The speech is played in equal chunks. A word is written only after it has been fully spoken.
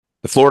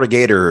Florida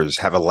Gators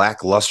have a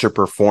lackluster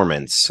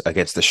performance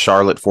against the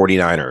Charlotte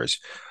 49ers.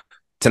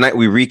 Tonight,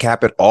 we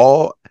recap it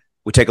all.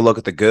 We take a look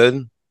at the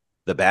good,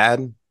 the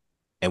bad,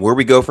 and where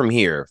we go from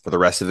here for the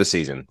rest of the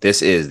season.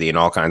 This is the In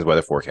All Kinds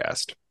Weather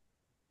Forecast.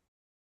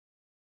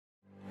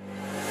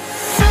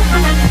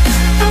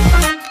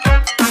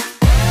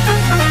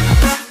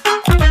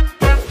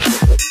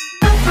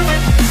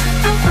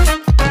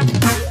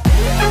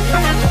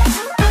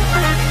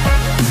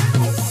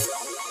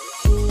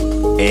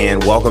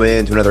 And welcome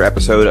in another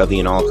episode of the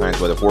In All Kinds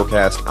Weather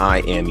Forecast. I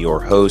am your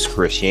host,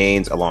 Chris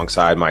Yanes,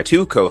 alongside my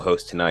two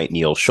co-hosts tonight,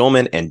 Neil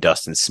Schulman and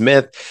Dustin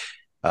Smith.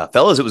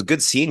 Fellas, it was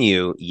good seeing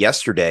you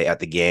yesterday at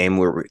the game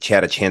where we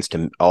had a chance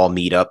to all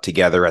meet up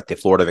together at the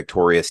Florida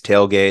Victorious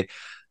tailgate. It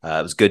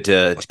was good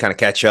to kind of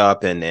catch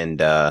up and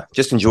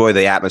just enjoy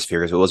the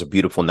atmosphere because it was a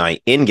beautiful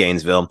night in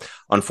Gainesville.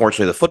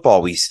 Unfortunately, the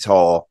football we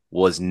saw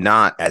was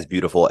not as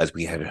beautiful as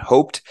we had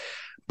hoped,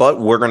 but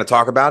we're going to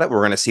talk about it.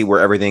 We're going to see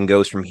where everything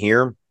goes from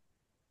here.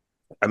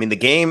 I mean, the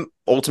game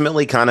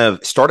ultimately kind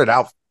of started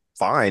out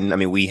fine. I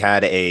mean, we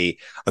had a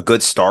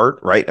good start,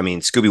 right? I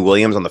mean, Scooby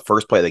Williams on the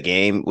first play of the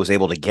game was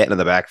able to get into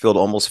the backfield,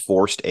 almost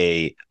forced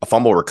a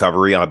fumble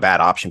recovery on a bad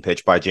option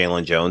pitch by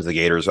Jalen Jones. The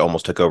Gators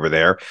almost took over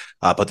there,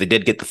 but they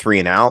did get the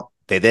 3-and-out.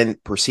 They then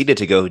proceeded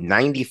to go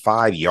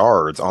 95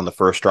 yards on the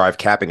first drive,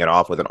 capping it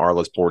off with an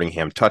Arliss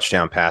Boardingham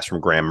touchdown pass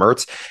from Graham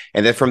Mertz.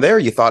 And then from there,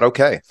 you thought,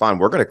 okay, fine,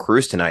 we're going to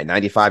cruise tonight.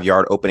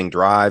 95-yard opening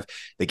drive.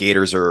 The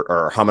Gators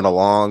are humming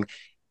along.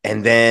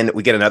 And then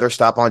we get another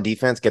stop on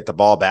defense, get the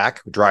ball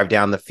back, drive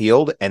down the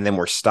field, and then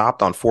we're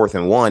stopped on 4th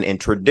and 1. And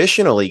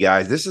traditionally,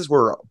 guys, this is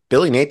where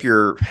Billy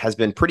Napier has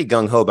been pretty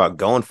gung-ho about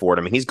going for it.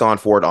 I mean, he's gone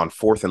for it on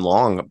 4th and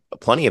long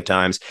plenty of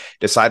times,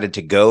 decided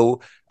to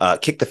go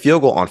kick the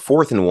field goal on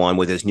 4th and 1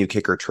 with his new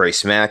kicker, Trey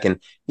Smack.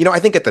 And, you know, I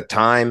think at the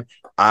time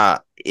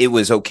it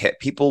was okay.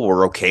 People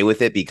were okay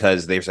with it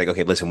because they were like,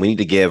 okay, listen, we need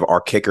to give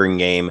our kickering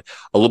game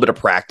a little bit of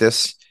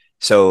practice.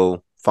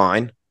 So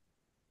fine,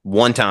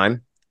 one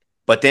time.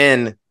 But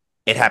then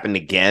it happened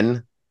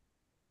again.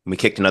 We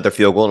kicked another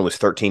field goal and it was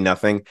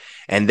 13-0.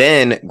 And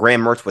then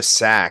Graham Mertz was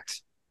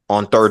sacked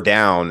on 3rd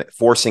down,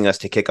 forcing us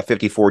to kick a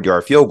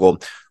 54-yard field goal,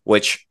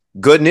 which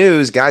good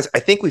news, guys.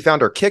 I think we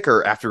found our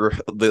kicker after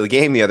the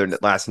game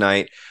last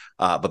night.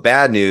 But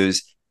bad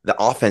news,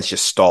 the offense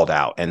just stalled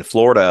out. And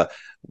Florida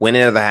went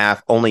into the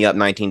half only up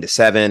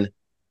 19-7.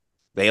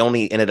 They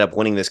only ended up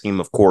winning this game,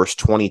 of course,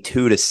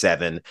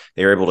 22-7.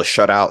 They were able to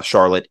shut out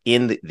Charlotte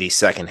in the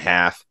second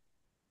half.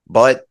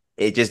 But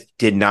it just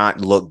did not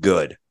look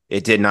good.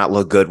 It did not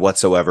look good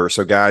whatsoever.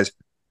 So, guys,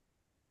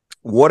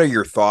 what are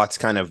your thoughts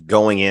kind of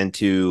going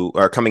into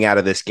or coming out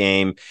of this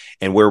game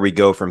and where we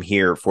go from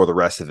here for the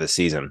rest of the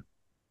season?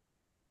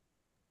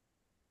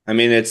 I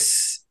mean,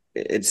 it's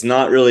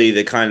not really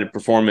the kind of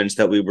performance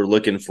that we were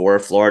looking for.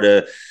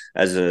 Florida,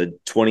 as a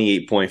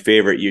 28-point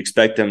favorite, you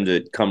expect them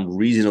to come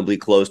reasonably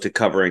close to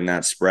covering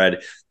that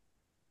spread.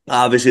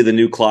 Obviously, the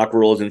new clock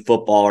rules in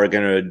football are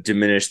going to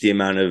diminish the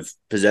amount of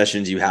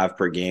possessions you have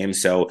per game.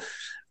 So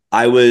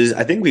I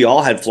think we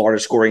all had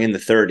Florida scoring in the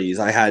 30s.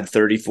 I had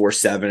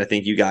 34-7. I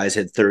think you guys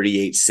had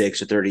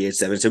 38-6 or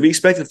 38-7. So we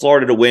expected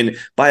Florida to win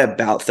by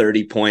about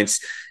 30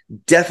 points.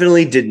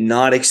 Definitely did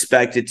not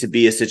expect it to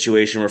be a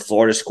situation where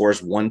Florida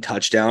scores one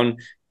touchdown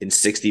in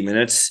 60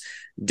 minutes.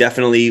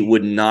 Definitely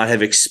would not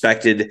have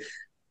expected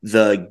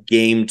the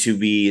game to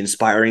be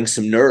inspiring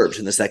some nerves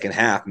in the second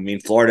half. I mean,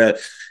 Florida,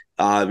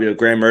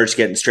 Graham Mertz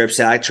getting strip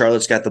sacked.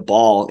 Charlotte's got the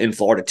ball in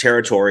Florida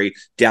territory,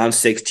 down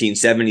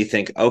 16-7. You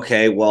think,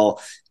 okay,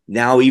 well,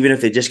 now even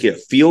if they just get a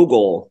field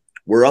goal,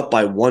 we're up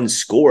by one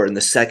score in the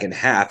second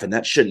half, and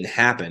that shouldn't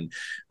happen.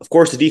 Of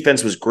course, the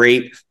defense was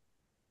great.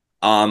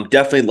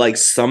 Definitely like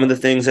some of the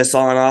things I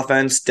saw on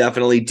offense.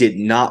 Definitely did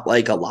not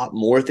like a lot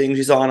more things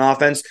we saw on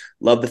offense.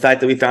 Love the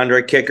fact that we found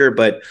our kicker,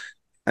 but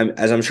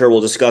as I'm sure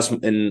we'll discuss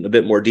in a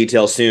bit more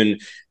detail soon,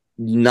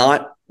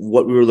 not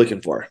what we were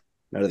looking for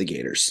out of the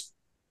Gators.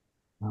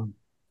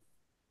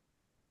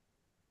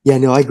 Yeah,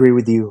 no, I agree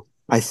with you.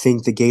 I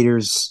think the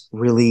Gators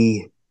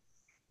really,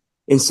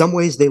 in some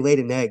ways, they laid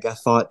an egg. I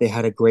thought they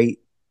had a great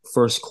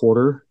first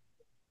quarter,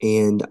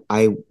 and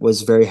I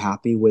was very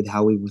happy with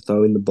how we were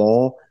throwing the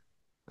ball.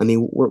 I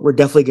mean, we're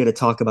definitely going to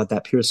talk about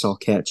that Pearsall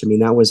catch. I mean,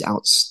 that was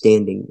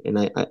outstanding. And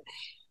I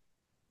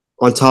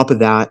on top of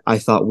that, I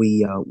thought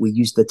we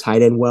used the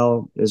tight end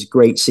well. It was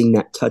great seeing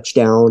that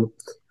touchdown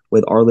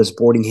with Arliss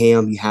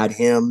Boardingham. You had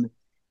him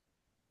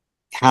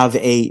have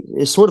a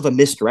sort of a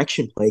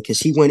misdirection play because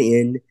he went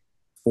in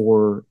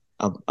for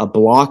a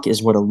block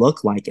is what it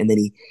looked like, and then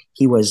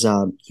he was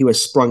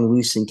sprung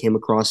loose and came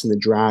across in the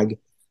drag. It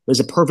was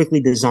a perfectly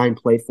designed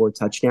play for a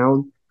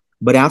touchdown.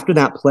 But after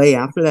that play,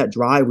 after that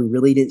drive, we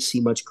really didn't see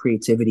much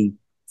creativity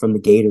from the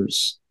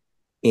Gators,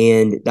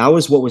 and that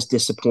was what was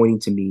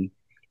disappointing to me.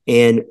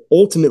 And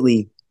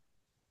ultimately,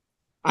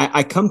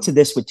 I come to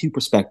this with two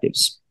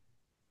perspectives,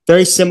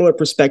 very similar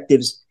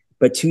perspectives,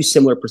 but two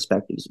similar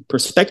perspectives.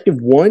 Perspective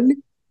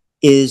one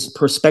is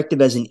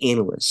perspective as an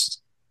analyst.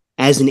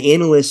 As an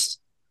analyst,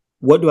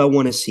 what do I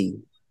want to see?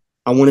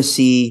 I want to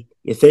see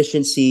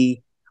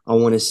efficiency. I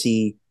want to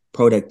see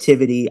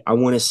productivity. I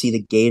want to see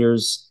the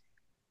Gators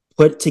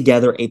put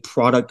together a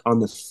product on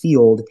the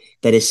field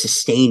that is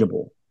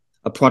sustainable,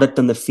 a product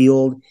on the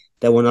field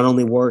that will not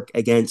only work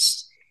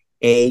against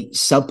a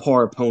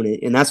subpar opponent,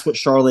 and that's what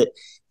Charlotte,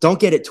 don't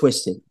get it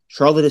twisted.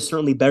 Charlotte is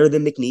certainly better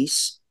than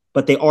McNeese,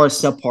 but they are a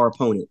subpar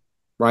opponent,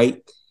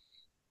 right?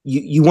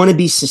 You want to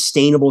be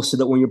sustainable so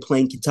that when you're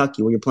playing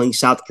Kentucky, when you're playing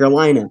South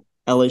Carolina,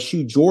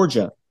 LSU,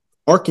 Georgia,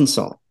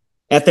 Arkansas,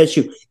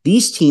 FSU,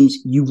 these teams,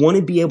 you want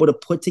to be able to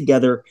put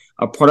together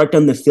a product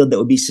on the field that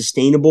would be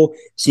sustainable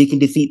so you can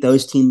defeat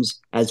those teams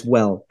as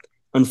well.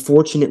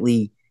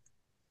 Unfortunately,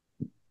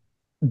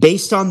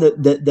 based on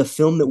the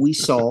film that we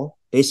saw,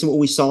 based on what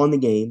we saw in the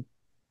game,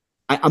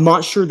 I'm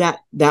not sure that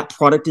that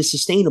product is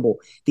sustainable.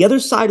 The other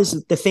side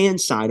is the fan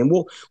side, and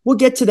we'll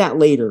get to that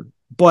later.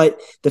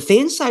 But the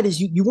fan side is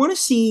you want to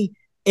see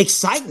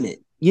excitement.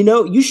 You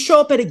know, you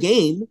show up at a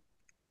game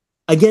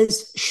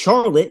against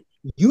Charlotte,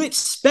 you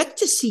expect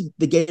to see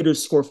the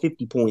Gators score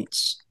 50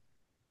 points.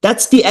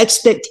 That's the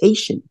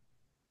expectation.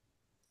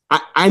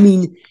 I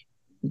mean,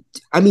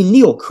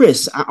 Neil,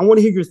 Chris, I want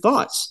to hear your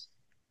thoughts.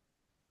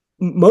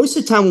 Most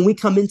of the time when we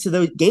come into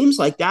those games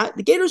like that,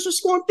 the Gators are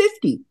scoring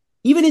 50.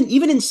 Even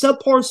in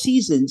subpar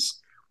seasons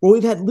where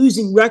we've had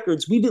losing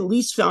records, we've at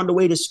least found a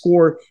way to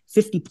score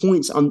 50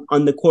 points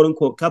on the quote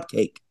unquote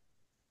cupcake.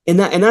 And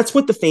that's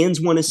what the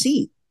fans want to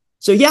see.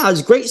 So yeah, it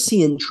was great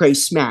seeing Trey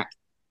Smack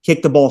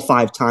kick the ball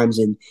 5 times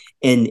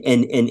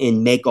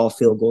and make all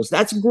field goals.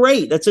 That's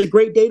great. That's a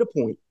great data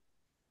point.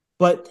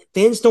 But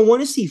fans don't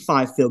want to see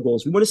 5 field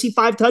goals. We want to see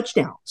 5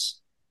 touchdowns.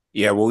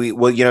 Yeah,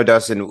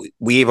 Dustin,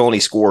 we've only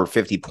scored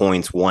 50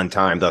 points one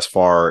time thus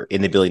far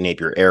in the Billy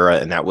Napier era,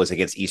 and that was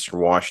against Eastern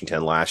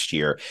Washington last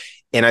year.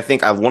 And I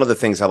think one of the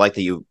things I like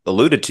that you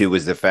alluded to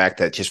is the fact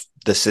that just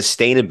the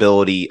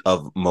sustainability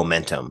of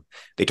momentum.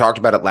 They talked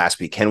about it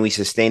last week. Can we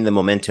sustain the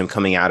momentum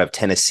coming out of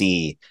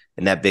Tennessee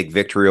and that big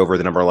victory over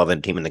the number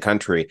 11 team in the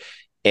country?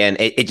 And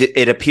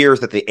it appears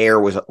that the air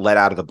was let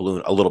out of the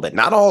balloon a little bit,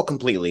 not all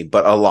completely,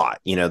 but a lot.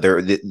 You know,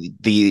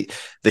 the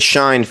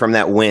shine from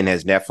that win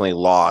has definitely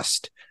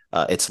lost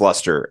its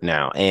luster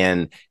now.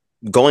 And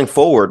going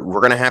forward,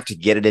 we're going to have to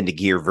get it into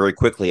gear very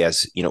quickly.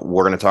 As you know,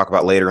 we're going to talk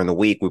about later in the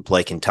week. We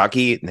play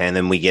Kentucky, and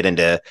then we get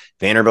into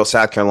Vanderbilt,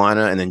 South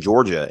Carolina, and then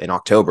Georgia in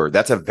October.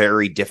 That's a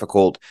very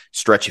difficult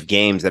stretch of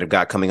games that have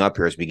got coming up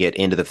here as we get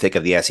into the thick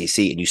of the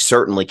SEC. And you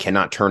certainly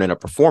cannot turn in a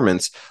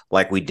performance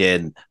like we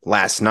did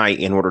last night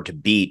in order to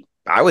beat,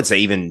 I would say,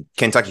 even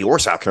Kentucky or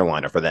South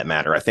Carolina for that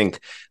matter. I think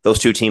those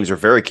two teams are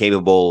very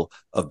capable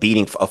of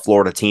beating a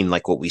Florida team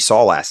like what we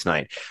saw last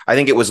night. I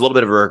think it was a little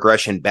bit of a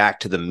regression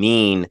back to the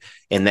mean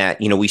in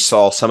that, you know, we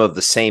saw some of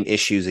the same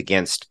issues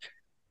against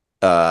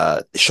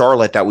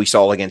Charlotte that we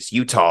saw against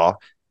Utah,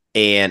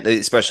 and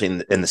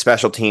especially in the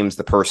special teams,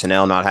 the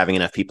personnel not having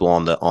enough people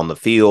on the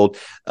field,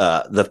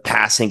 the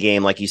passing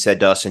game, like you said,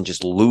 Dustin,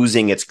 just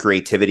losing its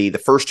creativity. The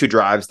first 2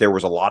 drives, there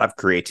was a lot of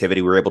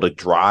creativity. We were able to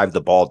drive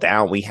the ball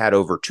down. We had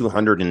over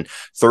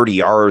 230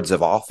 yards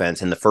of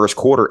offense in the first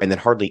quarter, and then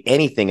hardly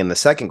anything in the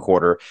second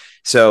quarter.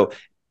 So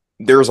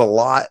there's a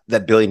lot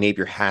that Billy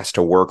Napier has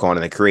to work on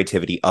in the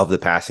creativity of the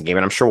passing game,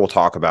 and I'm sure we'll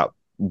talk about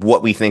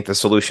what we think the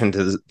solution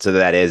to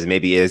that is.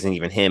 Maybe it isn't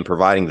even him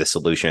providing the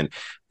solution,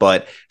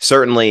 but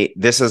certainly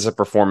this is a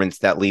performance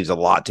that leaves a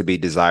lot to be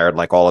desired,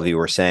 like all of you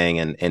were saying,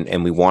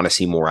 and we want to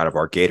see more out of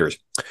our Gators.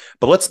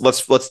 But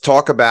let's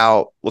talk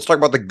about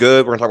the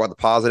good. We're gonna talk about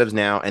the positives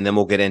now, and then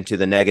we'll get into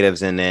the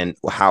negatives, and then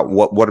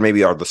what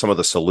maybe are some of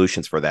the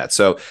solutions for that.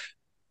 So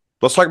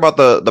let's talk about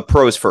the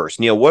pros first.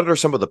 Neil, what are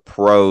some of the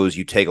pros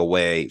you take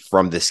away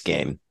from this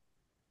game?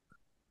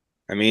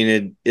 I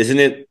mean, isn't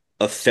it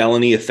a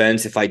felony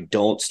offense if I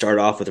don't start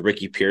off with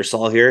Ricky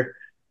Pearsall here?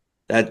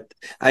 That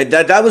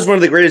was one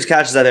of the greatest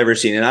catches I've ever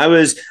seen. And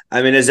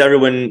as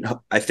everyone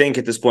I think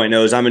at this point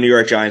knows, I'm a New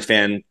York Giants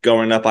fan.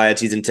 Growing up, I had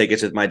season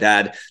tickets with my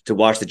dad to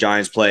watch the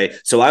Giants play.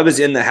 So I was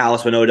in the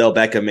house when Odell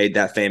Beckham made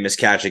that famous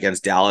catch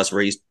against Dallas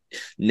where he's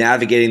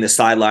navigating the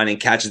sideline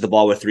and catches the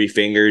ball with 3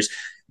 fingers.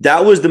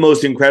 That was the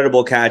most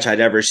incredible catch I'd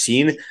ever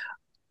seen.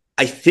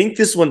 I think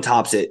this one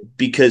tops it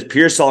because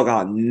Pearsall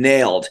got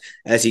nailed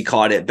as he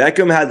caught it.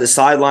 Beckham had the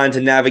sideline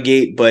to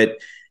navigate, but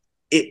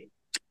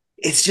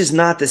it's just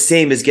not the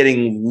same as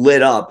getting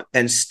lit up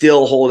and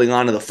still holding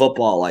on to the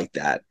football like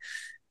that.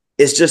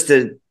 It's just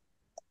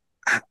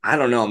I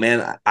don't know,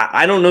 man.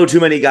 I don't know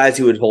too many guys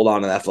who would hold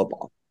on to that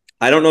football.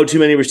 I don't know too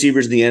many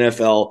receivers in the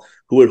NFL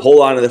who would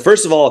hold on to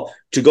first of all,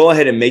 to go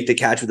ahead and make the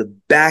catch with a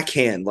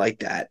backhand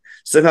like that,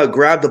 somehow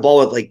grab the ball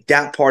with like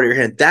that part of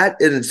your hand. That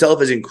in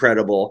itself is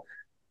incredible.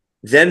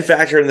 Then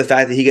factor in the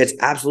fact that he gets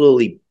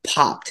absolutely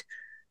popped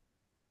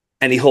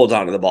and he holds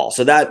on to the ball.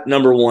 So that,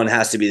 number one,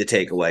 has to be the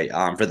takeaway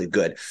for the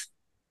good.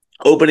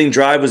 Opening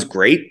drive was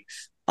great.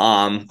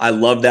 I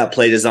love that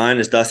play design,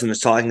 as Dustin was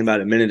talking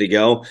about a minute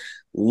ago.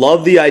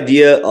 Love the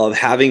idea of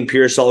having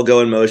Pearsall go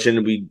in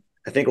motion.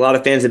 I think a lot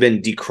of fans have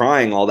been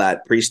decrying all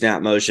that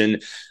pre-snap motion.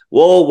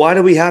 Well, why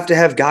do we have to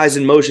have guys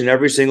in motion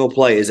every single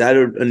play? Is that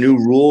a new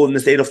rule in the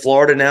state of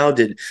Florida now?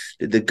 Did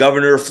the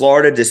governor of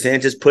Florida,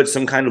 DeSantis, put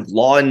some kind of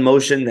law in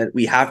motion that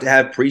we have to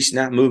have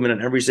pre-snap movement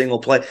on every single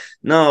play?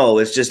 No,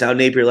 it's just how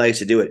Napier likes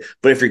to do it.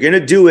 But if you're going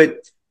to do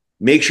it,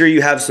 make sure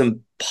you have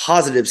some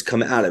positives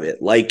come out of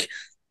it. Like,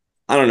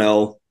 I don't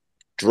know,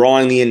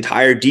 drawing the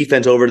entire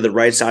defense over to the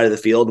right side of the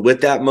field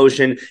with that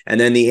motion, and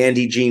then the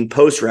Andy Jean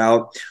post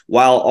route,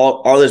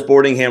 while Arliss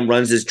Boardingham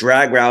runs this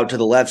drag route to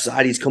the left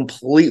side. He's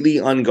completely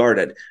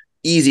unguarded.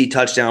 Easy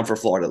touchdown for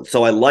Florida.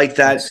 So I like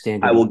that.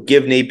 I will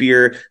give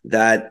Napier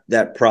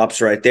that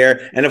props right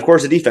there. And of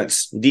course, the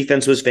defense.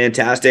 Defense was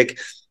fantastic.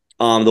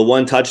 The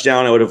one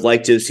touchdown, I would have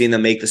liked to have seen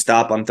them make the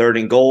stop on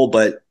 3rd and goal,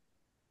 but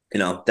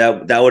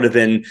that would have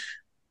been,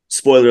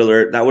 spoiler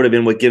alert, that would have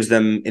been what gives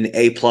them an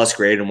A+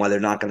 grade and why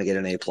they're not going to get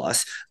an A+.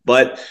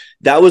 But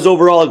that was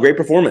overall a great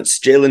performance.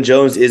 Jalen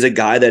Jones is a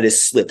guy that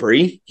is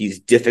slippery.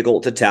 He's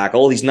difficult to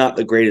tackle. He's not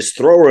the greatest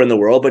thrower in the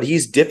world, but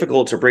he's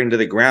difficult to bring to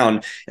the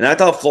ground. And I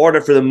thought Florida,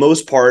 for the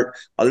most part,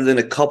 other than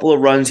a couple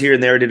of runs here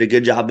and there, did a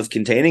good job of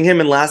containing him.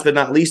 And last but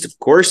not least, of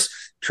course,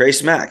 Trey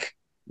Smack.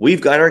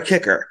 We've got our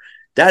kicker.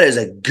 That is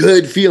a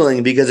good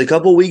feeling, because a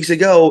couple weeks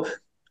ago,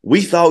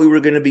 we thought we were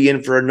going to be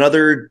in for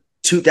another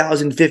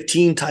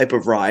 2015 type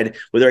of ride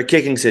with our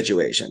kicking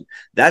situation.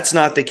 That's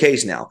not the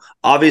case now.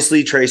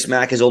 Obviously, Trey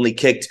Smack has only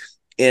kicked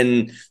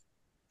in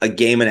a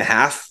game and a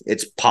half.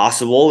 It's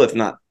possible, if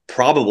not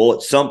probable,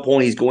 at some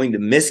point he's going to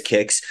miss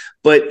kicks,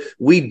 but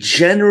we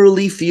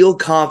generally feel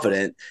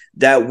confident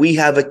that we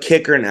have a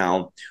kicker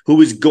now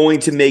who is going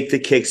to make the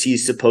kicks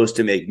he's supposed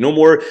to make. No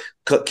more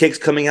kicks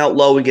coming out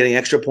low and getting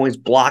extra points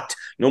blocked.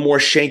 No more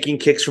shanking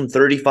kicks from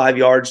 35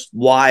 yards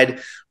wide.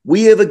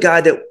 We have a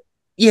guy that,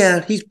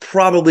 yeah, he's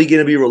probably going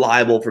to be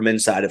reliable from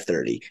inside of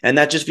 30. And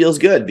that just feels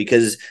good,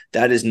 because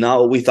that is not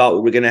what we thought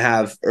we were going to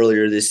have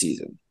earlier this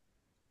season.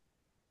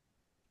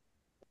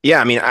 Yeah,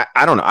 I mean,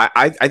 I don't know.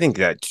 I think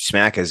that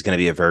Smack is going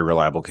to be a very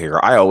reliable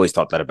kicker. I always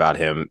thought that about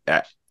him.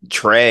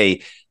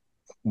 Trey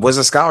was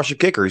a scholarship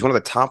kicker. He's one of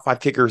the top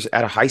 5 kickers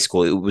out of high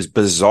school. It was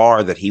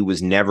bizarre that he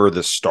was never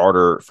the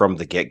starter from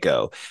the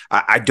get-go.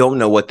 I don't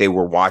know what they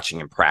were watching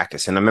in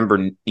practice. And I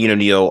remember,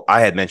 Neil,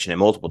 I had mentioned it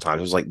multiple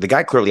times. It was like, the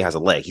guy clearly has a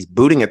leg. He's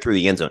booting it through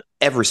the end zone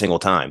every single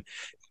time.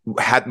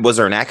 Was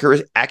there an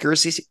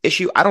accuracy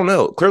issue? I don't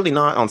know. Clearly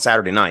not on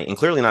Saturday night, and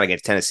clearly not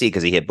against Tennessee,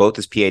 because he hit both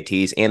his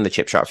PATs and the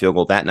chip shot field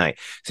goal that night.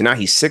 So now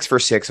he's 6 for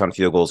 6 on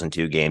field goals in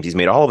 2 games. He's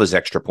made all of his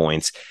extra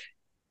points.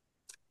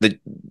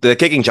 The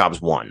kicking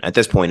job's won. At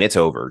this point, it's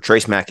over. Trey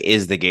Smack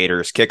is the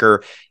Gators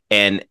kicker,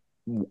 and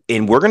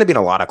we're going to be in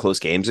a lot of close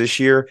games this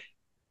year.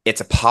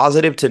 It's a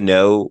positive to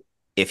know,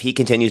 if he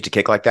continues to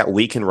kick like that,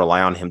 we can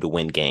rely on him to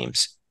win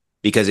games.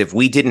 Because if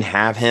we didn't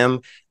have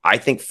him, I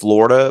think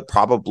Florida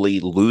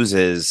probably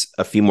loses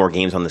a few more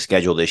games on the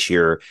schedule this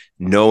year,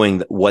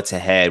 knowing what's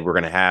ahead. We're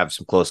going to have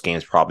some close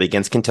games, probably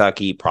against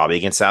Kentucky, probably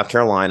against South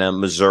Carolina,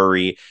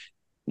 Missouri,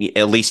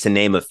 at least to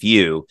name a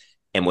few.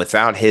 And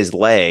without his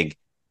leg,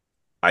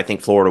 I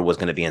think Florida was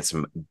going to be in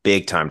some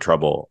big time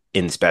trouble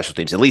in special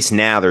teams. At least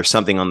now there's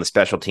something on the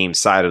special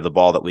teams side of the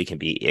ball that we can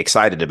be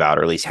excited about,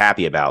 or at least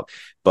happy about.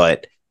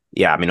 But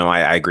yeah, I mean,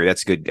 I agree.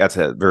 That's good. That's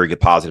a very good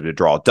positive to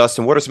draw.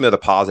 Dustin, what are some of the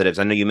positives?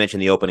 I know you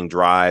mentioned the opening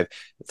drive,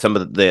 some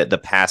of the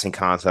passing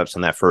concepts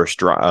on that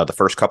the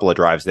first couple of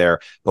drives there.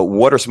 But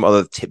what are some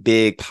other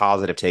big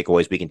positive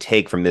takeaways we can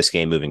take from this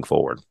game moving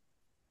forward?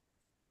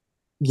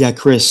 Yeah,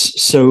 Chris.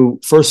 So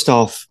first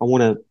off, I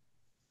want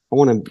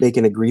to make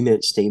an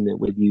agreement statement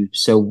with you.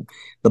 So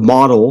the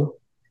model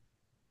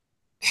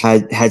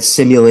had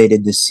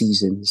simulated this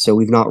season. So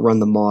we've not run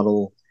the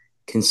model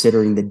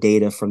considering the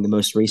data from the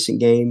most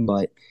recent game,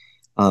 but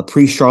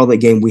pre-Charlotte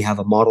game, we have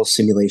a model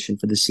simulation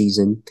for the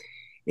season.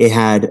 It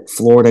had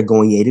Florida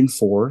going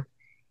 8-4,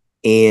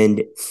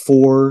 and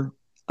 4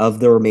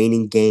 of the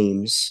remaining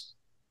games,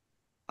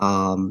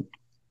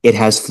 it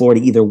has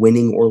Florida either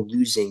winning or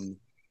losing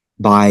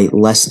by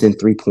less than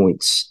 3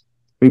 points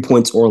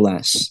or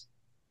less.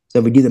 So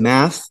if we do the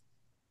math,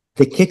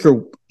 the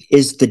kicker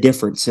is the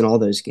difference in all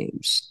those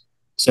games.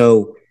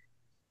 So,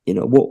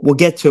 we'll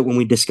get to it when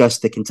we discuss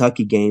the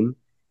Kentucky game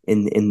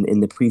in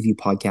the preview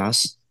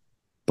podcast.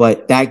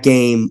 But that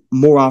game,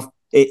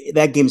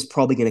 that game is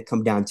probably going to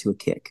come down to a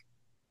kick.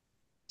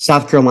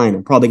 South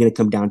Carolina, probably going to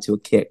come down to a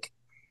kick.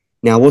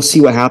 Now, we'll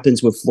see what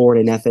happens with Florida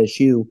and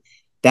FSU.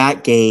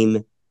 That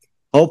game,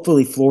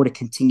 hopefully Florida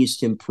continues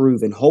to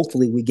improve, and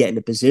hopefully we get in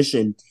a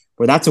position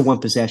where that's a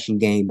one-possession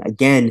game.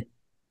 Again,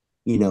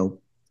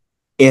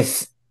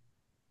 if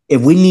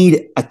we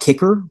need a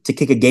kicker to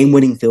kick a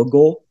game-winning field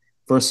goal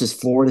versus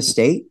Florida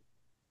State,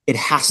 it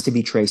has to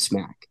be Trey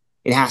Smack.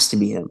 It has to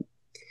be him.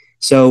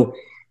 So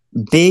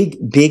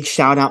big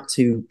shout out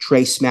to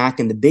Trey Smack.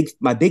 And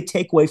my big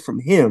takeaway from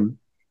him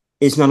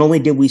is not only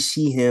did we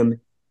see him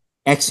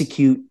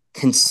execute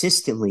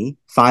consistently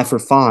 5 for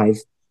 5,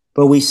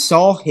 but we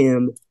saw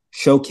him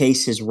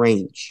showcase his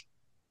range.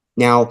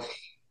 Now,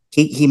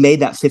 he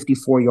made that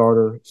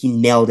 54-yarder. He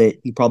nailed it.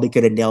 He probably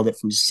could have nailed it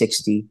from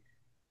 60.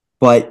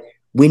 But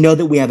we know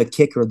that we have a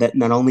kicker that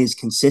not only is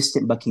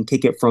consistent, but can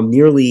kick it from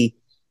nearly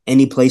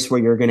any place where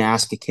you're going to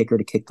ask a kicker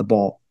to kick the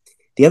ball.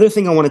 The other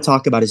thing I want to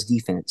talk about is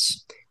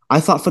defense. I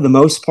thought for the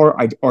most part,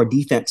 our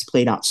defense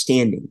played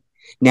outstanding.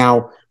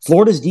 Now,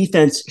 Florida's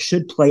defense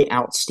should play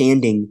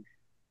outstanding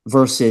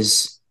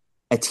versus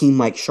a team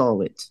like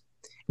Charlotte.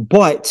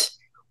 But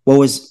what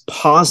was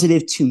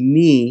positive to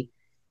me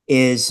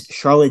is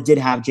Charlotte did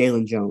have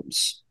Jalen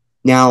Jones.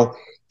 Now,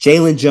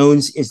 Jalen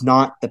Jones is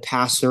not the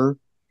passer,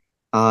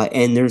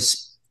 and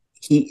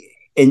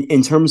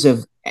in terms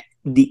of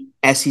the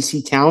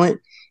SEC talent,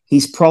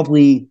 he's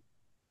probably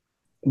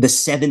the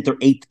seventh or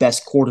eighth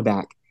best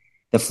quarterback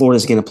that Florida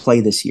is going to play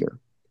this year.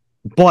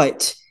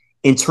 But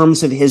in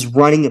terms of his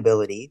running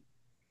ability,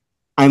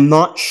 I'm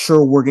not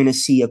sure we're going to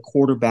see a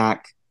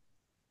quarterback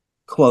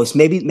close.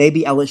 Maybe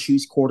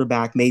LSU's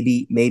quarterback,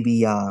 maybe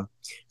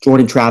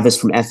Jordan Travis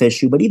from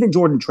FSU, but even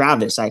Jordan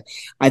Travis, I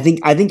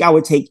think I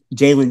would take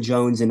Jalen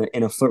Jones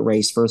in a foot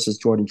race versus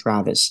Jordan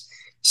Travis.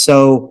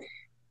 So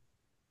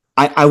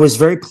I was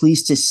very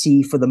pleased to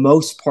see for the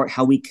most part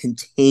how we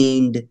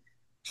contained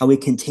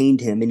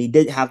him, and he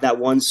did have that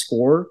one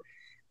score.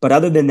 But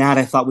other than that,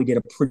 I thought we did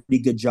a pretty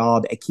good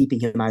job at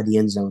keeping him out of the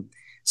end zone.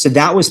 So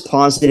that was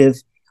positive.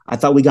 I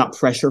thought we got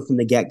pressure from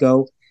the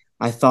get-go.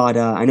 I thought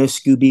I know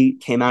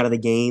Scooby came out of the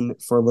game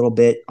for a little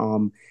bit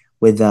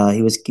with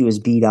he was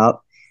beat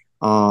up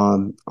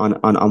on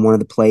one of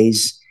the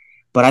plays.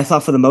 But I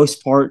thought for the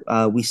most part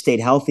we stayed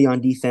healthy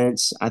on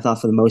defense. I thought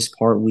for the most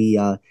part we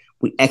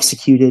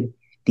executed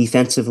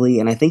defensively,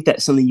 and I think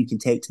that's something you can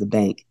take to the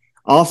bank.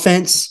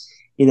 Offense,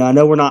 I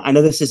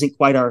know this isn't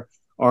quite our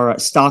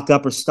stock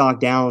up or stock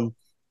down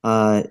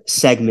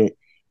segment,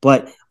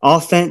 but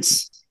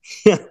offense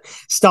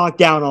stock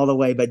down all the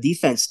way, but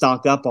defense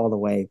stock up all the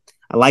way.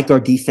 I liked our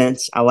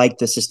defense. I like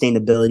the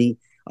sustainability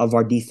of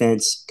our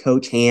defense.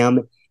 Coach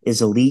Ham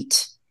is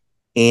elite,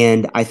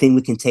 and I think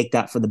we can take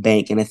that for the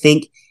bank. And I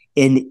think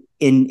in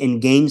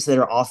games that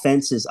our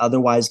offense is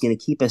otherwise going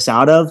to keep us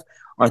out of,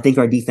 I think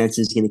our defense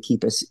is going to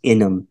keep us in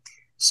them.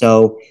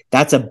 So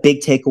that's a big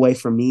takeaway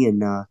from me,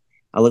 and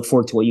I look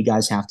forward to what you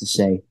guys have to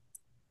say.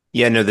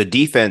 Yeah, no, the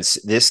defense,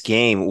 this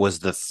game was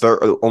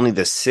only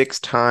the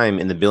sixth time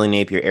in the Billy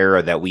Napier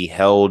era that we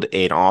held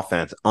an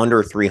offense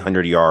under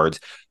 300 yards.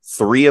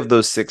 3 of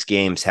those 6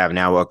 games have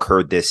now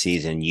occurred this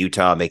season: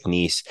 Utah,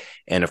 McNeese,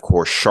 and of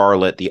course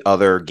Charlotte. The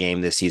other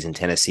game this season,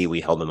 Tennessee,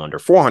 we held them under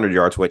 400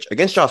 yards, which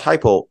against Josh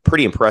Heupel,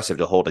 pretty impressive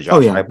to hold a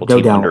Josh Heupel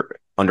team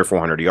under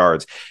 400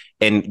 yards.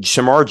 And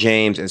Shamar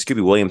James and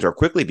Scooby Williams are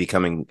quickly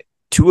becoming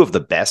 2 of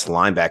the best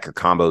linebacker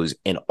combos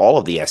in all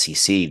of the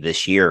SEC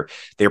this year.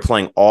 They're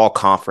playing all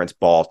conference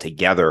ball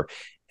together.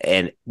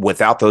 And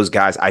without those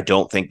guys, I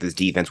don't think this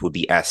defense would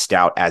be as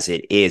stout as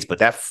it is. But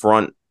that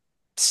front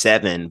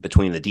 7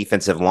 between the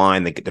defensive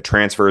line, the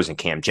transfers, and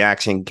Cam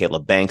Jackson,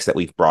 Caleb Banks that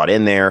we've brought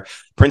in there.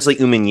 Princely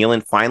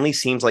Umanmielen finally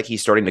seems like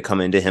he's starting to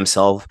come into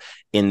himself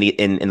in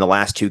the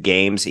last 2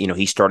 games.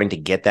 He's starting to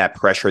get that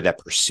pressure, that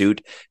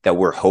pursuit that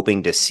we're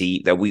hoping to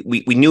see, that we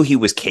knew he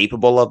was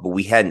capable of, but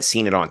we hadn't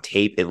seen it on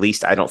tape, at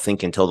least I don't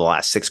think until the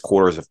last 6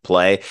 quarters of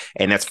play.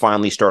 And that's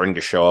finally starting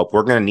to show up.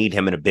 We're going to need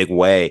him in a big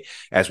way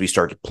as we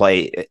start to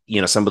play,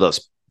 some of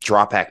those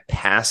drop back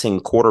passing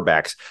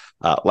quarterbacks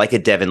like a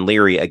Devin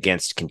Leary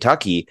against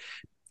Kentucky,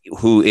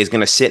 who is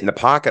going to sit in the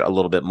pocket a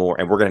little bit more,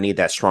 and we're going to need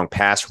that strong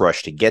pass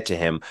rush to get to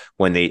him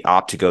when they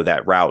opt to go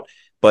that route.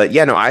 But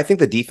yeah, no, I think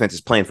the defense is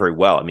playing very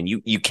well. I mean,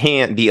 you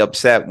can't be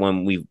upset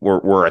when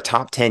we're a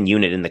top 10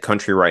 unit in the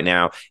country right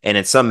now, and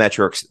in some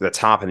metrics, the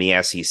top in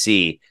the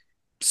SEC.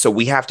 So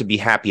we have to be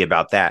happy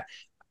about that.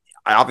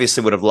 I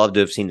obviously would have loved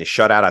to have seen the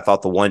shutout. I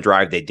thought the one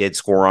drive they did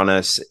score on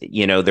us,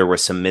 there were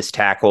some missed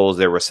tackles,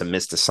 there were some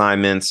missed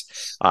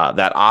assignments.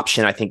 That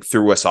option, I think,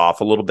 threw us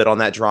off a little bit on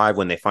that drive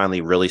when they finally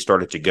really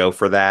started to go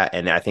for that.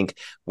 And I think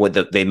when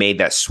they made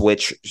that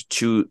switch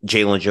to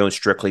Jalen Jones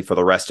strictly for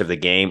the rest of the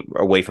game,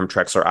 away from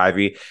Trexler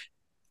Ivy,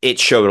 it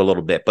showed a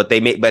little bit. But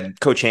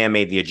Coach Ham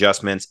made the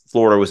adjustments.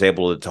 Florida was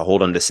able to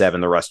hold them to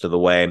 7 the rest of the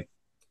way.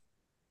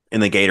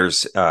 And the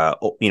Gators,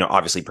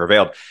 obviously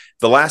prevailed.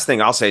 The last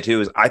thing I'll say,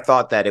 too, is I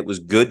thought that it was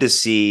good to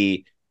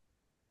see,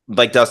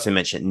 like Dustin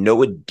mentioned,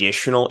 no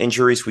additional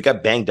injuries. We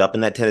got banged up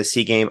in that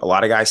Tennessee game. A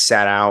lot of guys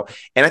sat out.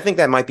 And I think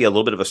that might be a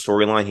little bit of a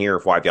storyline here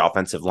of why the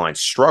offensive line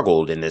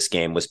struggled in this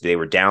game, was they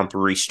were down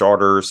 3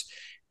 starters.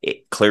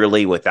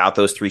 Clearly, without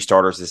those 3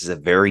 starters, this is a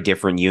very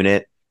different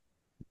unit.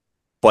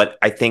 But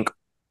I think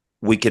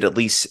we could at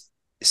least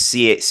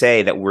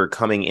say that we're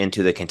coming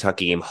into the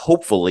Kentucky game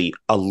hopefully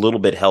a little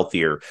bit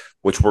healthier,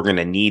 which we're going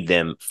to need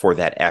them for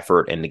that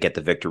effort and to get the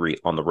victory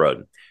on the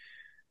road.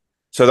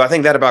 So I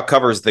think that about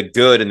covers the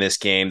good in this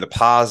game, the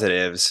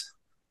positives.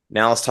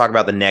 Now let's talk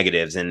about the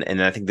negatives, and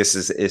I think this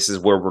is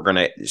where we're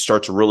going to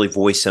start to really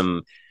voice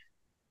some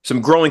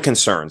growing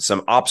concerns,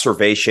 some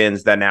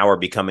observations that now are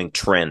becoming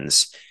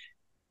trends.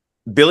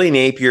 Billy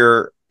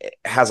Napier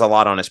has a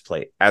lot on his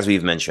plate, as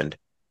we've mentioned.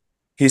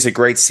 He's a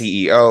great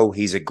CEO.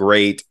 He's a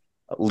great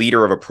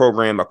leader of a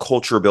program, a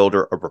culture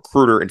builder, a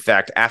recruiter. In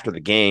fact, after the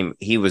game,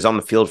 he was on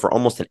the field for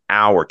almost an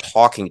hour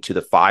talking to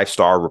the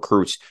 5-star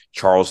recruits,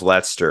 Charles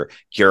Lester,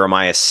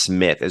 Jeremiah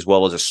Smith, as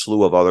well as a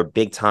slew of other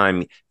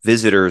big-time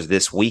visitors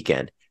this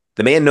weekend.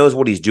 The man knows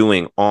what he's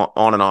doing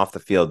on and off the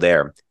field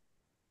there.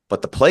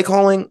 But the play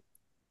calling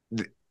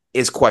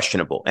is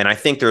questionable. And I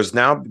think there's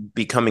now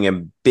becoming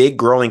a big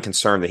growing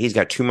concern that he's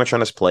got too much on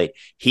his plate.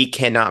 He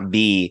cannot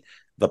be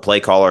the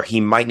play caller.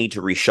 He might need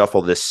to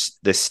reshuffle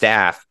this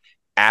staff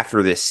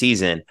after this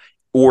season,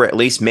 or at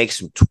least make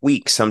some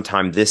tweaks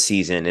sometime this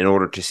season in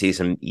order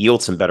to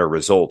yield some better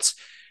results.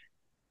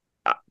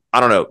 I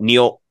don't know,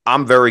 Neil,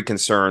 I'm very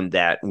concerned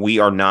that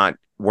we're not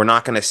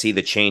going to see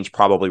the change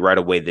probably right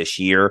away this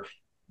year.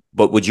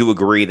 But would you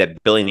agree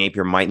that Billy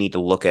Napier might need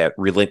to look at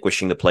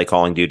relinquishing the play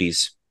calling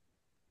duties?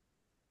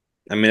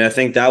 I mean, I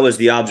think that was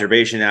the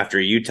observation after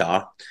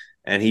Utah,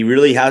 and he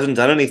really hasn't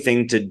done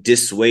anything to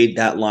dissuade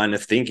that line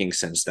of thinking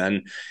since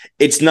then.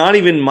 It's not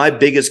even my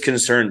biggest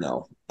concern,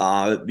 though.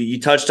 You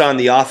touched on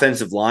the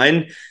offensive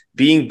line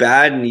being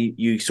bad, and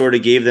you sort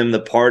of gave them the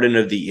pardon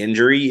of the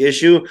injury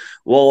issue.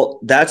 Well,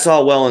 that's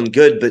all well and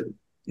good, but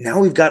now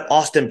we've got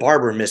Austin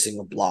Barber missing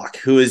a block,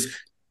 who is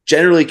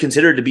generally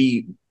considered to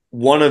be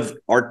one of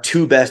our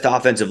two best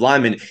offensive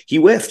linemen. He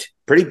whiffed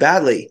pretty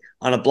badly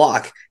on a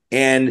block,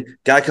 and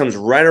guy comes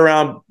right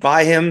around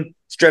by him,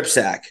 strip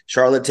sack.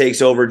 Charlotte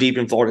takes over deep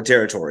in Florida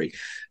territory.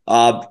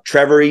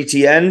 Trevor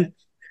Etienne,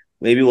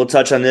 maybe we'll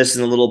touch on this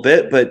in a little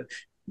bit, but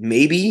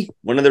maybe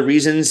one of the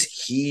reasons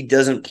he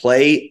doesn't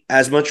play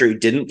as much, or he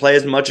didn't play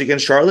as much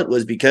against Charlotte,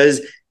 was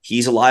because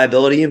he's a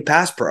liability in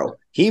pass pro.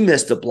 He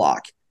missed a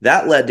block.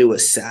 That led to a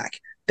sack.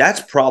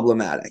 That's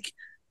problematic.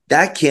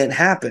 That can't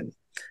happen.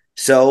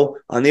 So,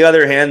 on the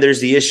other hand,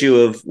 there's the issue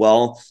of,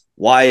 well,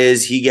 why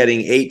is he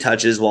getting 8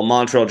 touches while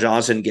Montrell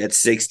Johnson gets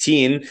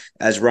 16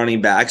 as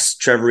running backs?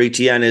 Trevor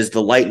Etienne is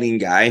the Lightning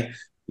guy.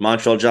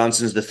 Montrell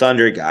Johnson's the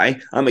Thunder guy.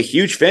 I'm a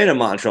huge fan of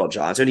Montrell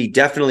Johnson. He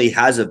definitely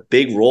has a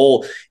big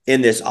role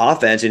in this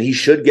offense, and he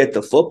should get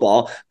the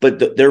football,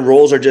 but their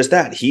roles are just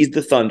that. He's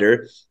the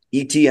Thunder.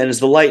 Etienne is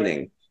the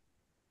Lightning.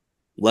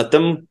 Let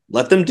them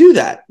do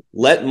that.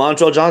 Let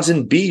Montrell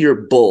Johnson be your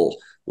bull.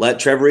 Let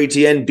Trevor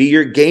Etienne be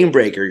your game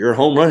breaker, your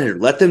home run hitter.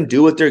 Let them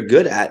do what they're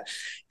good at.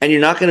 And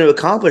you're not going to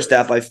accomplish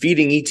that by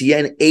feeding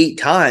Etienne 8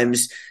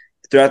 times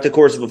throughout the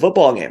course of a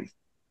football game.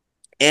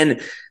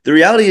 And the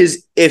reality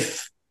is,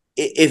 if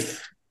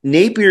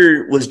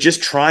Napier was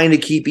just trying to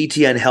keep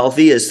Etienne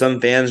healthy, as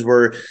some fans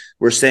were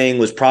saying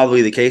was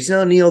probably the case,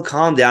 no, Neil,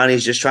 calm down.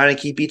 He's just trying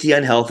to keep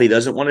Etienne healthy.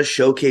 Doesn't want to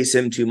showcase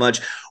him too much.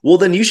 Well,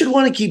 then you should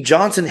want to keep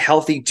Johnson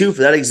healthy too,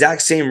 for that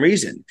exact same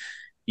reason.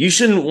 You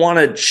shouldn't want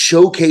to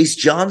showcase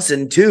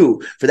Johnson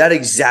too for that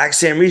exact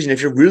same reason.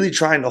 If you're really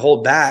trying to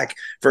hold back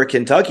for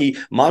Kentucky,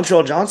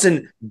 Montrell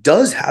Johnson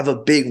does have a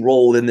big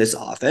role in this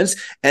offense.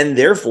 And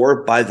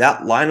therefore, by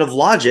that line of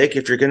logic,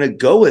 if you're going to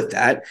go with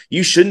that,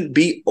 you shouldn't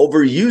be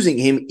overusing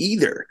him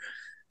either.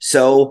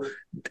 So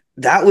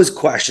that was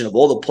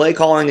questionable. The play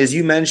calling, as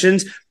you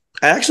mentioned,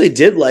 I actually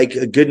did like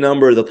a good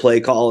number of the play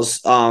calls,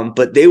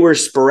 but they were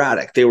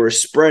sporadic. They were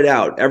spread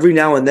out. Every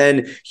now and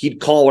then he'd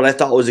call what I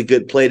thought was a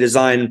good play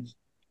design.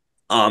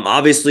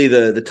 Obviously,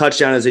 the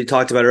touchdown, as we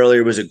talked about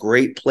earlier, was a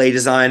great play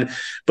design.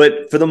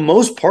 But for the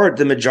most part,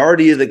 the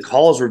majority of the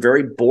calls were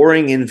very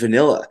boring and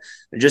vanilla.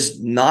 They're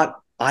just not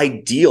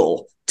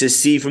ideal to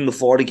see from the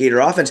Florida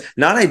Gator offense.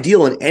 Not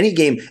ideal in any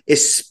game,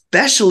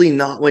 especially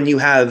not when you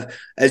have,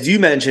 as you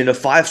mentioned, a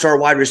 5-star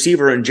wide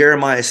receiver and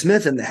Jeremiah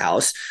Smith in the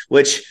house,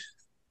 which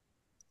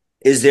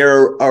is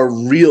there a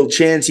real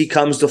chance he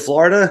comes to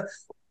Florida?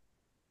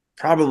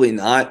 Probably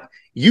not.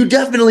 You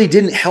definitely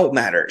didn't help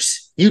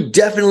matters. You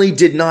definitely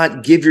did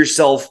not give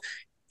yourself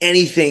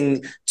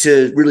anything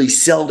to really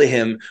sell to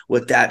him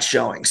with that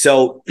showing.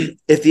 So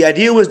if the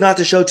idea was not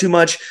to show too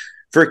much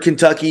for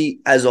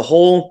Kentucky as a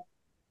whole,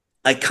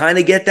 I kind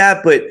of get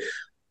that. But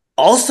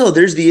also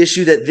there's the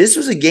issue that this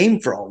was a game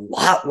for a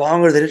lot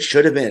longer than it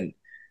should have been.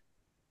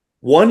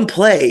 One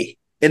play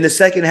in the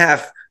second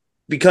half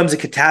becomes a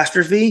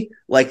catastrophe.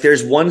 Like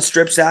there's one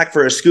strip sack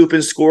for a scoop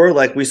and score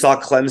like we saw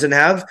Clemson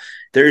have.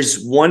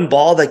 There's one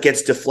ball that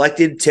gets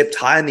deflected, tipped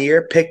high in the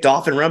air, picked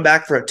off, and run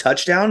back for a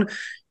touchdown.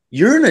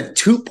 You're in a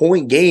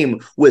 2-point game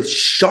with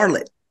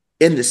Charlotte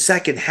in the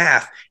second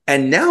half,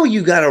 and now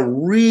you got a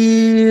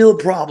real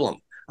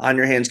problem on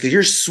your hands because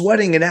you're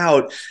sweating it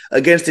out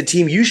against a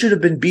team you should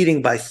have been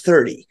beating by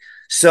 30.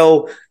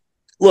 So,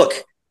 look,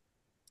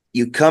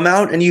 you come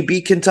out and you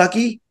beat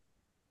Kentucky,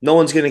 no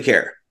one's going to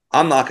care.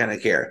 I'm not going to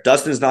care.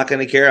 Dustin's not going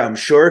to care, I'm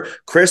sure.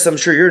 Chris, I'm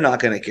sure you're not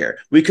going to care.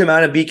 We come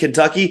out and beat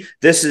Kentucky.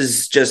 This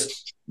is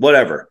just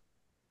whatever.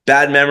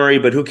 Bad memory,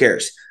 but who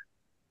cares?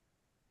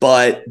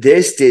 But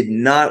this did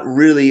not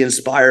really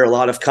inspire a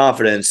lot of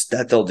confidence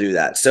that they'll do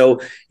that.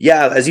 So,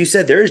 yeah, as you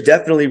said, there is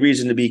definitely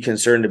reason to be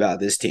concerned about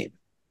this team.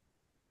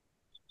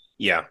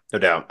 Yeah, no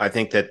doubt. I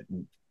think that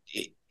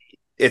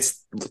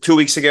it's 2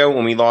 weeks ago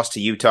when we lost to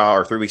Utah,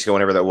 or 3 weeks ago,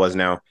 whenever that was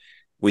now,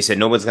 we said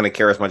nobody's going to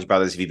care as much about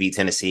this if you beat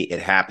Tennessee. It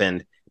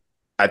happened.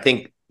 I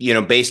think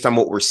based on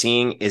what we're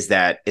seeing, is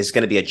that it's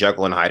going to be a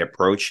Jekyll and Hyde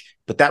approach.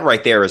 But that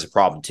right there is a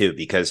problem too,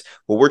 because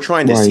what we're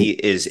trying to see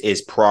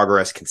is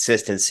progress,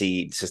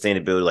 consistency,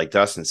 sustainability, like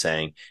Dustin's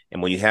saying.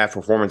 And when you have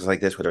performances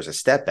like this where there's a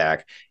step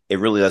back, it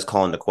really does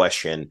call into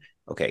question,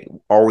 okay,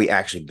 are we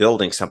actually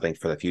building something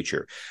for the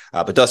future?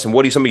 But Dustin,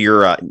 what are some of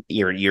your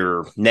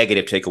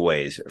negative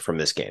takeaways from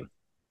this game?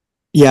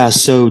 Yeah,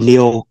 so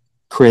Neil,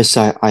 Chris,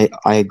 I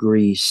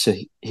agree. So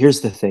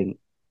here's the thing.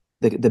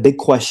 The big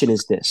question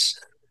is this.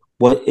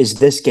 What is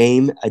this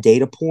game a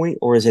data point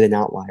or is it an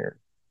outlier?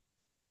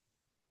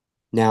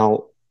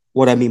 Now,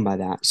 what I mean by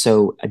that.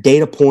 So a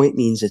data point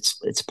means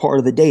it's part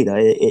of the data.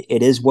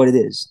 It is what it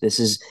is. This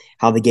is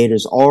how the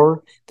Gators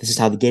are. This is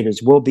how the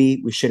Gators will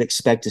be. We should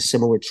expect a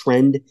similar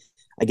trend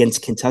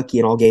against Kentucky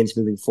in all games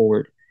moving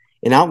forward.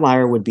 An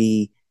outlier would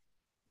be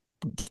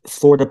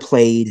Florida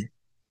played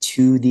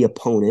to the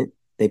opponent.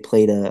 They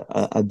played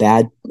a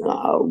bad,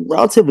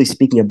 relatively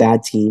speaking, a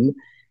bad team,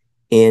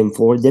 and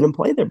Florida didn't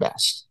play their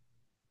best.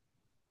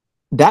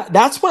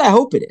 That's what I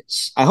hope it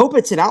is. I hope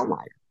it's an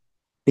outlier,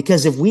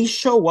 because if we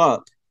show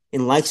up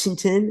in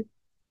Lexington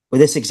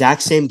with this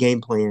exact same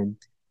game plan,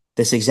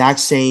 this exact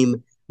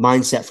same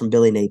mindset from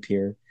Billy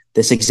Napier,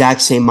 this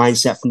exact same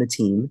mindset from the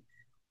team,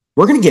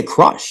 we're going to get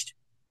crushed.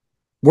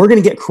 We're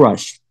going to get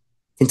crushed.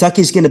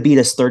 Kentucky's going to beat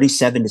us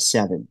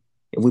 37-7.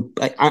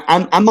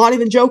 I'm not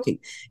even joking.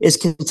 Is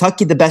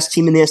Kentucky the best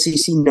team in the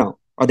SEC? No.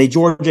 Are they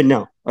Georgia?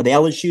 No. Are they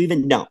LSU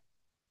even? No.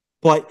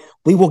 But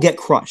we will get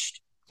crushed.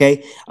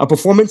 Okay, a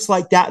performance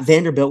like that,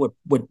 Vanderbilt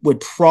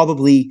would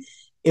probably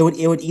it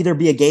would either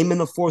be a game in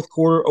the fourth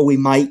quarter, or we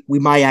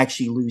might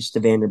actually lose to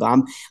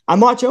Vanderbilt. I'm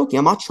not joking.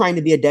 I'm not trying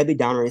to be a Debbie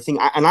Downer or anything.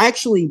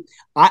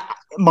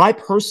 My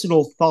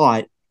personal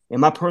thought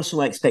and my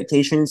personal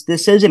expectation is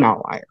this is an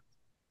outlier.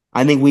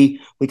 I think we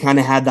kind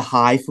of had the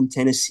high from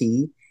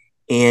Tennessee,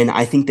 and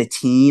I think the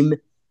team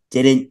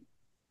didn't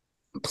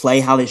play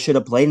how they should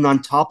have played. And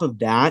on top of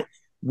that,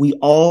 we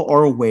all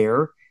are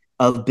aware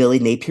of Billy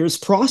Napier's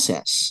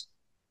process.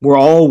 We're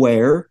all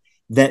aware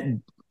that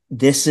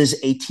this is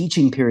a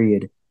teaching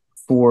period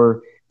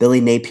for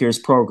Billy Napier's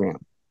program.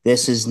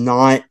 This is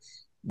not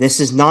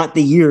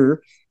the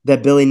year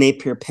that Billy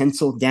Napier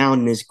penciled down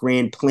in his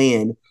grand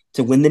plan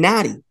to win the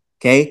Natty.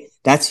 Okay,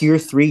 that's year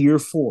 3, year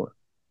 4,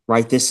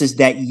 right? This is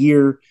that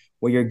year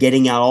where you're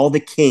getting out all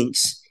the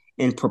kinks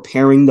and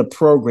preparing the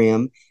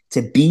program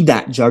to be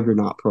that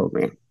juggernaut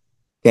program.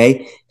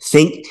 Okay,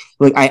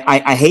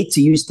 I hate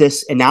to use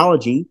this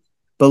analogy,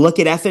 but look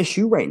at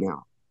FSU right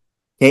now.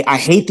 Okay, I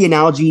hate the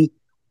analogy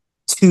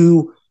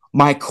to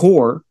my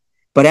core,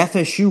 but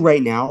FSU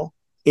right now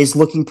is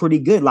looking pretty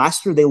good.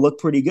 Last year they looked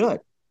pretty good,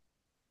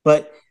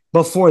 but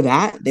before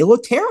that they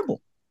looked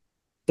terrible.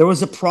 There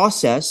was a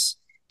process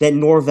that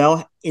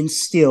Norvell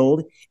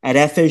instilled at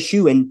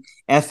FSU, and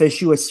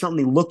FSU is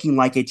certainly looking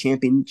like a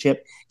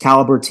championship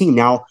caliber team.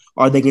 Now,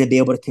 are they going to be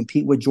able to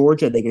compete with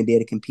Georgia? Are they going to be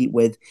able to compete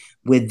with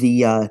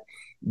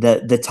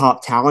the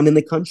top talent in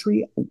the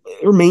country?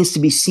 It remains to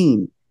be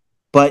seen.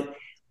 But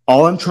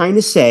all I'm trying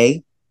to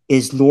say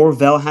is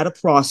Norvell had a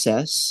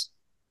process.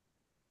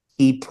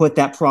 He put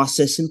that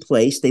process in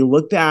place. They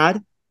looked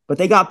bad, but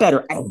they got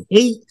better. I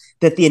hate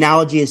that the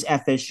analogy is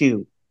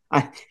FSU.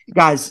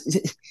 Guys,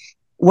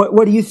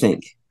 what do you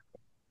think?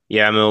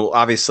 Yeah, I mean,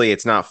 obviously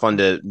it's not fun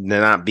to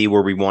not be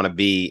where we want to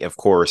be, of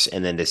course,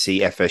 and then to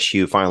see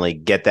FSU finally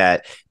get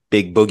that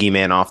big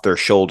boogeyman off their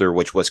shoulder,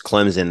 which was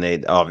Clemson.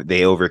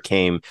 They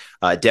overcame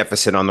a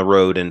deficit on the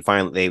road, and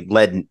finally they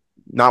led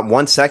not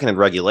 1 second in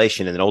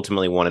regulation and then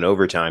ultimately won in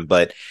overtime.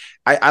 But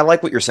I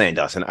like what you're saying,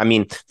 Dustin. I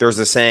mean, there's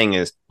a saying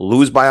is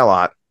lose by a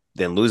lot,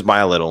 then lose by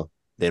a little,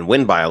 then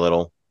win by a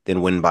little,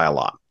 then win by a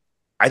lot.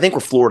 I think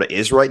where Florida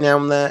is right now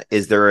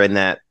they're in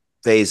that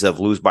phase of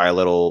lose by a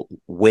little,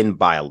 win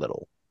by a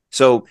little.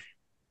 So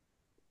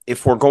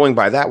if we're going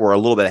by that, we're a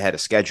little bit ahead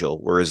of schedule.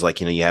 Whereas,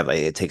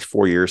 it takes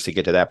 4 years to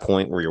get to that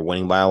point where you're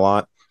winning by a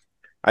lot.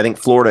 I think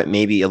Florida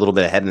may be a little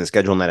bit ahead in the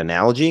schedule in that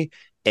analogy.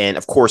 And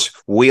of course,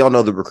 we all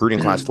know the recruiting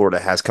class Florida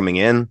has coming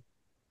in,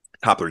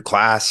 top 3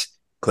 class,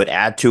 could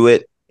add to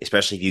it,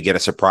 especially if you get a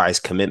surprise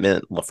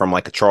commitment from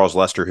like a Charles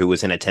Lester who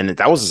was in attendance.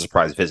 That was a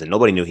surprise visit.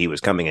 Nobody knew he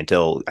was coming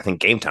until I think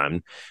game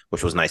time,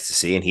 which was nice to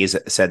see. And he's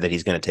said that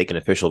he's going to take an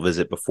official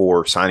visit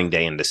before signing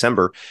day in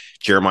December.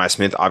 Jeremiah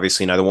Smith,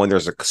 obviously another one.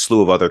 There's a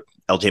slew of other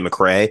LJ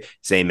McCray,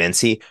 Zay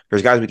Mency.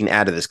 There's guys we can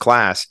add to this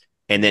class.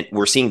 And then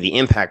we're seeing the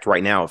impact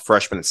right now of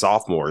freshmen and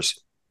sophomores.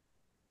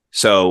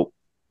 So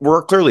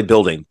we're clearly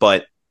building,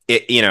 but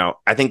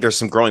I think there's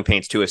some growing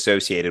pains too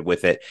associated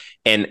with it.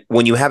 And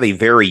when you have a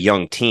very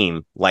young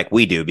team like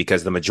we do,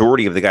 because the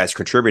majority of the guys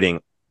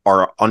contributing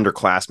are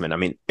underclassmen. I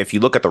mean, if you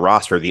look at the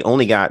roster,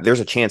 there's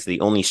a chance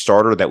the only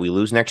starter that we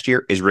lose next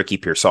year is Ricky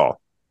Pearsall.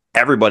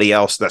 Everybody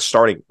else that's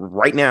starting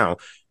right now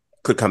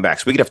could come back.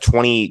 So we could have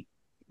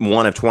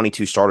 21 of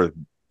 22 starters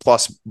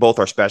plus both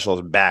our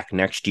specialists back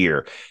next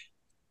year.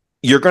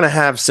 You're going to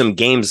have some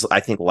games,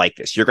 I think, like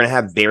this. You're going to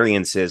have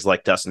variances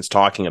like Dustin's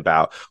talking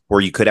about, where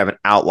you could have an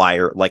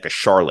outlier like a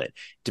Charlotte.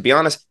 To be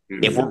honest,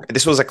 if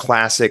this was a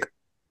classic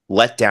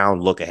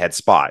letdown look ahead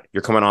spot.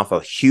 You're coming off a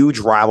huge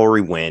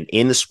rivalry win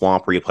in the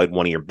Swamp where you played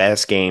one of your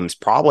best games,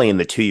 probably in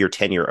the 2-year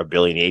tenure of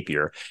Billy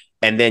Napier.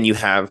 And then you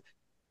have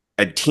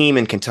a team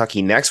in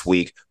Kentucky next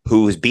week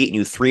who's beaten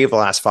you 3 of the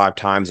last 5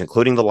 times,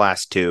 including the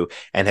last 2,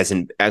 and has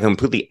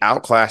completely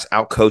outclassed,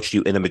 outcoached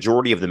you in the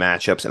majority of the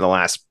matchups in the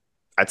last,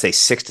 I'd say,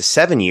 6 to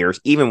 7 years,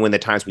 even when the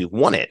times we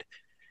won it.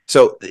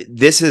 So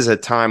this is a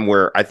time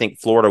where I think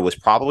Florida was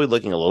probably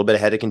looking a little bit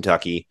ahead of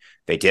Kentucky.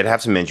 They did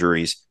have some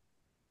injuries,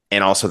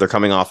 and also they're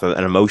coming off of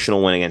an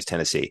emotional win against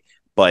Tennessee.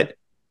 But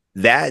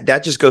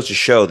that just goes to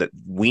show that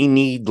we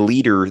need the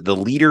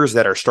leaders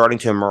that are starting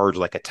to emerge,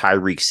 like a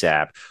Tyreek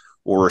Sapp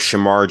or a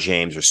Shamar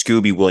James or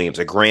Scooby Williams,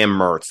 a Graham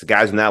Mertz, the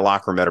guys in that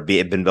locker room that have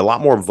been a lot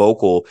more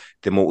vocal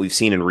than what we've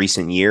seen in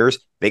recent years.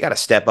 They got to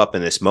step up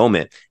in this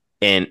moment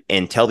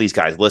and tell these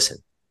guys, listen,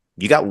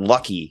 you got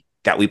lucky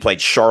that we played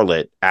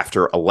Charlotte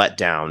after a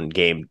letdown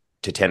game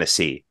to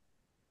Tennessee.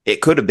 It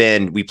could have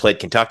been we played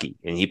Kentucky,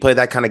 and you play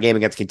that kind of game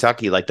against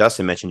Kentucky, like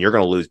Dustin mentioned, you're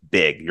going to lose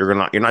big. You're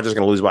not just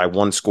going to lose by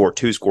 1 score,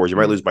 2 scores. You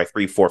might lose by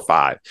 3, 4,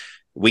 5.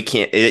 We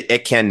can't.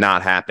 It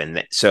cannot happen.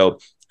 So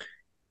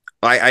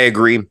I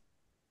agree.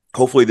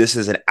 Hopefully this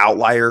is an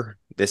outlier.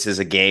 This is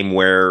a game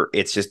where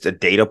it's just a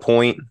data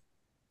point,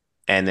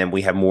 and then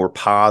we have more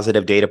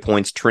positive data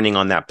points trending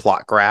on that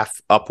plot graph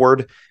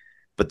upward.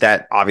 But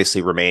that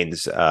obviously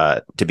remains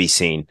to be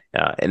seen.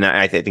 And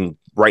I think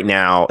right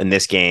now in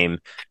this game,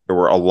 there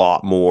were a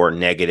lot more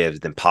negatives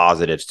than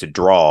positives to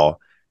draw.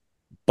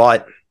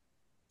 But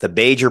the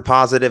major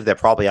positive that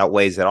probably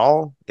outweighs it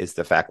all is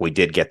the fact we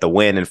did get the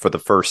win. And for the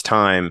first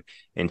time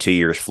in 2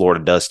 years,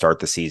 Florida does start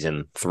the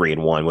season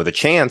 3-1 with a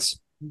chance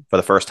for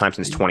the first time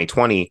since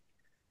 2020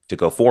 to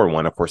go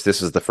 4-1. Of course,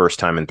 this is the first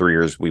time in 3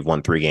 years we've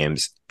won 3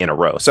 games in a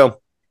row.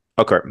 So,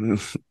 okay,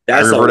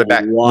 I reverted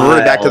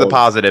back to the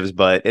positives,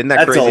 but isn't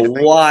that crazy? That's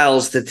a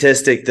wild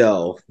statistic,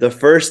 though. The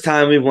first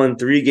time we've won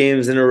 3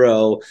 games in a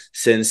row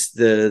since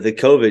the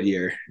COVID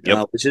year,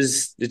 which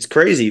is it's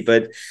crazy.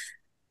 But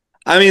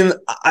I mean,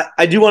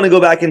 I do want to go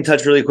back and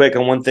touch really quick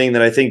on one thing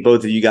that I think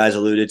both of you guys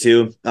alluded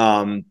to.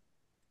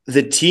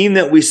 The team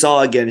that we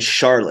saw against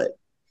Charlotte.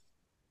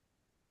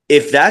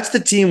 If that's the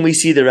team we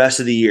see the rest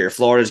of the year,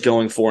 Florida's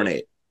going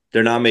 4-8.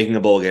 They're not making a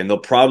bowl game. They'll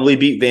probably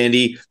beat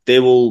Vandy. They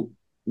will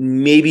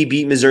maybe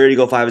beat Missouri to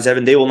go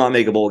 5-7. They will not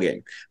make a bowl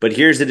game. But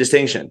here's the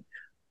distinction.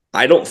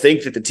 I don't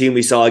think that the team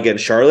we saw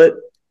against Charlotte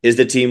is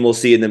the team we'll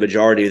see in the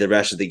majority of the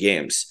rest of the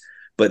games.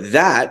 But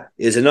that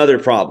is another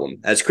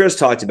problem. As Chris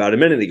talked about a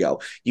minute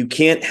ago, you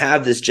can't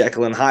have this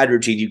Jekyll and Hyde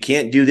routine. You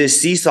can't do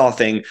this seesaw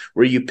thing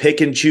where you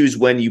pick and choose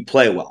when you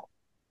play well.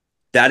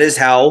 That is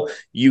how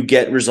you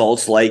get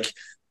results like,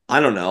 I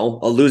don't know,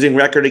 a losing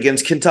record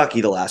against Kentucky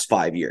the last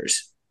 5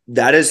 years.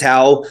 That is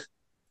how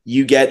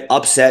you get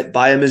upset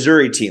by a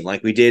Missouri team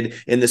like we did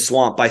in the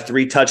Swamp by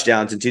 3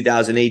 touchdowns in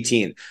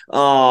 2018.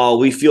 Oh,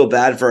 we feel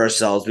bad for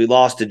ourselves. We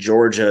lost to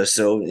Georgia,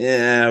 so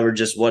we're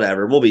just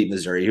whatever. We'll beat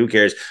Missouri. Who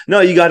cares?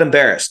 No, you got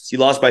embarrassed. You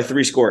lost by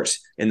 3 scores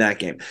in that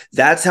game.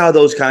 That's how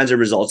those kinds of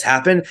results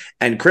happen.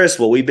 And Chris,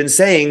 what we've been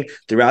saying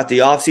throughout the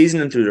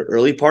offseason and through the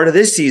early part of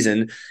this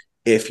season,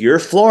 if you're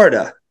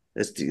Florida,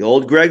 that's the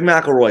old Greg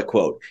McElroy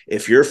quote.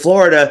 If you're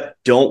Florida,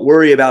 don't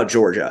worry about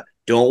Georgia.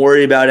 Don't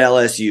worry about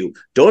LSU.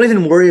 Don't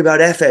even worry about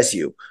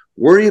FSU.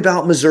 Worry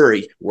about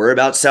Missouri. Worry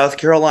about South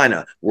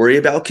Carolina. Worry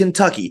about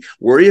Kentucky.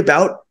 Worry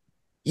about,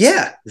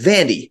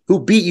 Vandy,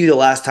 who beat you the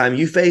last time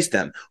you faced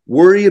them.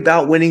 Worry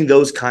about winning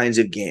those kinds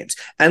of games.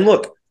 And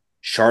look,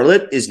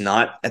 Charlotte is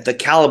not at the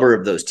caliber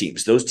of those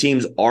teams. Those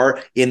teams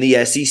are in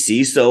the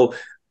SEC, so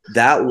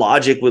that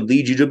logic would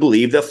lead you to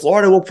believe that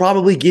Florida will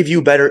probably give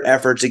you better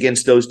efforts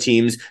against those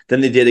teams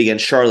than they did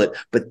against Charlotte.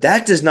 But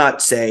that does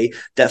not say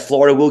that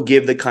Florida will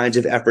give the kinds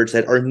of efforts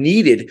that are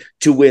needed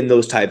to win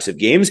those types of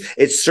games.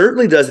 It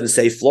certainly doesn't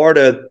say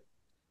Florida,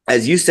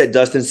 as you said,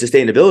 Dustin,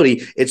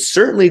 sustainability. It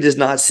certainly does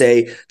not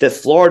say that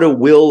Florida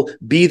will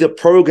be the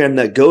program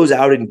that goes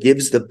out and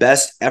gives the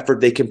best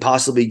effort they can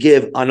possibly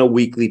give on a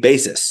weekly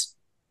basis.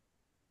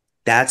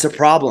 That's a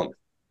problem.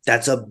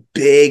 That's a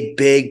big,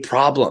 big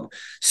problem.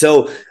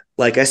 So,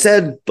 like I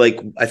said, like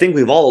I think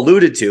we've all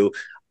alluded to,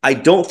 I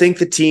don't think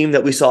the team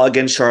that we saw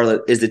against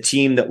Charlotte is the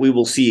team that we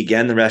will see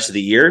again the rest of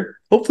the year.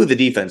 Hopefully the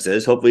defense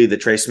is. Hopefully the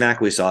Trey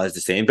Smack we saw is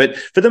the same. But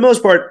for the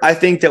most part, I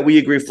think that we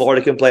agree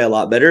Florida can play a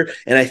lot better,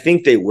 and I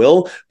think they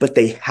will, but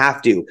they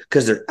have to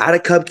because they're out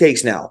of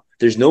cupcakes now.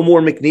 There's no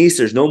more McNeese.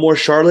 There's no more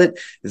Charlotte.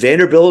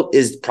 Vanderbilt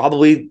is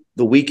probably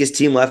the weakest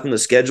team left on the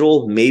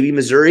schedule, maybe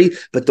Missouri,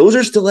 but those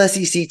are still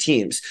SEC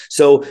teams.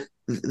 So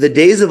the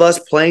days of us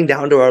playing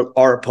down to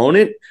our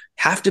opponent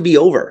have to be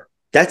over.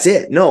 That's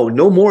it. No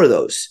more of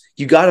those.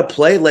 You got to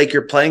play like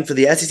you're playing for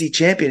the SEC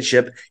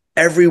championship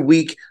every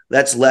week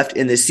that's left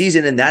in this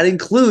season, and that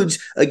includes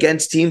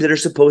against teams that are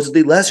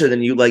supposedly lesser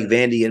than you, like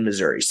Vandy and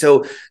Missouri.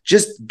 So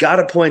just got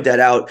to point that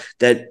out,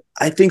 that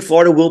I think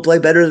Florida will play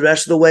better the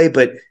rest of the way,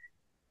 but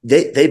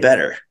they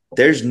better.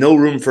 There's no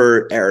room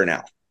for error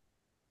now.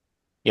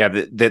 Yeah,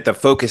 the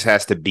focus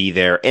has to be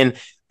there. And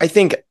I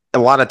think a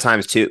lot of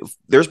times, too,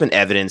 there's been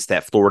evidence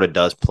that Florida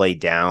does play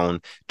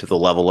down to the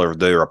level of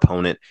their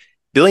opponent.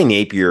 Billy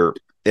Napier,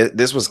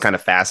 this was kind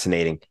of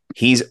fascinating.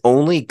 He's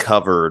only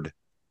covered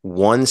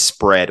one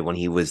spread when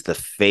he was the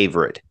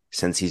favorite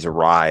since he's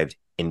arrived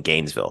in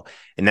Gainesville,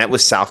 and that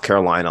was South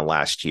Carolina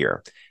last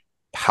year.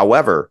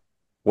 However,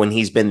 when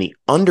he's been the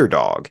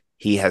underdog,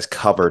 he has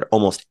covered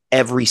almost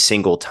every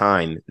single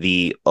time.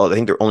 I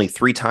think there are only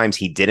 3 times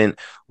he didn't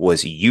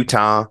was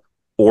Utah,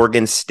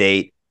 Oregon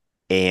State,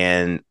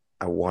 and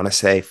I want to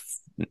say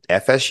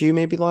FSU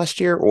maybe last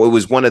year, or it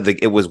was one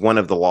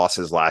of the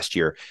losses last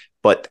year.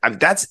 But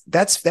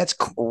that's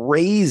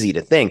crazy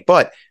to think.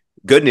 But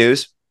good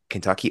news,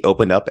 Kentucky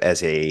opened up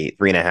as a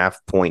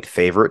 3.5-point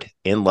favorite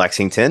in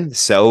Lexington.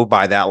 So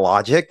by that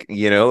logic,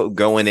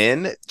 going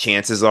in,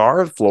 chances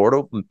are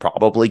Florida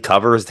probably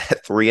covers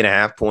that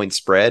 3.5-point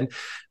spread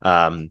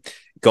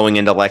going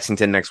into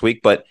Lexington next week.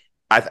 But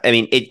I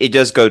mean, it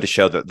does go to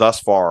show that thus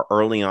far,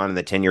 early on in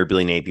the tenure of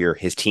Billy Napier,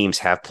 his teams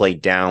have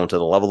played down to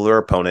the level of their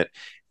opponent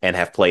and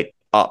have played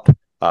up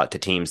to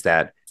teams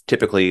that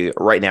typically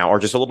right now are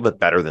just a little bit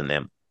better than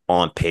them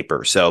on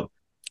paper. So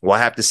we'll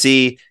have to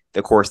see.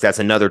 Of course, that's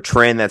another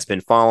trend that's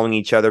been following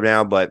each other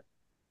now. But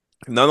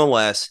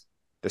nonetheless,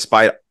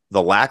 despite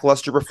the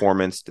lackluster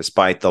performance,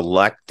 despite the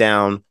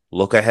letdown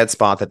look-ahead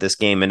spot that this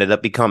game ended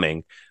up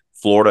becoming,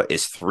 Florida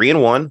is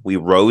 3-1. We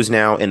rose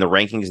now in the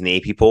rankings in the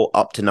AP poll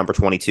up to number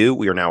 22.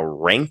 We are now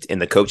ranked in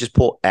the coaches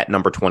poll at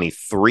number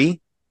 23.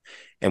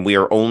 And we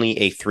are only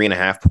a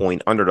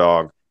 3.5-point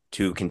underdog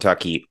to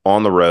Kentucky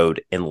on the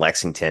road in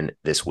Lexington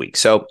this week.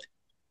 So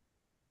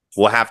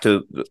we'll have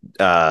to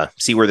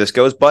see where this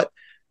goes. But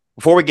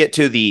before we get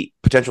to the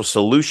potential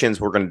solutions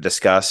we're going to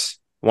discuss,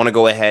 I want to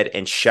go ahead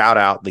and shout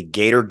out the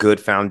Gator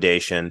Good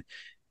Foundation.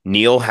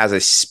 Neil has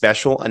a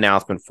special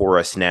announcement for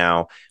us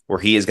now where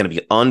he is going to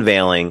be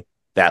unveiling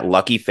that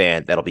lucky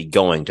fan that'll be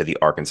going to the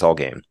Arkansas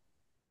game.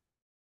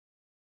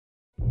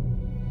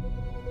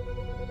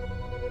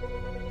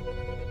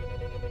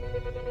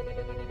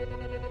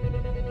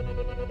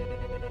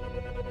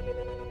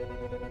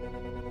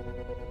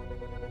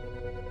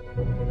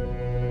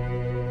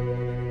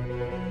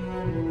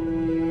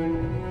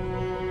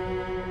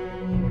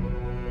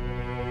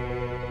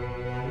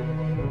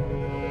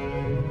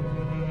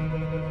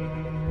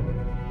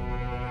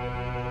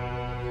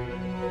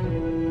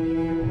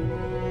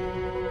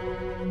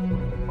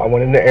 I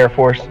went in the Air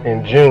Force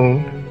in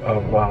June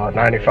of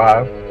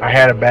 95. I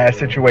had a bad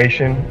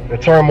situation, the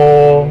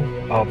turmoil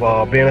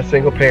of being a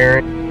single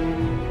parent.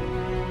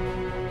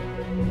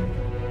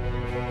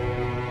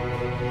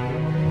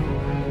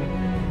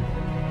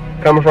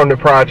 Coming from the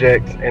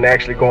projects and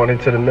actually going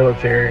into the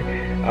military,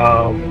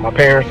 my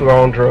parents were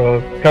on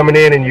drugs. Coming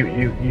in and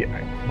you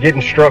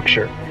getting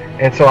structure.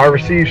 And so I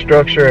received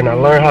structure and I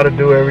learned how to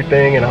do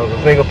everything, and I was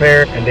a single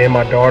parent. And then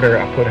my daughter,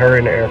 I put her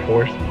in the Air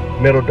Force.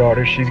 Middle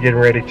daughter, she's getting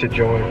ready to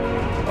join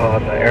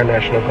the Air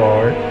National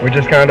Guard. We're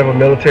just kind of a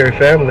military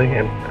family,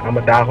 and I'm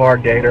a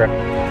diehard Gator.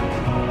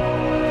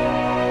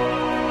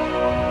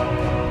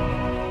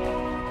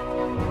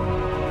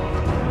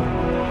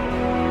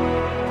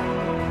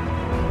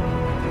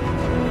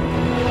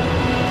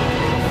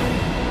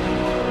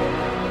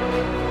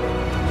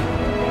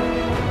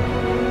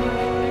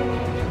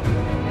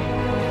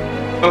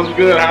 That was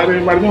good. How's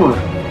everybody doing?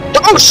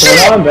 Oh shit!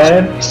 What's on,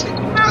 man?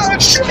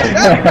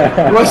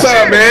 What's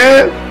up,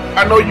 man?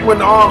 I know you in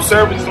the armed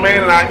services,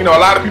 man, and a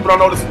lot of people don't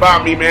know this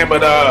about me, man.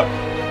 But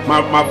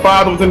my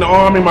father was in the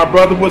Army, my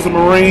brother was a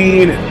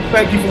Marine, and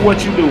thank you for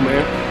what you do,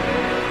 man.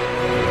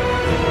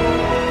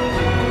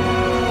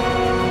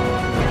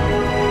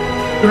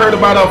 You heard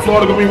about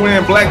Florida gonna be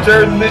wearing black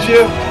jerseys this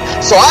year?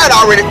 So I had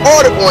already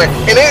ordered one,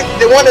 and then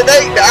the one that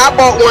I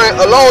bought one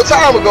a long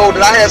time ago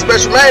that I had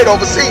special made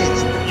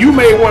overseas. You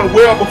made one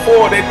well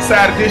before they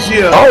decided this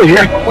year. Oh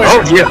yeah,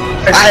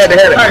 I had to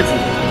have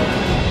it.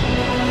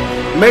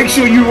 Make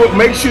sure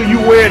you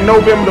wear it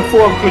November the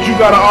 4th because you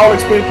got an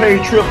all-expense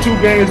paid trip to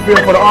Gainesville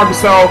for the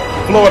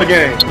Arkansas-Florida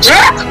game. Don't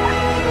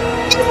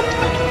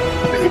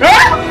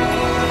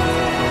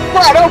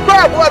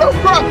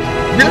cry.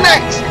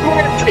 Relax,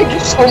 man. Thank you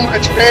so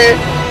much, man.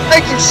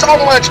 Thank you so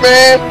much,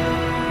 man.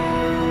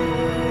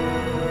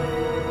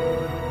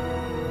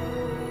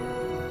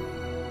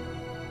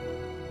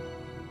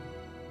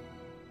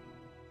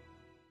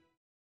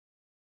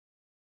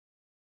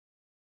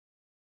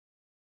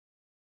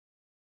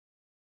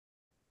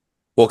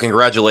 Well,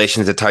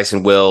 congratulations to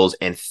Tyson Wills,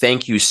 and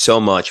thank you so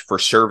much for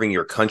serving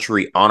your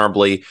country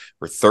honorably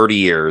for 30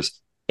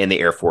 years in the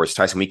Air Force.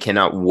 Tyson, we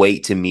cannot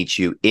wait to meet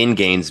you in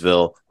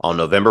Gainesville on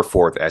November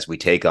 4th as we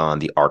take on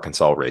the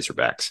Arkansas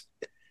Razorbacks.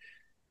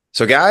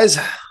 So, guys,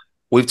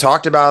 we've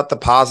talked about the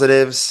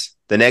positives,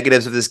 the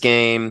negatives of this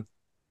game.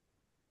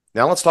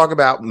 Now let's talk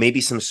about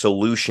maybe some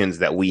solutions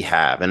that we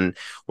have, and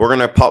we're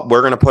gonna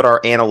put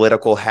our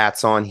analytical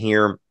hats on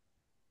here.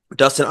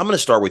 Dustin, I'm going to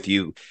start with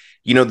you.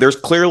 There's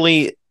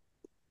clearly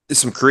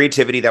some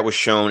creativity that was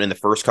shown in the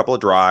first couple of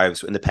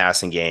drives in the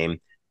passing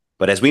game.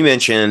 But as we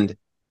mentioned,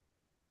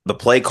 the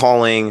play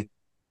calling,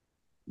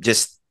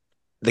 just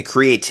the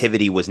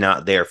creativity was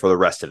not there for the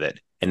rest of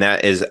it. And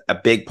that is a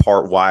big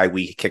part why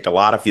we kicked a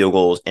lot of field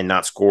goals and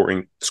not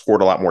scored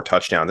a lot more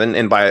touchdowns.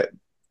 And by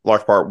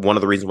large part, one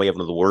of the reasons we have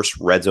one of the worst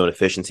red zone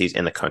efficiencies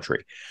in the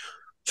country.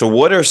 So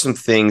what are some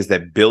things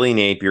that Billy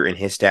Napier and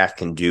his staff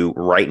can do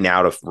right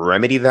now to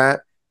remedy that?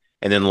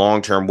 And then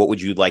long term, what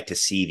would you like to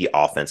see the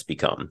offense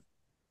become?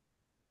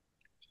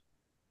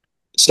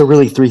 So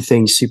really 3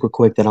 things super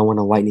quick that I want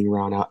to lightning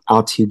round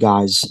out to you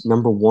guys.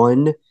 Number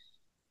one,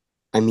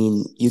 I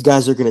mean, you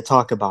guys are going to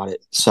talk about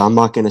it, so I'm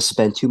not going to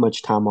spend too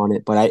much time on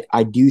it, but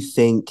I do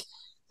think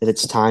that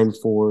it's time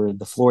for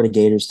the Florida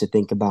Gators to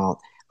think about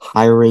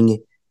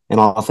hiring an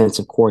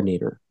offensive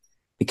coordinator,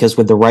 because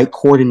with the right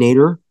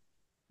coordinator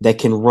that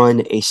can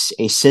run a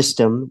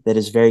system that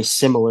is very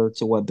similar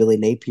to what Billy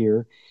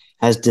Napier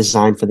has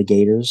designed for the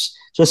Gators,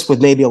 just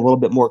with maybe a little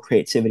bit more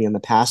creativity on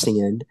the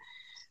passing end,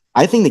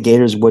 I think the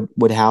Gators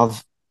would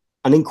have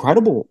an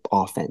incredible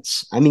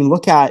offense. I mean,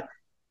 look at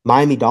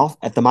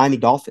the Miami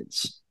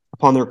Dolphins.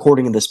 Upon the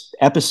recording of this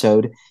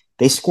episode,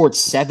 they scored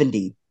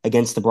 70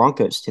 against the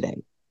Broncos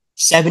today.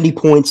 70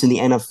 points in the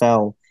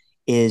NFL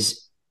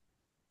is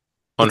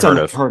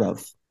unheard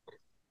of.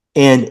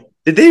 And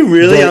did they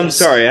really? I'm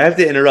sorry, I have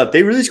to interrupt.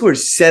 They really scored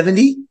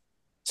 70?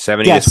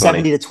 70 to 20.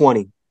 70 to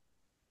 20.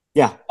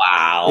 Yeah.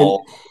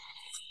 Wow.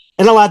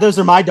 And a lot of those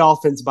are my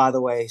Dolphins, by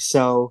the way.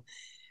 So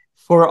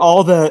for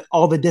all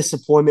the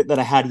disappointment that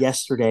I had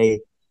yesterday,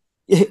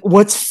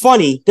 what's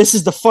funny, this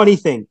is the funny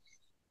thing.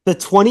 The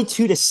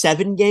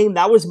 22-7 game,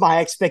 that was my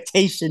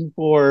expectation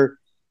for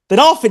the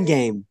Dolphin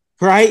game,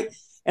 right?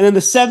 And then the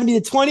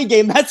 70-20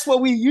 game, that's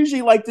what we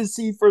usually like to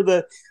see for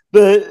the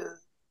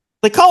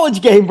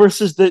college game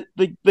versus the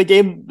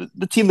game,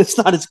 the team that's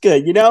not as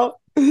good,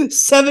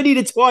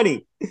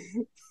 70-20.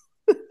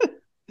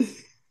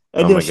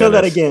 And show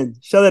that again.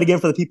 Show that again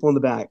for the people in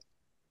the back.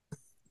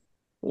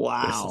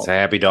 Wow. It's a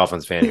happy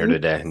Dolphins fan here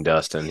today, and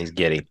Dustin, he's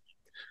giddy.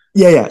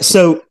 Yeah.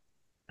 So,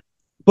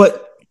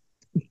 but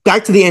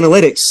back to the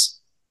analytics.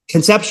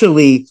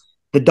 Conceptually,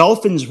 the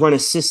Dolphins run a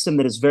system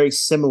that is very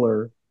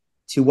similar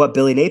to what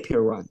Billy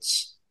Napier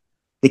runs.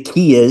 The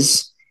key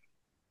is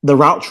the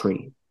route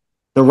tree.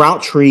 The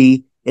route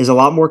tree is a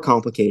lot more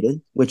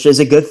complicated, which is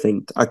a good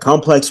thing. A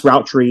complex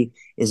route tree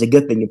is a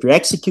good thing. If you're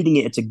executing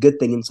it, it's a good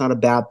thing. It's not a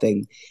bad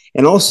thing.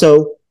 And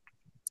also,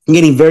 I'm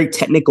getting very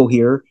technical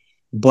here,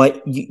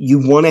 but you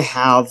want to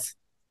have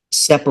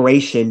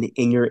separation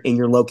in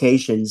your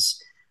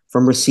locations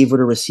from receiver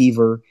to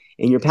receiver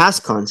in your pass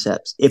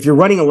concepts. If you're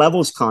running a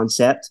levels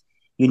concept,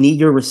 you need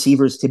your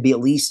receivers to be at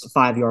least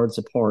 5 yards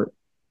apart.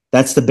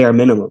 That's the bare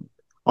minimum.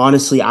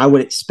 Honestly, I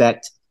would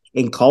expect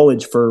in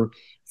college for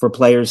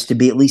players to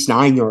be at least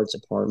 9 yards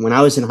apart. When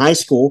I was in high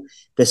school,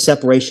 the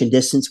separation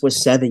distance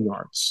was 7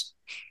 yards.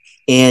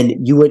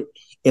 And you would,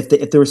 if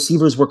the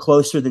receivers were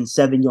closer than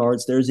 7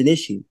 yards, there's an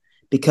issue,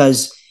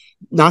 because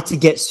not to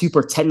get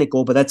super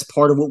technical, but that's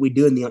part of what we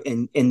do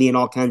in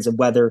all kinds of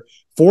weather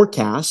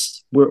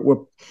forecasts. We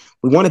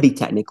want to be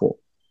technical.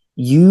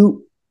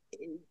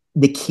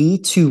 The key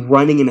to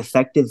running an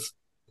effective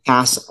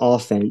pass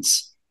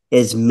offense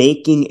is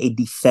making a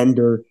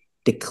defender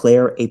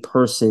declare a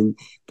person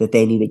that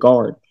they need to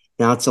guard.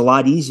 Now, it's a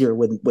lot easier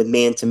with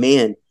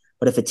man-to-man,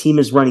 but if a team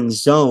is running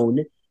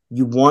zone,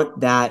 you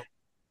want that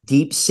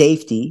deep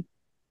safety.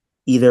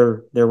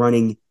 Either they're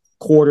running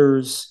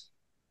quarters,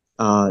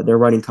 they're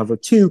running cover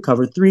 2,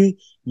 cover 3.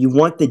 You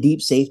want the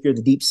deep safety or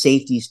the deep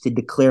safeties to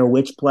declare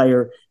which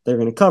player they're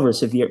going to cover.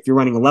 So if you're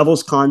running a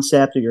levels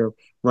concept or you're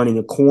running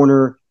a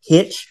corner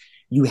hitch,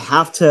 you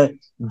have to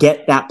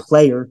get that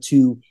player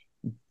to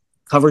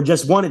cover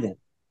just one of them.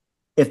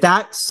 If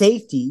that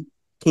safety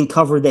can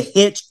cover the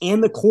hitch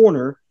and the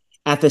corner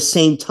at the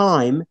same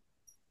time,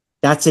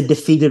 that's a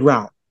defeated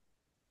route.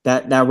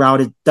 That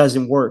route, it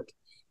doesn't work.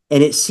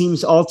 And it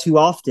seems all too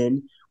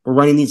often we're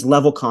running these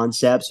level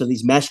concepts or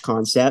these mesh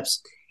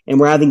concepts, and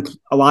we're having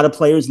a lot of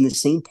players in the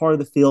same part of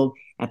the field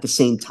at the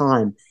same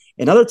time.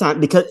 And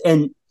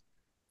the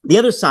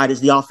other side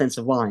is the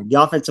offensive line.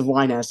 The offensive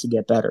line has to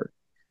get better,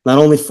 not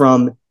only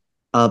from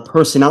a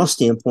personnel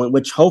standpoint,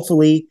 which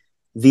hopefully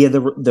via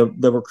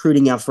the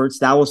recruiting efforts,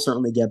 that will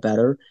certainly get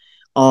better.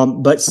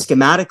 But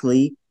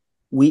schematically,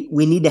 we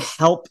need to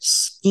help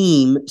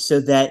scheme so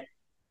that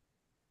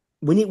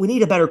we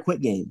need a better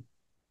quick game.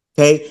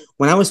 Okay,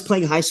 when I was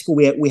playing high school,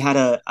 we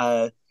had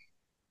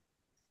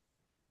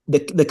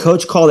the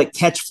coach called it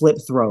catch, flip,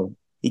 throw.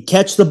 You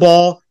catch the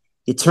ball,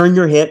 you turn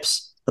your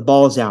hips, the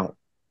ball is out.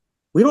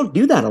 We don't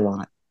do that a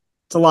lot.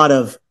 It's a lot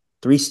of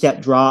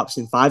 3-step drops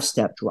and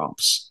 5-step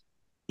drops.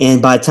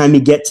 And by the time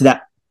you get to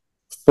that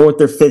 4th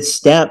or 5th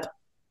step,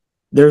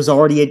 there's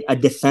already a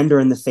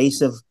defender in the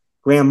face of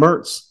Graham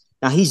Mertz.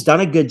 Now, he's done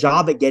a good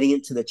job at getting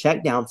into the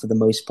check down for the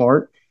most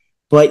part,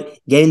 but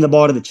getting the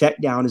ball to the check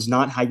down is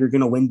not how you're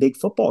going to win big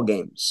football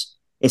games,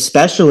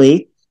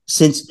 especially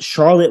since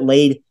Charlotte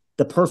laid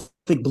the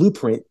perfect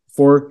blueprint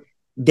for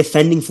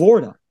defending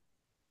Florida.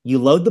 You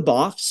load the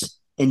box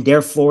and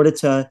dare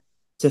Florida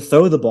to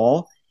throw the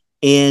ball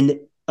and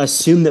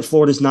assume that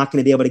Florida's not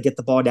going to be able to get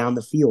the ball down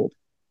the field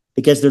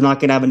because they're not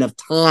going to have enough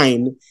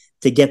time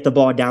to get the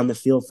ball down the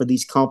field for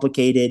these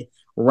complicated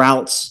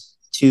routes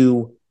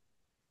to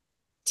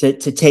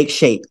take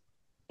shape.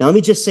 Now, let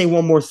me just say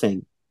one more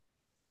thing.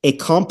 A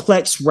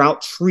complex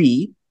route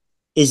tree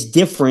is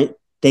different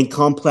than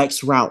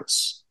complex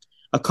routes.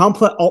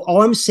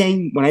 All I'm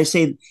saying when I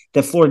say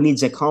that Florida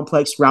needs a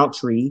complex route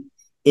tree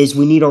is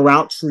we need a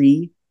route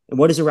tree. And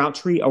what is a route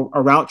tree?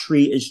 A route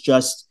tree is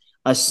just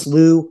a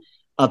slew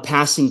of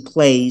passing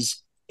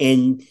plays,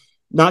 and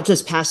not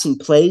just passing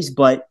plays,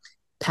 but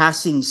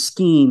passing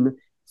scheme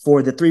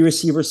for the 3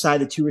 receiver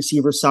side, the 2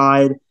 receiver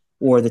side,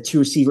 or the 2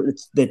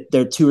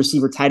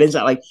 receiver tight ends.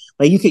 Like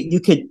you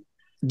could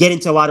get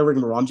into a lot of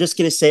rigmarole. I'm just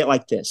going to say it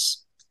like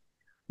this.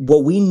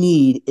 What we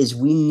need is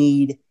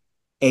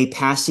a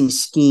passing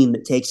scheme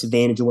that takes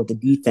advantage of what the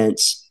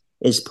defense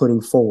is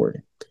putting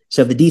forward.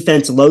 So if the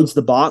defense loads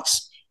the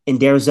box and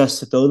dares us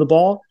to throw the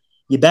ball,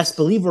 you best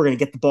believe we're going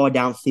to get the ball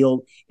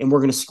downfield and we're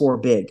going to score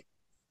big.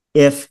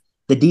 If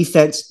the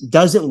defense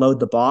doesn't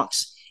load the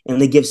box and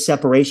they give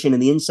separation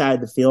in the inside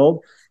of the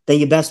field, then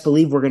you best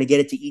believe we're going to get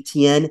it to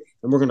ETN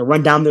and we're going to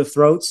run down their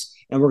throats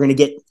and we're going to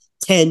get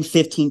 10,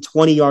 15,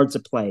 20 yards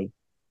of play,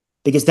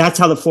 because that's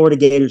how the Florida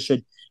Gators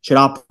should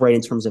operate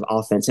in terms of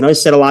offense. And I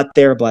said a lot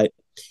there, but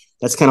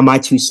that's kind of my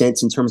 2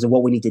 cents in terms of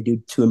what we need to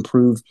do to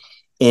improve.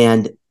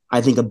 And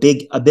I think a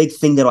big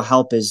thing that'll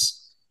help is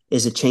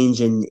a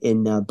change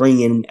in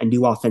bringing in a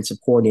new offensive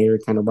coordinator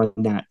to kind of run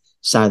that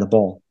side of the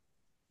ball.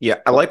 Yeah,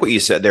 I like what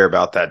you said there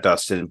about that,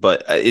 Dustin,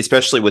 but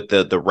especially with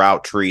the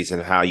route trees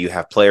and how you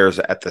have players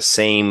at the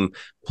same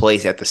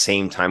place at the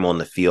same time on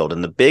the field.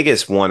 And the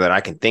biggest one that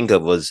I can think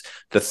of was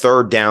the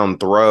 3rd down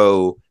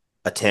throw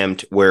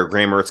attempt where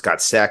Graham Mertz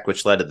got sacked,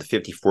 which led to the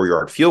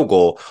 54-yard field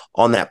goal.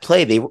 On that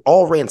play, they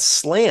all ran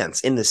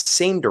slants in the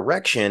same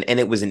direction, and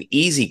it was an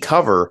easy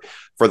cover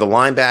for the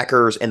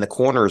linebackers and the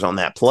corners on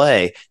that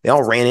play. They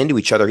all ran into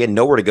each other. He had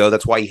nowhere to go.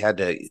 That's why he had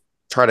to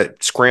try to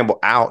scramble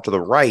out to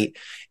the right,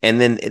 and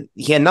then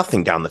he had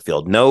nothing down the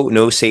field,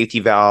 no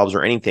safety valves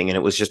or anything, and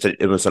it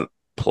was a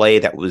play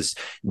that was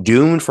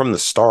doomed from the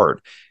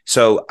start.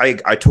 So I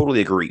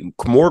totally agree.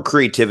 More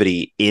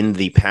creativity in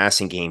the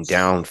passing game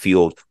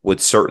downfield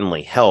would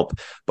certainly help.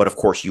 But of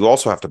course, you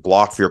also have to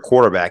block for your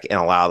quarterback and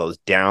allow those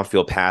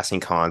downfield passing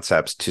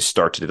concepts to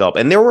start to develop.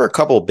 And there were a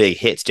couple of big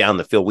hits down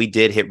the field. We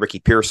did hit Ricky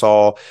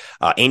Pearsall.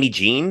 Andy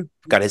Jean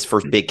got his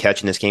first big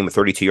catch in this game, a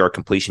 32-yard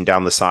completion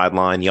down the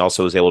sideline. He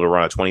also was able to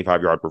run a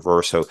 25-yard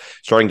reverse. So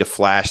starting to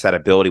flash that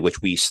ability,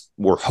 which we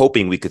were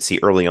hoping we could see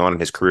early on in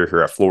his career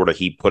here at Florida.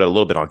 He put a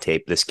little bit on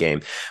tape this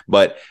game.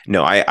 But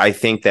no, I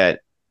think that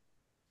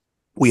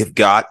we have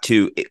got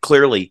to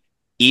clearly,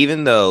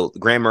 even though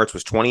Graham Mertz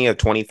was 20 of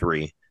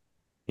 23,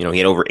 he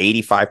had over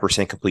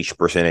 85% completion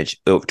percentage,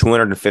 over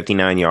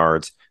 259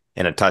 yards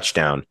and a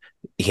touchdown.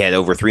 He had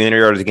over 300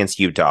 yards against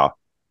Utah.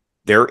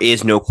 There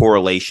is no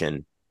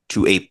correlation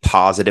to a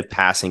positive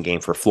passing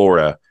game for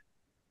Florida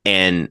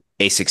and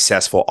a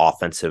successful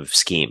offensive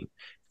scheme.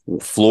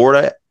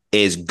 Florida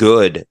is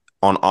good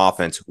on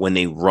offense when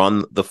they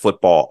run the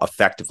football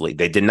effectively.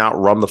 They did not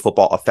run the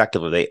football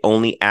effectively. They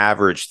only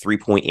averaged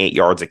 3.8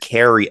 yards a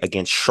carry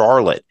against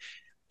Charlotte.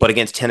 But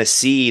against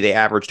Tennessee, they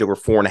averaged over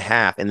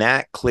 4.5, and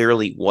that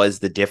clearly was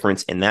the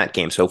difference in that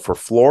game. So for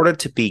Florida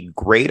to be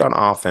great on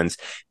offense,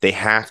 they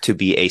have to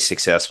be a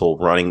successful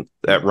running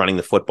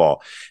the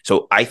football.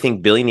 So I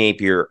think Billy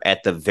Napier,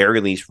 at the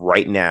very least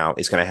right now,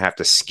 is going to have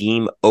to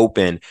scheme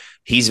open.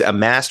 He's a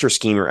master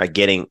schemer at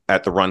getting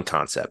at the run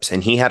concepts,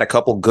 and he had a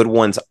couple good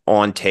ones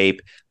on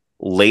tape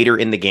later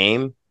in the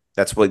game.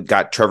 That's what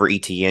got Trevor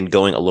Etienne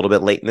going a little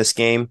bit late in this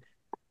game.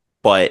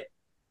 But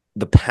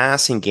the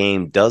passing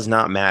game does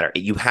not matter.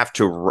 You have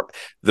to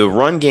the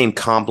run game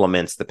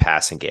complements the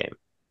passing game,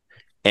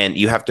 and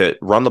you have to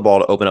run the ball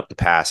to open up the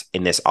pass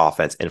in this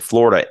offense. And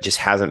Florida just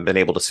hasn't been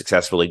able to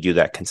successfully do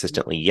that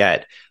consistently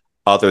yet,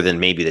 other than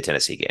maybe the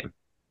Tennessee game.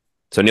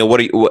 So Neil,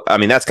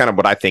 that's kind of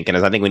what I think, and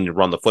I think we need to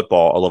run the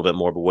football a little bit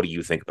more. But what do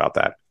you think about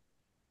that?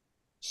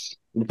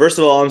 First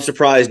of all, I'm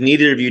surprised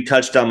neither of you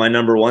touched on my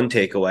number one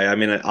takeaway. I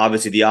mean,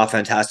 obviously the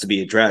offense has to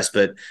be addressed,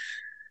 but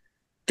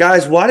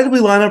guys, why did we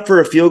line up for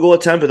a field goal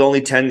attempt with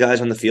only 10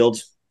 guys on the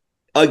field?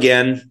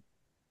 Again,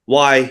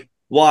 why?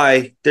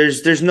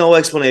 There's no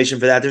explanation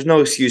for that. There's no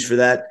excuse for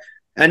that.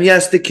 And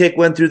yes, the kick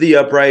went through the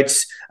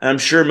uprights, and I'm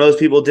sure most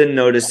people didn't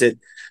notice it.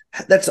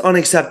 That's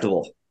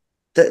unacceptable.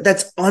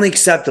 That's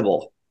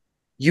unacceptable.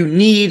 You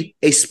need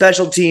a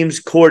special teams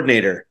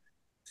coordinator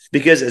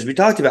because, as we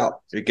talked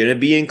about, you're going to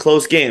be in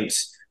close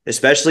games,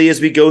 especially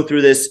as we go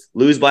through this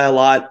lose by a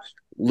lot,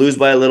 lose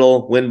by a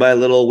little, win by a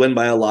little, win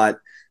by a lot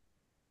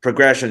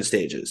progression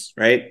stages,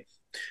 right?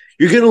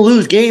 You're going to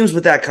lose games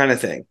with that kind of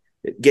thing.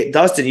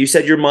 Dustin, you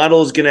said your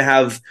model is going to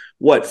have,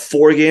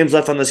 4 games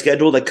left on the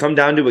schedule that come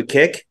down to a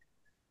kick?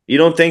 You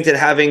don't think that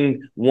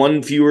having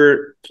one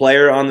fewer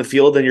player on the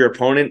field than your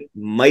opponent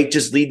might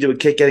just lead to a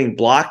kick getting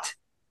blocked?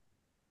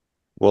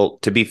 Well,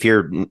 to be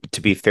fair,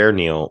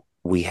 Neil,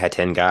 We had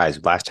 10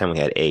 guys. Last time we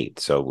had 8,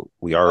 so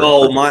we are.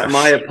 Oh,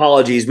 my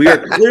apologies. We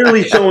are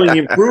clearly showing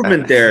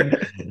improvement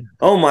there.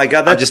 Oh my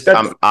God,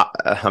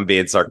 I'm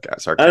being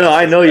sarcastic.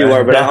 I know you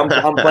are, but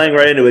I'm playing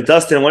right into it.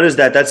 Dustin, what is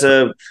that? That's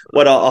a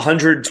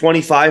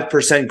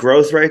 125%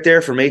 growth right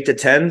there from 8 to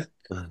 10.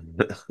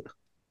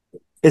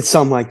 It's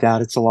something like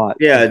that. It's a lot.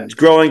 Yeah, it's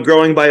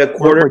growing by a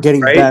quarter. We're getting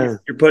right?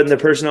 better. You're putting the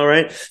personnel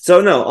right. So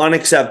no,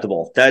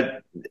 unacceptable.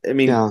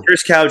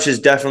 Chris Couch is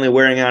definitely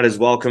wearing out his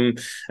welcome.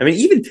 I mean,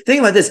 even think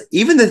about this.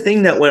 Even the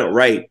thing that went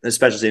right,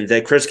 especially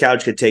that Chris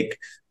Couch could take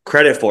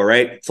credit for,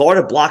 right?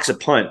 Florida blocks a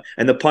punt,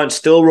 and the punt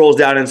still rolls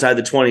down inside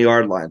the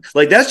 20-yard line.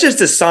 Like, that's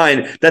just a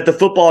sign that the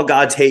football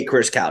gods hate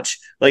Chris Couch.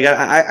 Like,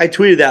 I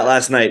tweeted that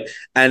last night,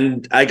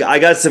 and I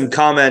got some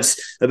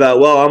comments about,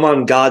 well, I'm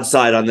on God's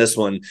side on this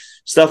one.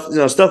 Stuff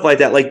like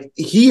that. Like,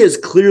 he is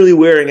clearly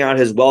wearing out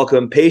his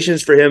welcome.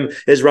 Patience for him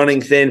is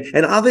running thin.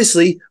 And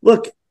obviously,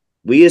 look,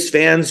 we as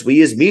fans, we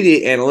as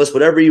media analysts,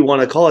 whatever you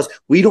want to call us,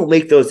 we don't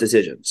make those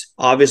decisions.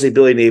 Obviously,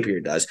 Billy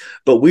Napier does.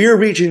 But we are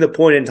reaching the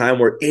point in time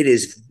where it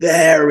is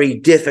very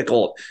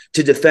difficult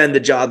to defend the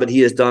job that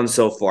he has done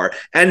so far.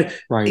 And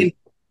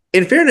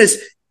in fairness,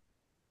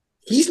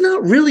 he's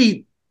not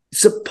really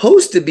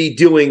supposed to be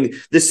doing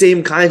the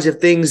same kinds of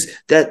things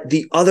that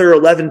the other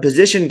 11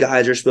 position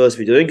guys are supposed to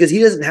be doing, because he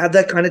doesn't have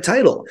that kind of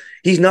title.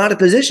 He's not a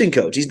position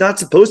coach. He's not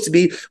supposed to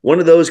be one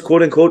of those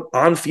quote unquote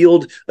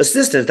on-field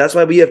assistants. That's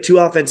why we have 2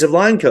 offensive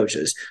line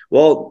coaches.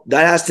 Well,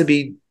 that has to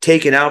be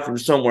taken out from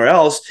somewhere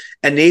else.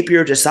 And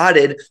Napier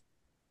decided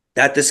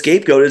that the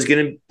scapegoat is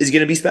going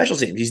to be special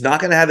teams. He's not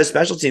going to have a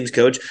special teams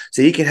coach,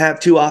 so he can have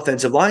 2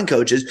 offensive line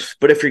coaches.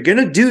 But if you're going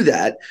to do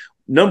that,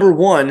 number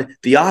one,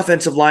 the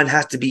offensive line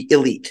has to be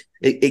elite.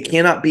 It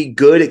cannot be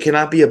good. It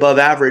cannot be above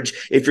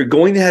average. If you're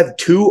going to have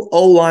 2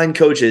 O-line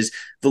coaches,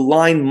 the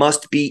line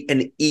must be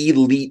an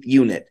elite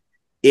unit.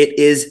 It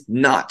is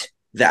not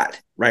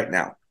that right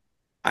now.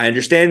 I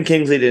understand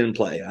Kingsley didn't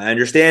play. I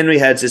understand we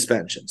had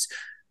suspensions.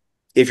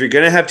 If you're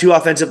going to have 2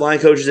 offensive line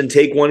coaches and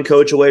take one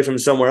coach away from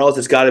somewhere else,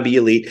 it's got to be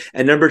elite.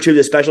 And number 2,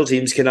 the special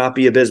teams cannot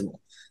be abysmal.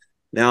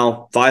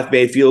 Now, 5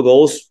 made field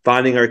goals,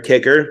 finding our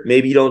kicker.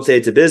 Maybe you don't say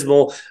it's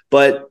abysmal,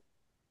 but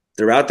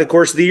throughout the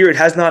course of the year, it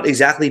has not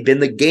exactly been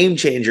the game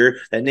changer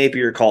that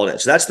Napier called it.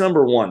 So that's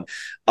number 1.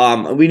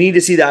 We need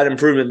to see that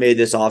improvement made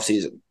this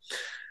offseason.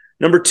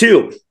 Number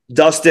 2,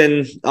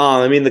 Dustin,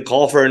 the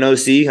call for an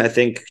OC, I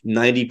think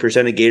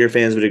 90% of Gator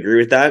fans would agree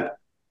with that.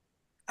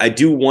 I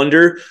do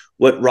wonder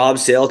what Rob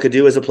Sale could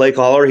do as a play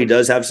caller. He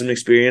does have some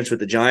experience with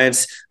the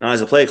Giants, not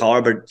as a play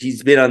caller, but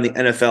he's been on the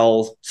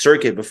NFL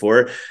circuit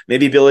before.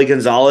 Maybe Billy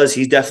Gonzalez.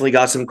 He's definitely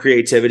got some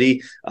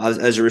creativity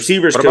as a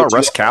receivers coach. What about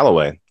Russ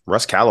Callaway?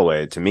 Russ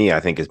Callaway, to me,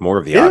 I think is more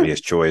of the obvious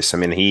choice. I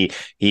mean,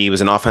 he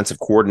was an offensive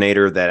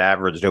coordinator that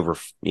averaged over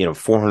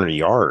 400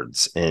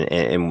 yards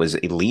and was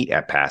elite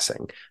at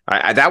passing.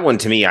 That one,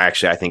 to me, I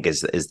think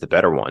is the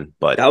better one.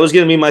 But that was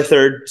going to be my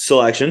 3rd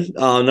selection.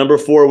 Number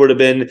 4 would have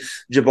been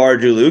Jabbar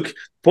Duluc.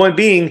 Point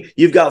being,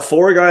 you've got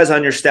 4 guys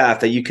on your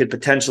staff that you could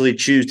potentially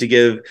choose to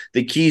give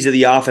the keys of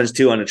the offense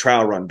to on a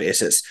trial run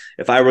basis.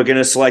 If I were going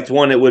to select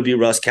one, it would be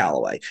Russ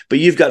Callaway. But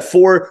you've got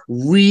 4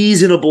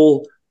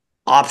 reasonable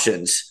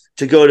options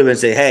to go to and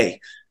say, hey,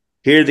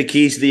 here are the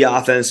keys to the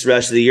offense the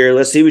rest of the year.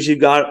 Let's see what you've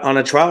got on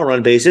a trial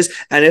run basis.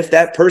 And if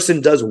that person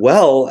does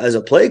well as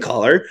a play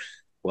caller,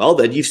 well,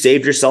 then you've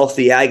saved yourself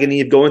the agony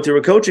of going through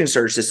a coaching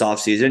search this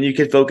offseason. You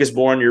can focus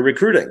more on your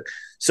recruiting.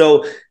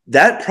 So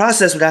that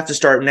process would have to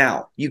start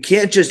now. You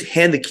can't just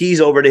hand the keys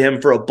over to him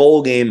for a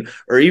bowl game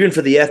or even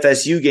for the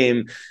FSU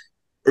game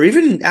or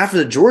even after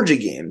the Georgia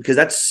game, because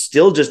that's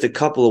still just a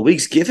couple of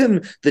weeks. Give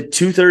him the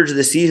 2/3 of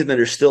the season that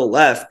are still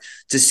left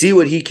to see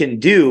what he can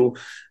do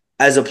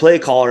as a play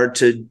caller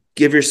to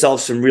give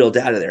yourself some real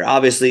data there.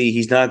 Obviously,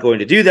 he's not going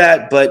to do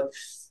that, but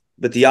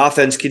the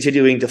offense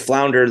continuing to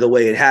flounder the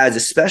way it has,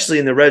 especially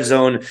in the red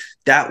zone,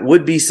 that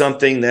would be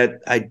something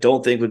that I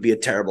don't think would be a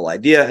terrible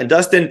idea. And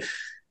Dustin,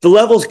 the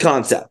levels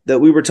concept that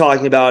we were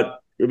talking about,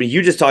 I mean,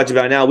 you just talked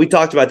about now, we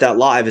talked about that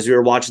live as we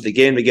were watching the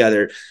game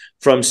together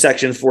from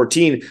section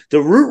 14.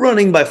 The route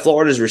running by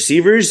Florida's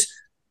receivers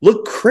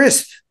looked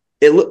crisp.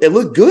 It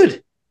looked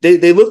good.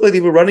 They looked like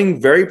they were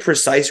running very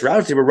precise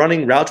routes. They were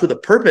running routes with a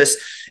purpose,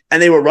 and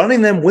they were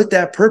running them with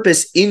that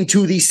purpose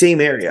into the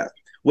same area,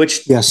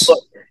 which, yes,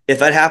 look, if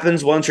that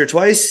happens once or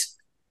twice,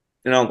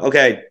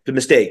 okay, the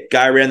mistake.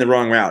 Guy ran the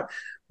wrong route.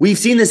 We've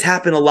seen this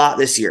happen a lot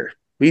this year.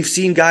 We've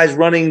seen guys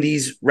running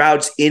these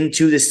routes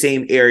into the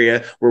same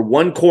area where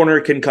one corner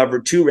can cover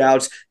 2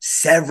 routes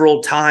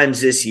several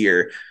times this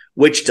year,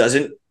 which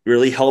doesn't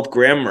really help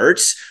Graham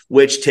Mertz,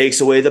 which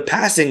takes away the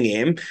passing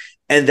game.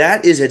 And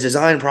that is a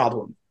design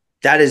problem.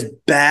 That is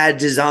bad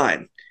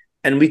design.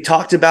 And we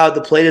talked about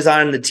the play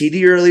design in the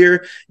TD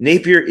earlier.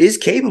 Napier is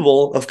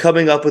capable of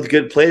coming up with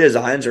good play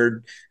designs,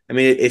 or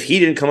if he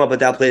didn't come up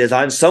with that play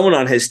design, someone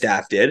on his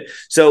staff did.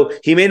 So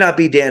he may not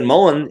be Dan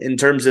Mullen in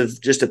terms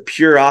of just a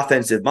pure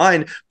offensive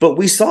mind, but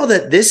we saw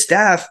that this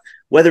staff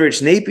whether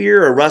it's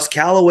Napier or Russ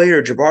Callaway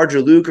or Jabbar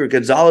Jaluk or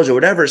Gonzalez or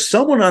whatever,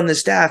 someone on the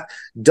staff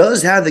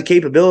does have the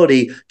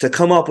capability to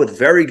come up with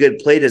very good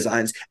play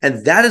designs.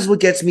 And that is what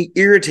gets me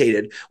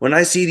irritated when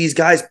I see these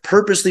guys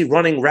purposely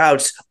running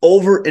routes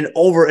over and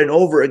over and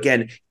over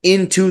again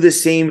into the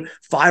same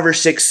 5 or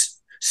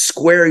 6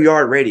 square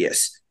yard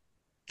radius.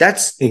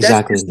 That's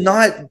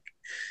not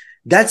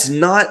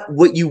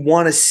what you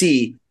want to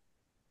see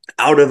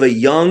out of a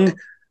young,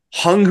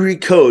 hungry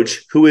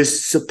coach who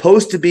is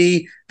supposed to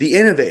be the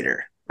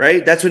innovator,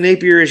 right? That's what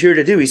Napier is here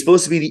to do. He's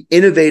supposed to be the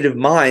innovative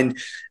mind.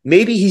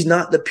 Maybe he's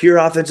not the pure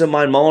offensive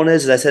mind Mullen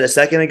is, as I said a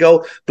second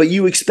ago, but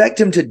you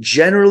expect him to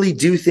generally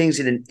do things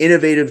in an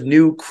innovative,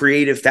 new,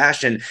 creative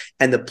fashion.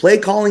 And the play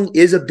calling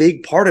is a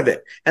big part of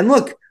it. And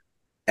look,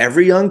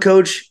 every young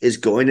coach is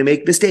going to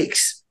make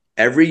mistakes.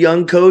 Every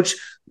young coach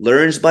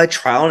learns by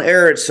trial and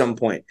error at some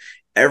point.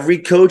 Every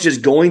coach is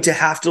going to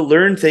have to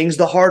learn things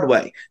the hard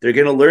way. They're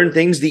going to learn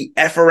things the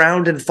F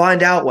around and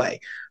find out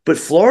way. But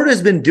Florida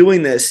has been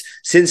doing this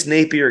since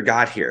Napier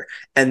got here.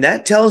 And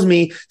that tells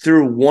me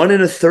through 1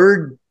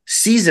 1/3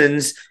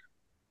 seasons,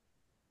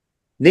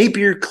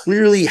 Napier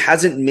clearly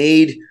hasn't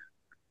made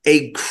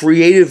a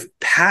creative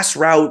pass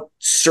route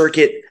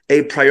circuit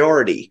a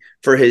priority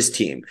for his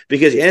team,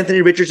 because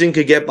Anthony Richardson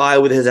could get by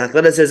with his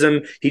athleticism.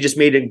 He just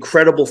made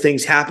incredible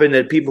things happen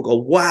that people go,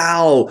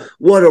 wow,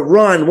 what a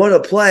run, what a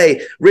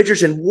play.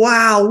 Richardson,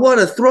 wow, what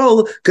a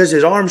throw, because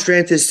his arm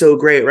strength is so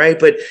great, right?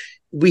 But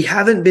we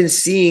haven't been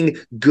seeing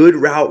good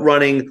route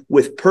running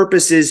with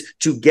purposes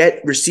to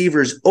get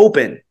receivers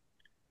open.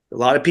 A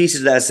lot of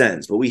pieces of that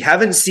sentence, but we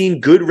haven't seen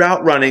good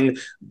route running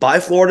by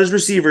Florida's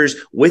receivers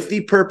with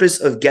the purpose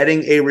of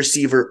getting a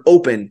receiver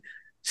open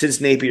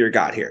since Napier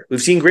got here.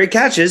 We've seen great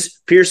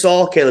catches,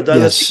 Pearsall, Caleb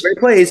Douglas, great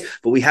plays,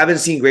 but we haven't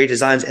seen great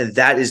designs, and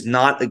that is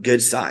not a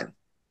good sign.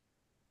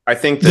 I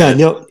think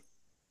that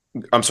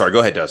I'm sorry, go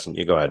ahead, Dustin.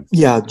 You go ahead.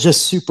 Yeah,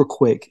 just super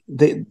quick.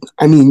 I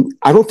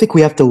don't think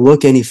we have to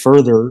look any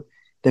further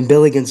than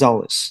Billy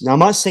Gonzalez. Now, I'm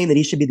not saying that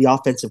he should be the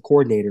offensive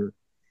coordinator,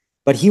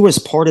 but he was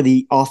part of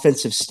the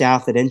offensive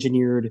staff that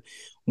engineered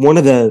one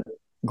of the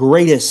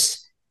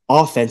greatest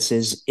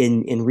offenses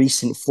in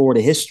recent Florida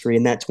history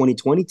in that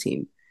 2020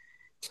 team.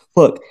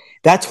 Look,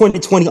 that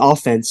 2020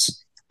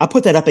 offense, I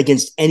put that up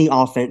against any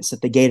offense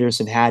that the Gators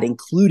have had,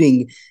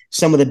 including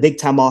some of the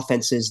big-time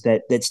offenses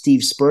that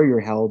Steve Spurrier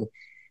held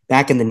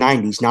back in the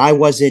 90s. Now, I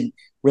wasn't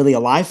really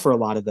alive for a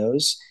lot of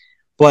those,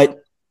 but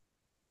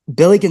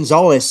Billy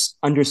Gonzalez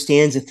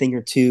understands a thing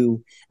or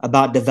two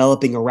about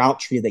developing a route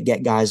tree that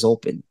get guys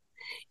open.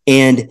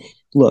 And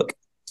look,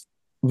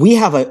 we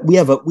have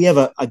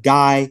a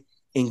guy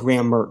in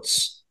Graham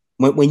Mertz.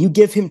 When you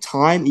give him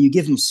time and you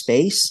give him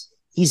space,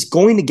 he's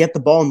going to get the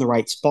ball in the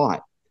right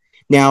spot.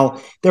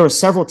 Now, there were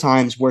several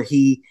times where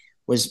he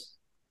was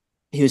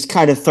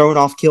kind of thrown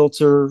off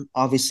kilter.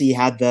 Obviously, he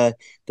had the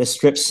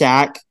strip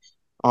sack,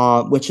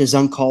 which is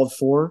uncalled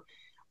for.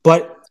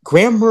 But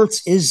Graham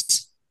Mertz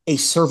is a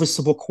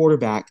serviceable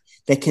quarterback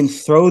that can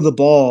throw the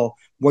ball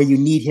where you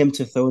need him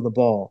to throw the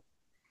ball.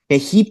 Okay,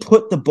 he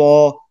put the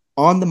ball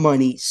on the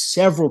money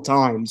several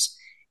times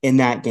in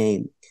that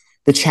game.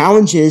 The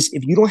challenge is,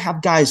 if you don't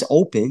have guys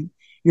open,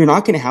 you're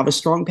not going to have a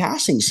strong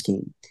passing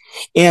scheme.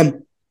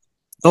 And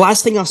the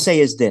last thing I'll say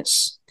is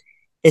this.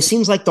 It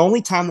seems like the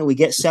only time that we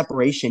get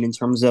separation in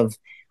terms of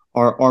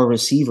our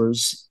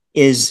receivers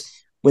is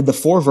with the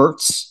four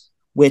verts,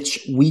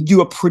 which we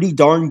do a pretty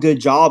darn good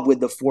job with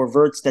the four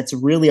verts. That's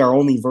really our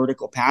only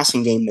vertical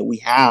passing game that we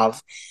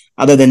have,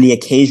 other than the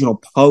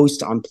occasional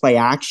post on play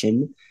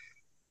action.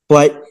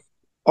 But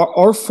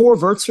our four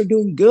verts are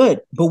doing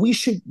good, but we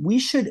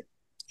should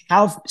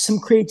have some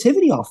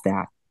creativity off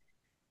that.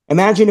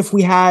 Imagine if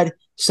we had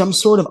some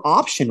sort of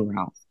option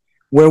route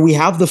where we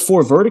have the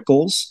four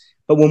verticals,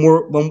 but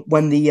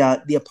when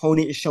the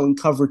opponent is showing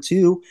cover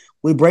two,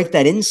 we break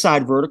that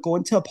inside vertical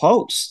into a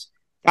post.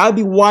 That would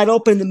be wide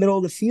open in the middle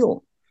of the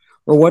field.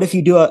 Or what if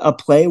you do a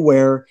play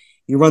where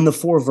you run the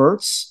four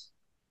verts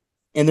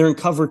and they're in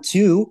cover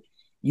two,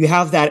 you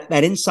have that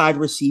inside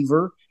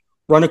receiver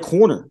run a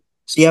corner.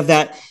 So you have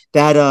that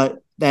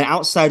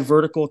outside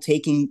vertical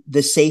taking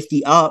the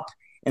safety up,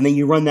 and then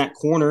you run that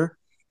corner,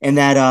 and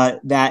that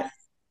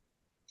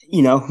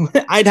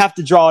I'd have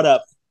to draw it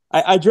up.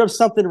 I drew up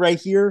something right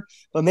here,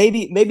 but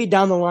maybe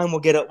down the line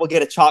we'll get a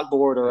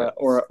chalkboard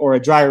or a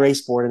dry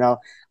erase board, and I'll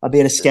be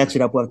able to sketch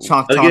it up with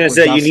chalk. I was going to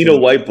say you need a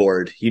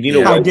whiteboard. You need a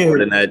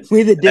whiteboard in that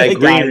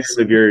green room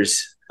of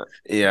yours.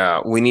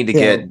 Yeah, we need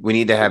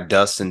to have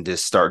Dustin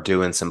just start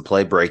doing some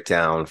play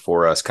breakdown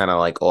for us, kind of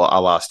like a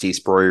la Steve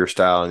Spurrier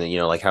style, and then,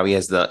 like how he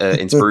has the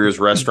in Spurrier's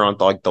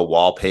restaurant, like the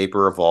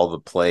wallpaper of all the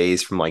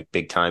plays from like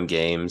big time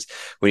games.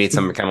 We need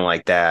something kind of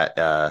like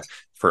that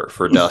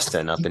for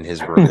Dustin up in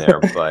his room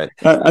there. But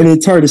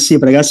it's hard to see,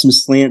 but I got some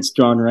slants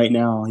drawn right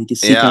now. You can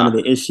see kind of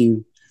the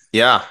issue.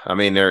 Yeah,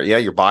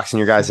 you're boxing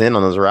your guys in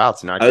on those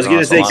routes. I was going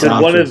to say,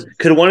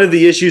 could one of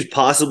the issues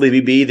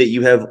possibly be that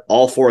you have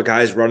all four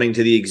guys running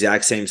to the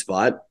exact same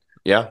spot?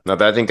 Yeah, no,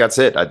 I think that's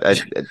it.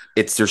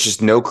 There's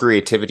just no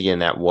creativity in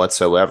that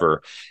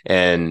whatsoever,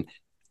 and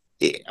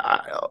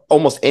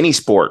almost any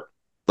sport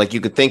like you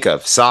could think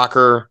of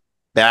soccer,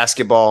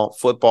 basketball,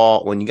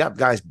 football. When you got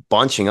guys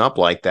bunching up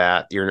like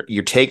that, you're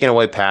taking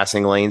away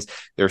passing lanes.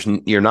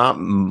 You're not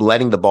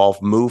letting the ball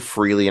move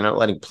freely. You're not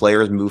letting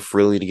players move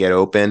freely to get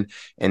open,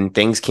 and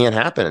things can't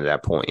happen at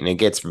that point. And it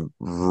gets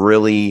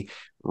really,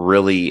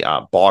 really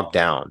bogged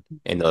down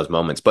in those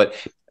moments. But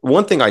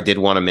one thing I did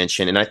want to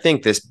mention, and I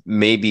think this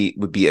maybe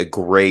would be a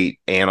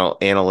great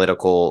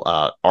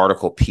analytical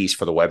article piece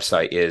for the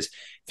website, is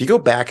if you go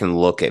back and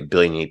look at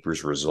Billy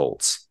Napier's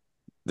results,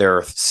 there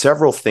are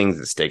several things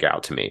that stick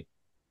out to me.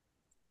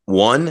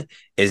 One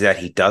is that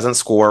he doesn't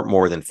score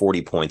more than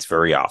 40 points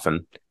very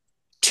often.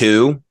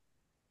 Two,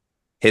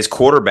 his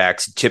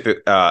quarterbacks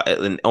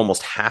in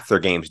almost half their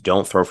games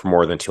don't throw for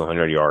more than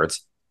 200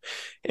 yards.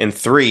 And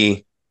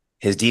three,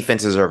 his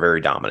defenses are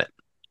very dominant.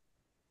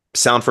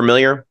 Sound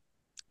familiar?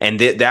 And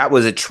that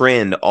was a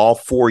trend all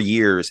 4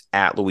 years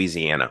at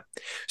Louisiana.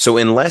 So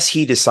unless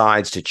he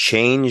decides to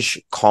change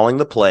calling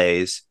the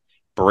plays,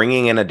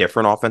 bringing in a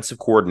different offensive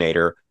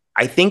coordinator,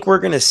 I think we're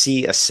going to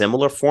see a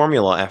similar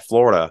formula at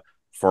Florida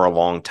for a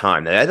long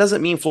time. Now, that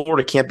doesn't mean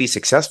Florida can't be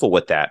successful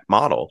with that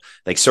model.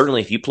 Like,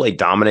 certainly if you play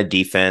dominant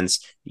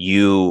defense,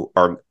 you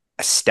are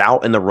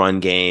stout in the run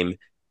game,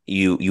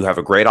 you have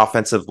a great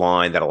offensive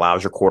line that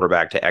allows your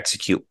quarterback to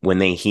execute when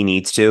he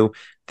needs to,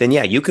 then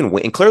yeah, you can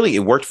win. And clearly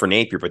it worked for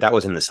Napier, but that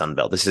was in the Sun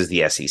Belt. This is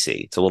the SEC.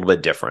 It's a little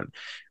bit different.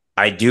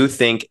 I do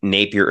think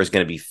Napier is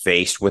going to be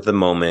faced with a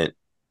moment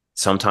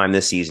sometime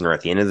this season or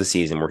at the end of the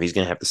season where he's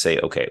going to have to say,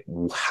 okay,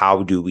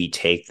 how do we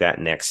take that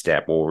next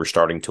step where we're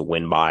starting to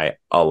win by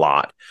a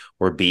lot?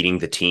 We're beating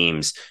the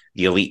teams,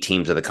 the elite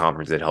teams of the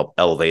conference that help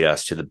elevate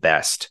us to the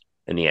best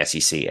in the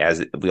SEC.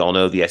 As we all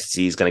know, the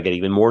SEC is going to get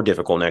even more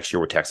difficult next year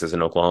with Texas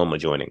and Oklahoma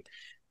joining.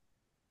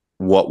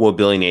 What will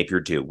Billy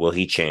Napier do? Will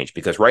he change?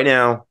 Because right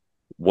now,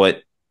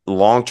 what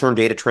long-term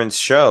data trends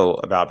show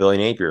about Billy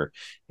Napier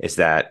is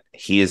that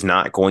he is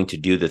not going to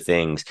do the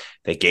things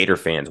that Gator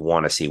fans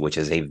want to see, which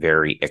is a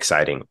very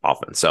exciting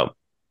offense. So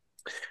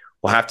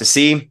we'll have to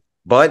see.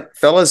 But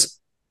fellas,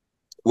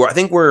 I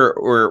think we're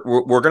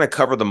going to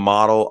cover the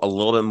model a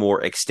little bit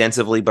more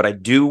extensively. But I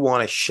do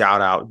want to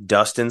shout out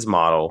Dustin's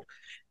model.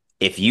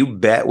 If you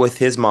bet with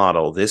his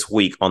model this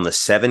week on the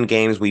 7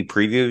 games we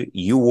previewed,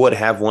 you would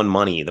have won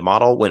money. The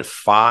model went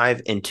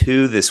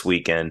 5-2 this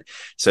weekend.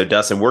 So,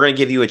 Dustin, we're going to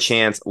give you a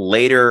chance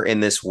later in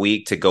this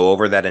week to go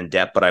over that in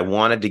depth, but I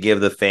wanted to give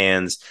the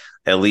fans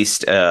at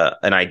least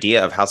an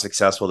idea of how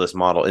successful this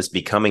model is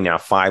becoming now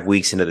 5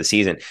 weeks into the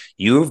season.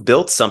 You've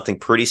built something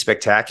pretty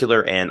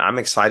spectacular, and I'm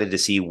excited to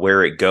see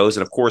where it goes.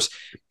 And, of course,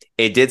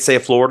 it did say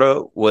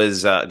Florida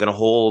was going to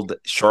hold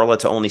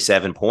Charlotte to only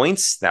 7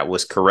 points. That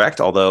was correct,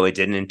 although it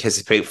didn't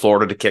anticipate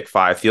Florida to kick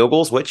 5 field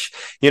goals, which,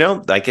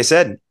 like I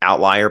said,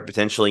 outlier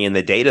potentially in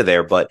the data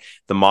there. But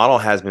the model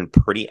has been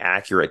pretty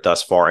accurate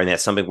thus far, and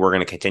that's something we're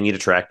going to continue to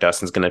track.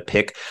 Dustin's going to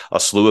pick a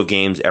slew of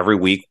games every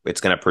week.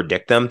 It's going to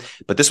predict them.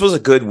 But this was a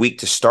good week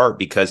to start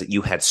because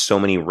you had so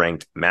many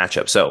ranked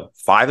matchups. So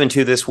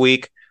 5-2 this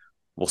week.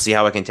 We'll see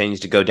how it continues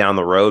to go down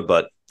the road,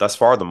 but thus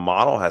far the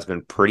model has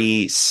been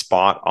pretty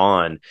spot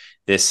on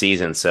this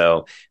season.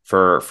 So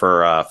for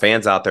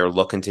fans out there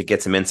looking to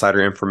get some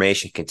insider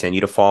information,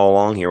 continue to follow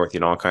along here with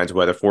all kinds of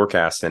weather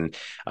forecasts and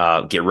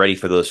get ready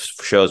for those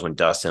shows when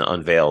Dustin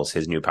unveils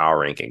his new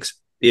power rankings.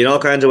 All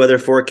kinds of weather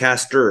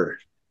forecaster.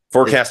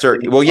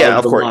 Well, yeah,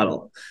 of course.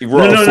 Model.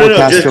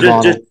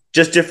 No.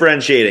 Just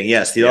differentiating.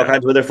 Yes, all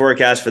kinds of weather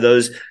forecasts for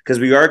those, because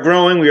we are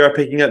growing. We are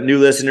picking up new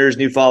listeners,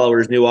 new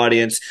followers, new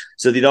audience.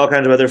 So the all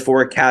kinds of weather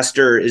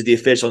forecaster is the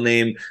official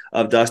name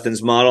of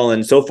Dustin's model.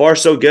 And so far,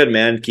 so good,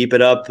 man. Keep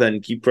it up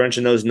and keep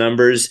crunching those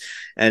numbers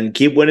and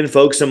keep winning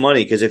folks some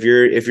money. Because if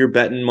you're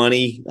betting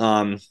money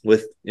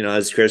with,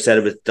 as Chris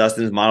said, with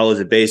Dustin's model as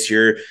a base,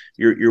 you're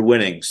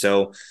winning.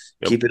 So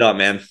Keep it up,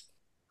 man.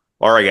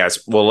 All right,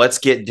 guys. Well, let's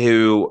get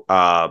to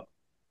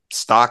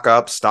stock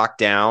up, stock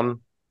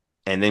down,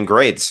 and then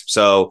grades.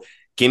 So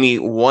give me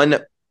one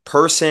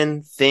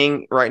person,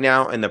 thing right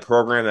now in the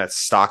program that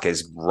stock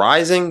is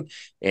rising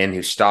and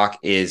whose stock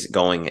is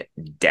going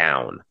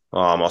down.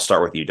 I'll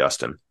start with you,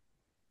 Dustin.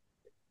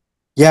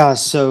 Yeah,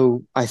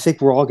 so I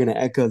think we're all going to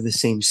echo the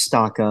same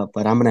stock up,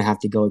 but I'm going to have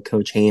to go with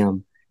Coach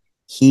Ham.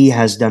 He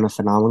has done a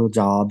phenomenal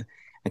job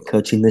at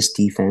coaching this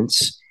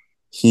defense.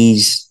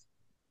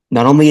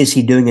 Not only is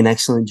he doing an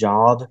excellent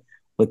job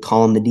with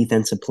calling the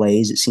defensive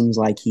plays, it seems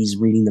like he's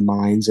reading the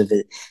minds of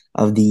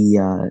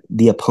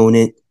the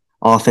opponent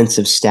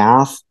offensive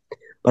staff.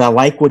 But I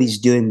like what he's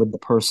doing with the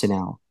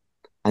personnel.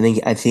 I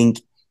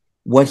think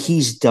what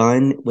he's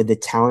done with the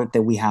talent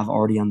that we have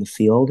already on the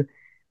field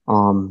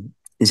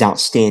is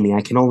outstanding.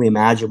 I can only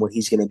imagine what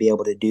he's going to be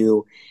able to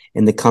do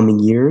in the coming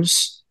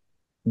years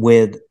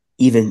with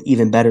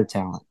even better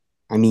talent.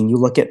 I mean, you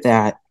look at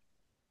that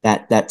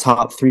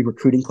top 3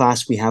 recruiting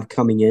class we have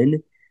coming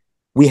in,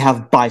 we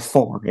have by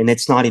far, and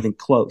it's not even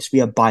close, we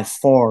have by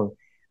far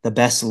the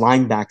best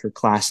linebacker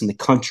class in the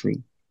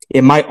country.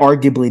 It might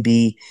arguably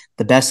be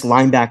the best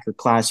linebacker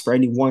class for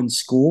any one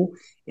school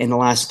in the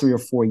last 3 or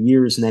 4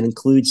 years, and that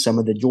includes some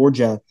of the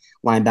Georgia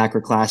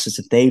linebacker classes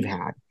that they've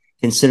had.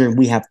 Considering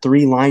we have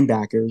 3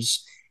 linebackers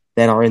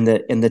that are in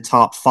the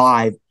top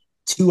 5,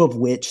 2 of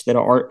which that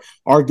are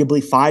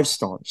arguably 5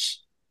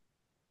 stars.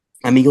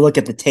 I mean, you look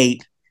at the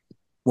tape,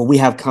 what we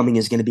have coming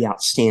is going to be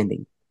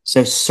outstanding.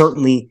 So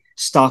certainly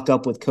stock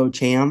up with Coach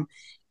Ham.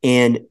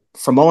 And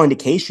from all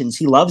indications,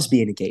 he loves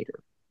being a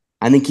Gator.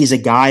 I think he's a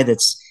guy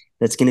that's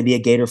going to be a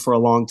Gator for a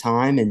long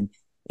time. And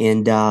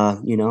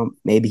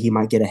maybe he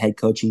might get a head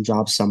coaching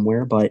job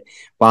somewhere. But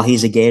while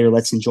he's a Gator,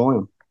 let's enjoy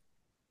him.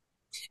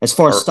 As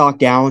far as stock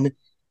down,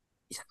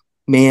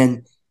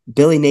 man,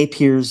 Billy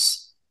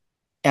Napier's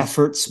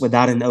efforts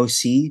without an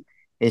OC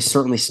is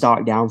certainly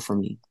stock down for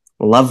me.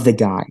 Love the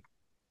guy.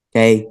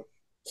 Okay.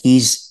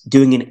 He's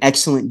doing an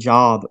excellent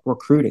job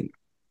recruiting.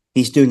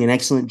 He's doing an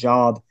excellent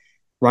job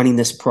running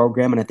this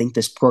program. And I think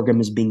this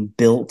program is being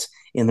built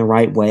in the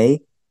right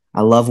way.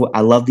 I love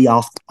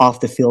the off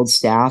the field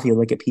staff. You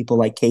look at people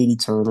like Katie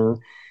Turner,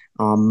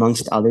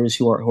 amongst others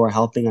who are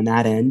helping on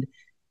that end.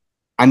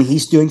 I mean,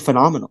 he's doing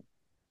phenomenal.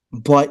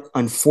 But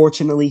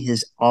unfortunately,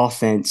 his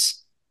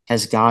offense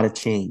has got to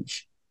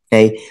change.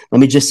 Okay. Let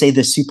me just say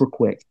this super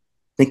quick.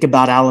 Think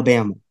about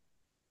Alabama.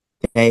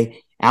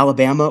 Okay.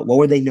 Alabama, what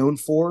were they known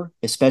for,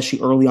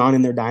 especially early on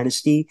in their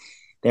dynasty?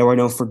 They were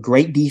known for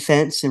great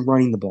defense and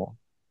running the ball.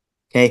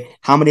 Okay.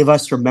 How many of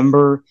us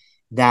remember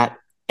that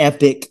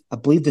epic? I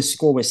believe the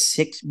score was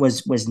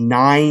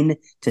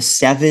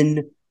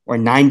 9-7 or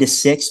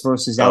 9-6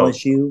 versus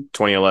LSU.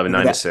 2011,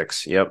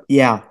 9-6. Yep.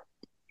 Yeah.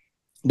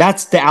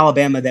 That's the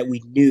Alabama that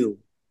we knew,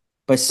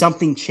 but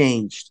something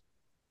changed.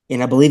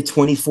 In, I believe,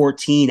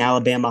 2014,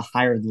 Alabama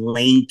hired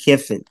Lane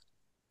Kiffin,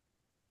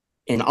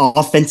 an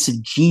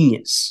offensive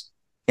genius.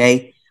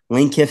 Okay,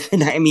 Lane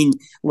Kiffin. I mean,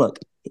 look.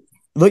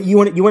 You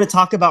want to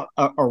talk about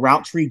a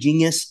route tree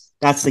genius?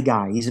 That's the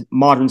guy. He's a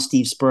modern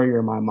Steve Spurrier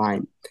in my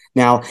mind.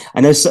 Now,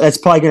 I know that's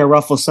probably going to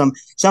ruffle some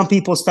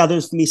people's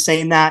feathers for me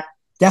saying that.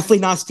 Definitely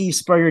not Steve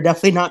Spurrier.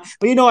 Definitely not.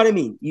 But you know what I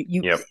mean.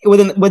 Yep.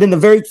 Within the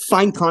very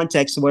fine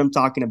context of what I'm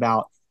talking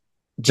about.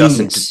 Genius.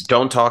 Justin,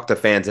 don't talk the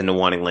fans into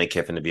wanting Lane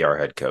Kiffin to be our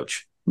head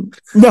coach.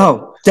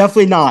 No,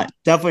 definitely not.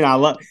 Definitely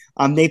not.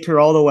 I'm Napier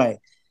all the way.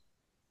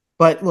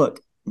 But look,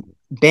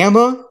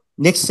 Bama,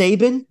 Nick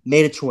Saban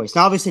made a choice.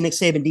 Now, obviously, Nick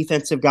Saban,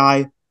 defensive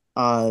guy,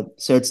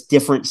 so it's a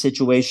different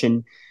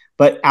situation.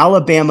 But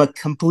Alabama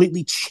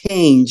completely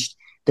changed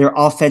their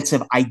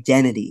offensive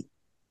identity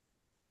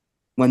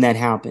when that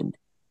happened.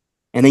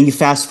 And then you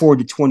fast forward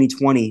to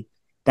 2020,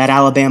 that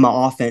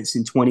Alabama offense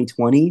in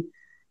 2020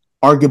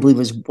 arguably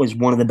was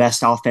one of the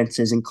best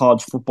offenses in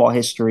college football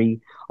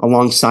history,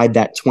 alongside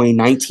that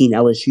 2019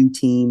 LSU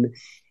team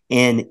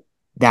and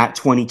that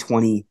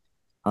 2020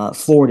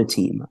 Florida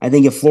team. I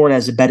think if Florida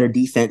has a better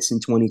defense in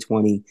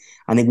 2020,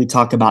 I think we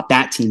talk about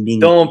that team being.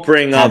 Don't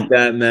bring up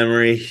that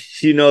memory.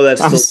 You know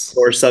that's still a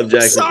sore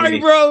subject. Sorry,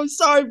 bro.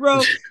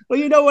 Well,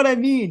 you know what I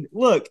mean.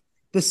 Look,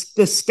 the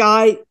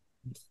sky.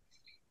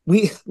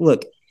 We've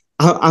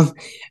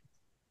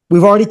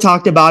already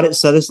talked about it.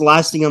 So this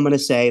last thing I'm going to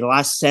say, the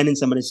last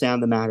sentence I'm going to say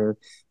on the matter,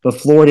 but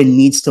Florida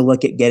needs to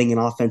look at getting an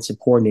offensive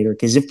coordinator,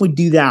 because if we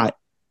do that,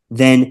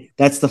 then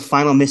that's the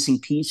final missing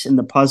piece in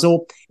the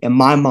puzzle, in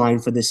my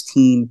mind, for this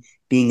team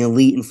being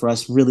elite and for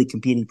us really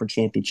competing for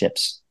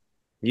championships.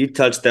 You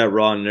touched that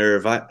raw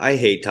nerve. I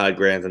hate Todd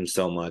Grantham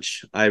so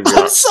much. I'm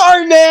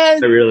sorry,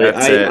 man.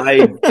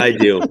 I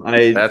do.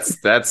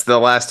 That's the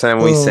last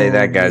time we say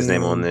that guy's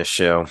name on this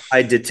show.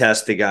 I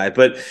detest the guy.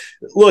 But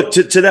look,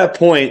 to that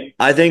point,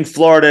 I think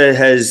Florida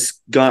has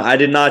gone. I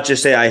did not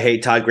just say I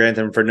hate Todd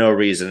Grantham for no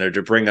reason or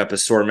to bring up a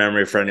sore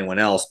memory for anyone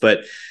else,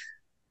 but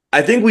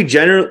I think we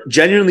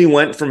genuinely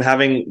went from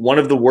having one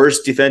of the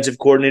worst defensive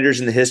coordinators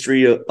in the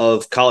history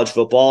of college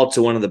football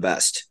to one of the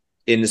best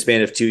in the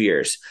span of 2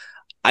 years.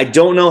 I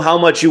don't know how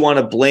much you want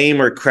to blame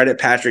or credit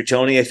Patrick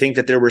Toney. I think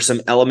that there were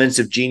some elements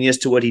of genius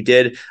to what he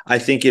did. I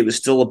think it was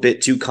still a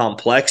bit too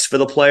complex for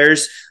the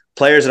players.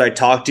 Players that I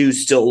talk to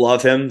still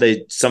love him.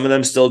 Some of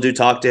them still do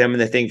talk to him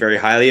and they think very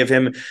highly of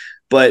him.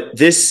 But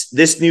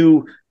this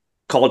new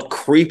called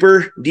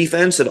creeper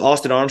defense that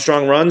Austin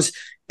Armstrong runs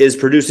is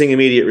producing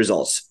immediate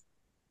results.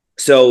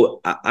 So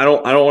I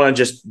don't want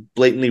to just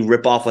blatantly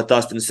rip off what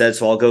Dustin said,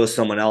 so I'll go with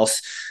someone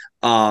else.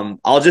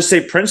 I'll just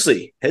say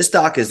Princely. His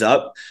stock is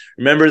up.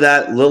 Remember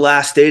that Lil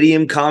Ass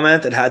Stadium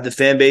comment that had the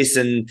fan base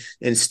in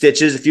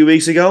stitches a few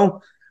weeks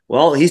ago?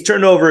 Well, he's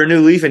turned over a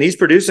new leaf and he's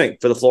producing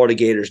for the Florida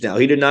Gators now.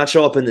 He did not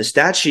show up in the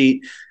stat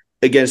sheet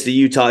against the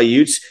Utah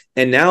Utes,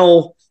 and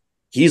now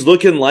he's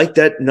looking like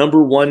that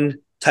number one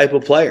type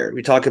of player.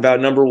 We talk about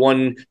number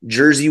one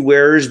jersey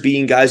wearers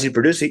being guys who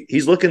produce.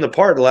 He's looking the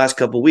part the last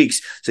couple of weeks.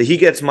 So he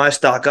gets my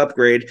stock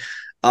upgrade.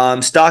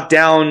 Stock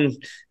down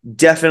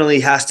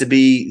definitely has to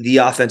be the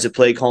offensive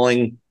play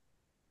calling,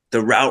 the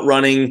route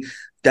running.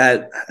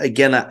 That,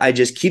 again, I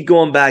just keep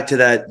going back to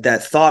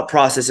that thought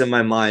process in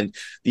my mind.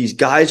 These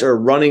guys are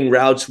running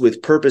routes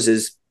with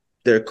purposes.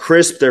 They're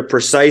crisp. They're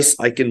precise.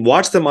 I can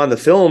watch them on the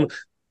film.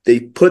 They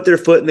put their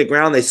foot in the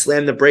ground, they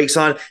slam the brakes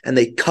on, and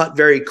they cut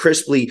very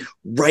crisply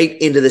right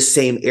into the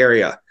same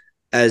area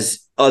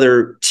as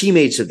other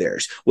teammates of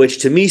theirs,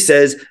 which to me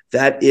says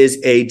that is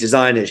a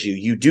design issue.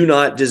 You do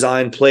not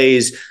design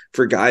plays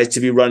for guys to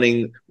be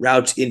running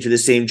routes into the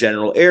same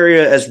general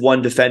area as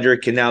one defender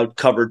can now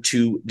cover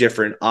two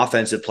different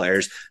offensive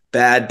players.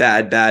 Bad.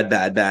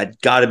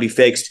 Got to be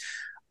fixed.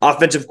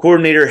 Offensive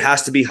coordinator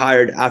has to be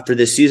hired after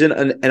this season.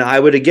 And I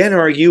would again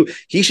argue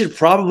he should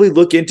probably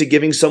look into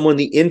giving someone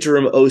the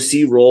interim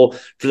OC role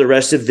for the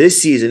rest of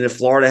this season if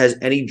Florida has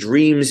any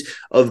dreams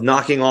of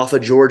knocking off a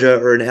Georgia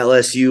or an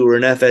LSU or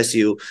an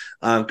FSU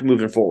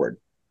moving forward.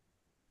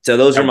 So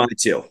those are my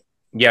two.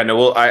 Yeah, no,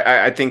 well,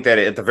 I think that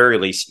at the very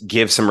least,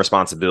 give some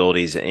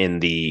responsibilities in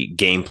the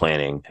game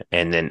planning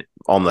and then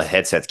on the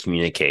headsets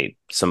communicate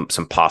some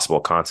possible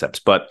concepts.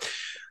 But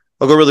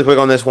I'll go really quick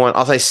on this one.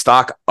 I'll say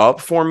stock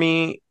up for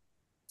me,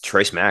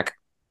 Trace Mack.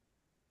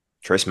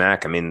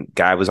 I mean,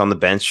 guy was on the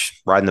bench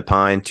riding the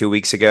pine 2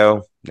 weeks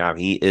ago. Now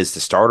he is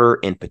the starter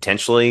and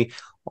potentially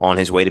on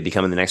his way to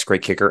becoming the next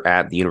great kicker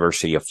at the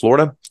University of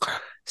Florida.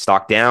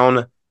 Stock down.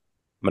 I'm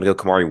going to go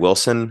Kamari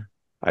Wilson.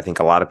 I think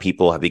a lot of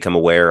people have become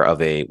aware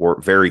of a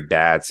very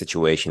bad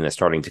situation that's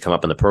starting to come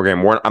up in the program.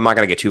 I'm not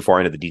going to get too far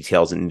into the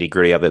details and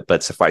nitty-gritty of it,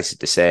 but suffice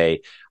it to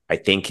say, I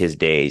think his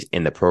days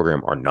in the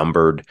program are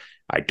numbered.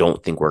 I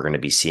don't think we're going to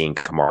be seeing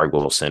Kamari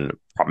Wilson,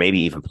 maybe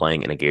even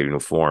playing in a Gator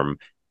uniform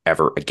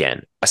ever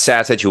again. A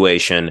sad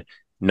situation,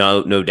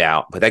 no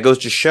doubt. But that goes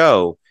to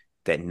show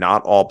that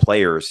not all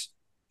players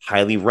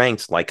highly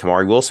ranked like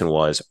Kamari Wilson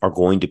was are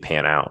going to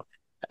pan out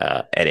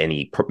at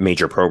any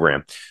major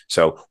program.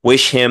 So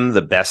wish him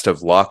the best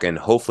of luck, and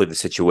hopefully the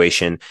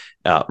situation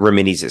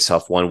remedies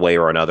itself one way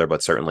or another,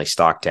 but certainly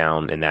stock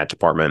down in that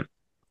department.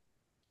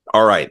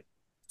 All right,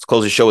 let's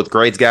close the show with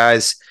grades,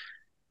 guys.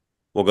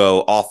 We'll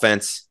go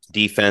offense,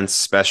 defense,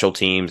 special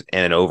teams,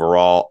 and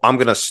overall. I'm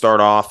going to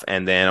start off,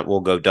 and then we'll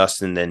go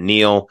Dustin, then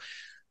Neil.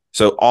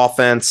 So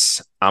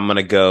offense, I'm going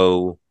to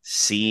go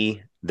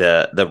C.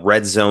 The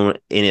red zone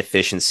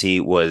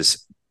inefficiency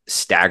was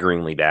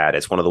staggeringly bad.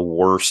 It's one of the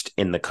worst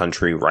in the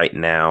country right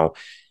now.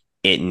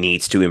 It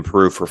needs to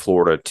improve for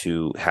Florida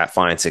to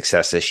find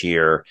success this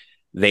year.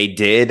 They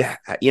did,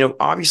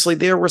 obviously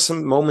there were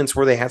some moments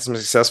where they had some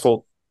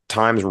successful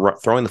times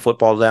throwing the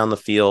football down the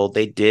field.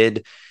 They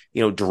did,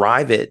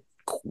 drive it,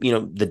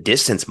 the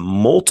distance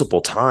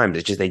multiple times.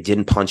 It's just they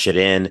didn't punch it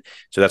in.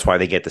 So that's why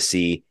they get the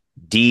C.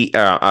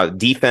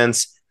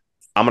 Defense,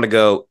 I'm going to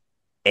go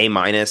A-.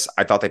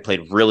 I thought they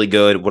played really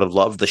good. Would have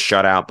loved the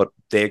shutout, but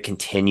they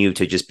continue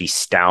to just be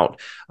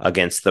stout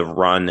against the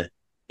run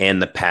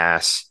and the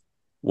pass.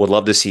 Would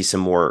love to see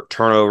some more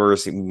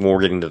turnovers, more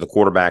getting to the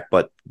quarterback,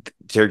 but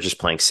they're just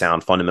playing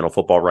sound fundamental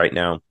football right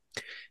now.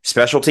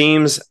 Special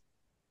teams,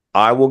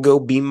 I will go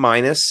B-.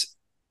 This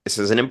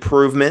is an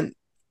improvement.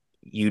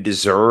 You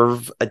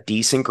deserve a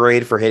decent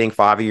grade for hitting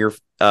 5 of your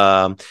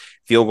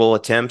field goal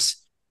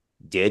attempts.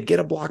 Did get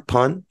a block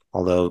punt,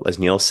 although, as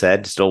Neil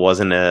said, still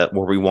wasn't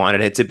where we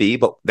wanted it to be,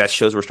 but that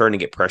shows we're starting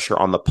to get pressure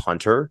on the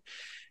punter.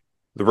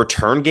 The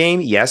return game,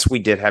 yes, we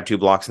did have 2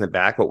 blocks in the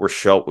back, but we're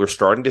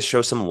starting to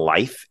show some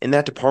life in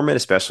that department,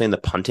 especially in the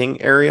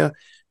punting area.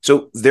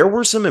 So there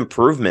were some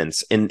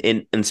improvements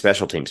in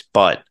special teams,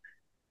 but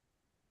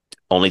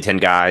only 10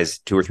 guys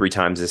 2 or 3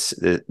 times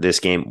this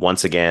game.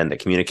 Once again, the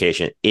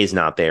communication is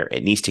not there.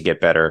 It needs to get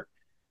better.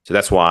 So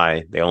that's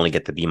why they only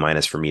get the B-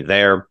 for me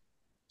there.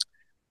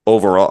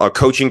 Overall, a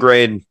coaching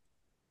grade,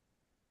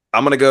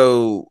 I'm gonna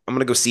go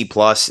C+,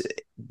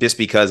 just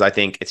because I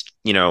think it's,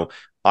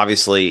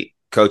 obviously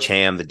Coach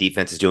Ham, the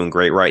defense is doing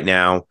great right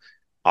now.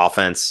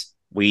 Offense,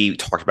 we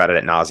talked about it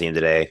ad nauseum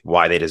today,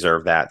 why they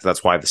deserve that. So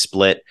that's why the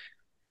split.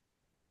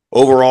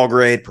 Overall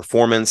grade,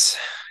 performance,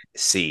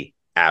 C,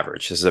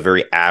 average. This is a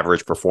very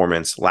average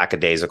performance,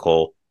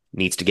 lackadaisical,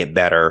 needs to get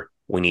better.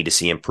 We need to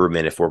see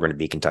improvement if we're going to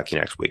be Kentucky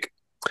next week.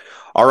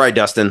 All right,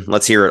 Dustin,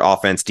 let's hear it.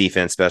 Offense,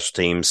 defense, special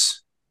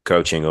teams,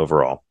 coaching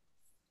overall.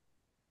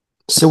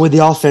 So with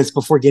the offense,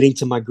 before getting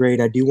to my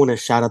grade, I do want to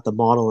shout out the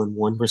model in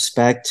one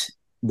respect.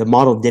 The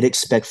model did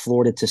expect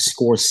Florida to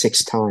score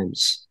 6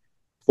 times.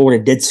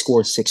 Florida did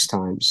score 6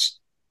 times,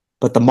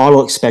 but the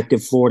model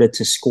expected Florida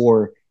to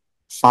score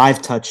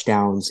 5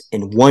 touchdowns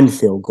and 1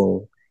 field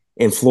goal,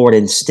 and Florida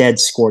instead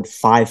scored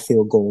 5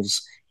 field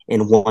goals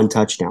and 1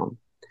 touchdown.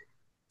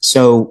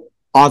 So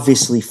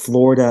obviously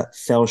Florida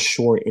fell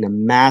short in a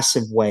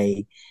massive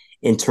way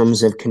in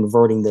terms of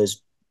converting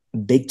those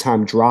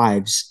big-time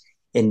drives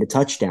into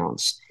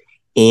touchdowns.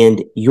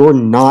 And you're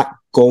not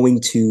going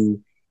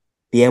to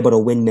be able to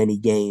win many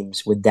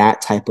games with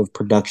that type of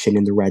production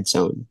in the red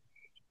zone.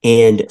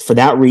 And for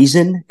that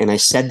reason, and I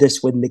said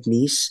this with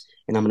McNeese,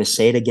 and I'm going to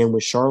say it again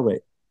with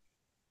Charlotte,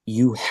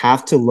 you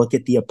have to look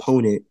at the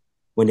opponent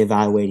when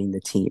evaluating the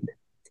team.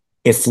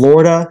 If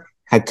Florida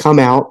had come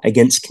out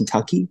against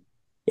Kentucky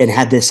and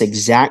had this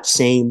exact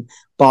same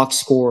box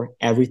score,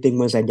 everything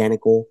was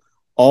identical,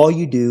 all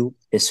you do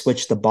is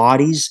switch the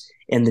bodies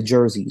and the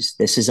jerseys.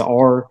 This is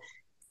our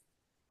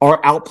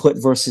output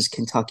versus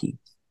Kentucky.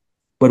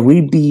 Would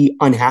we be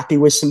unhappy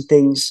with some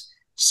things?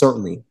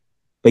 Certainly.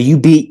 But you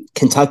beat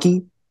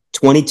Kentucky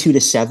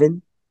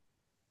 22-7.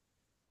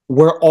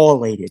 We're all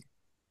elated.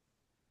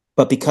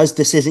 But because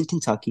this isn't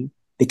Kentucky,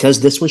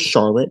 because this was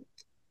Charlotte,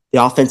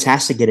 the offense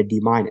has to get a D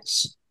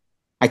minus.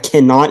 I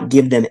cannot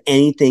give them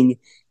anything.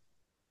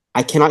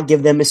 I cannot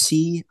give them a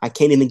C. I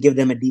can't even give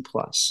them a D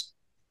plus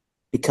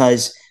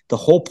because the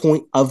whole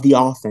point of the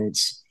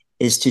offense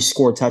is to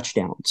score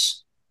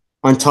touchdowns.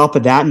 On top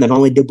of that, not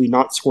only did we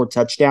not score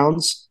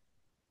touchdowns,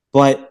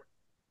 but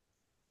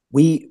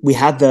we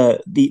had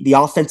the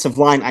offensive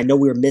line. I know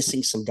we were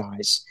missing some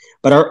guys,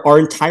 but our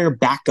entire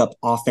backup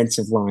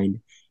offensive line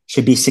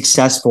should be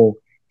successful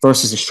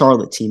versus a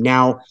Charlotte team.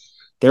 Now,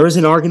 there is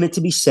an argument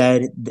to be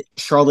said that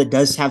Charlotte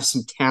does have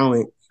some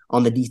talent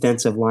on the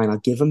defensive line. I'll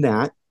give them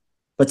that.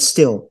 But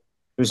still,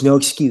 there's no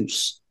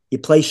excuse. You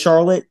play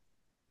Charlotte,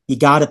 you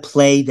got to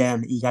play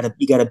them. You got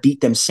to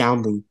beat them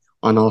soundly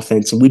on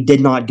offense. And we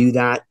did not do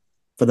that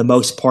for the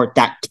most part.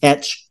 That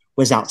catch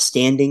was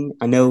outstanding.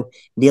 I know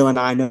Neil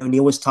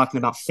was talking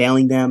about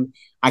failing them.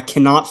 I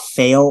cannot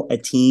fail a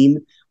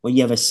team when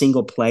you have a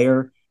single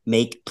player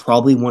make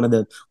probably one of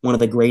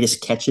the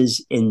greatest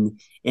catches in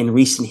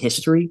recent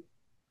history.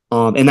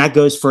 And that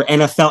goes for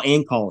NFL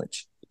and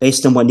college,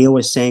 based on what Neil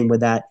was saying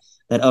with that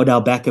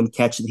Odell Beckham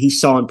catch that he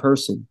saw in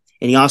person.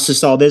 And he also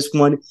saw this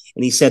one,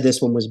 and he said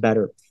this one was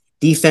better.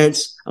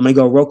 Defense, I'm going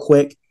to go real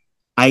quick.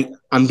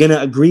 I'm going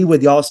to agree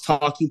with y'all's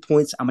talking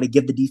points. I'm going to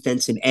give the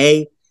defense an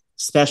A.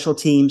 Special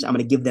teams, I'm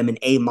going to give them an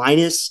A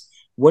minus.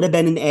 Would have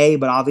been an A,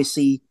 but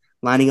obviously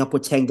lining up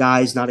with 10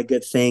 guys, not a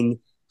good thing.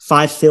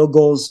 5 field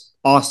goals,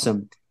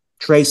 awesome.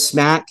 Trey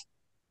Smack,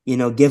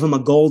 give him a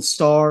gold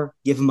star,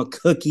 give him a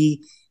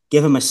cookie,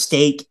 give him a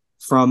steak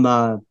from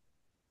the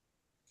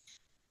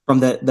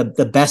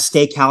best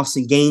steakhouse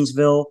in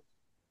Gainesville.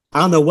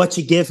 I don't know what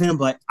you give him,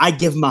 but I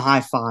give him a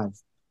high five.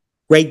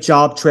 Great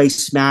job, Trey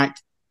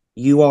Smack.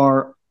 You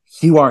are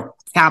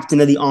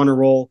captain of the honor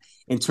roll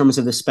in terms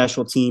of the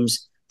special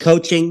teams.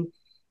 Coaching,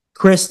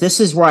 Chris, this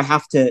is where I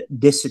have to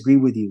disagree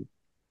with you.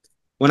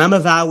 When I'm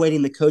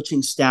evaluating the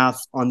coaching staff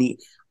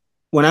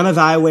when I'm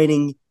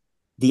evaluating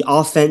the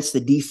offense, the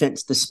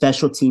defense, the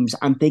special teams,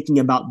 I'm thinking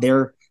about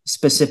their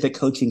specific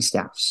coaching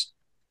staffs.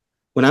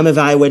 When I'm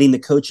evaluating the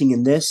coaching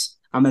in this,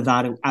 I'm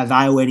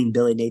evaluating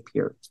Billy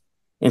Napier.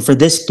 And for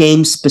this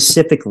game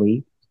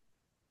specifically,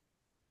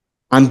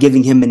 I'm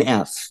giving him an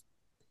F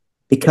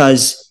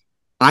because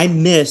I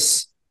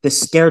miss the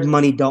scared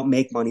money don't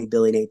make money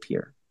Billy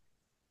Napier.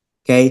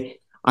 Okay,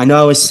 I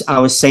know I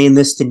was saying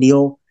this to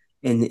Neil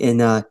in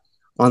the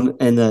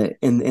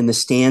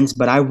stands,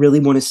 but I really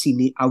want to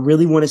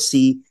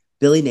see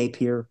Billy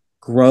Napier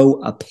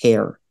grow a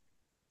pair,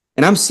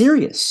 and I'm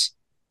serious.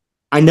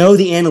 I know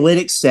the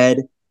analytics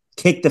said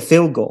kick the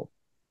field goal,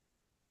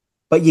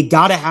 but you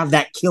got to have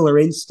that killer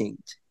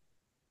instinct.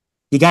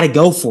 You got to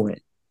go for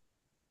it.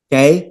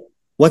 Okay,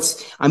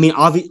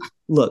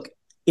 look,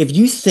 if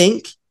you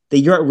think that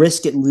you're at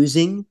risk at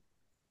losing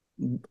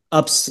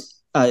up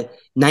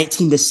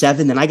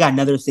 19-7, then I got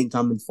another thing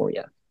coming for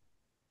you.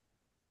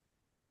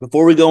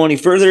 Before we go any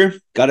further,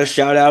 got to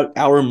shout out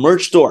our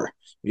merch store.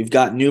 We've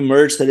got new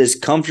merch that is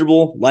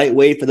comfortable,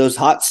 lightweight for those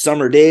hot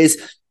summer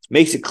days.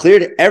 Makes it clear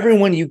to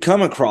everyone you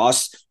come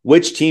across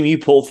which team you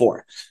pull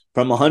for.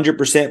 From 100%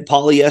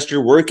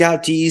 polyester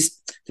workout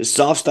tees to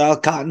soft style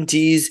cotton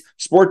tees,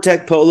 Sport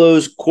Tech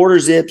polos, quarter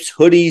zips,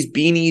 hoodies,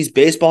 beanies,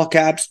 baseball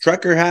caps,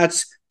 trucker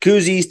hats,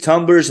 koozies,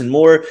 tumblers, and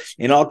more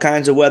in all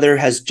kinds of weather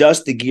has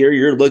just the gear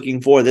you're looking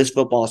for this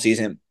football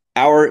season.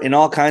 Our in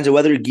all kinds of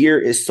weather gear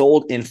is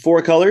sold in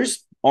 4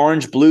 colors,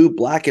 orange, blue,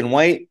 black, and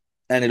white,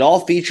 and it all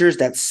features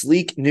that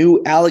sleek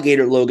new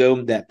alligator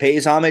logo that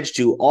pays homage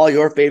to all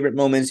your favorite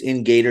moments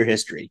in Gator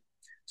history.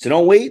 So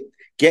don't wait.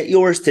 Get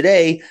yours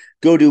today.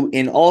 Go to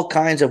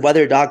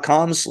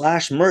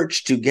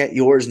inallkindsofweather.com/merch to get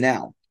yours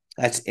now.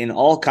 That's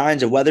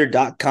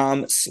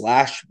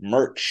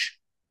inallkindsofweather.com/merch.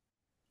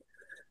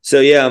 So,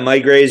 yeah, my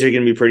grades are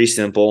going to be pretty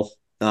simple.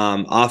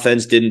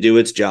 Offense didn't do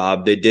its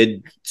job. They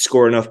did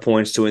score enough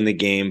points to win the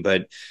game,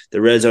 but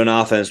the red zone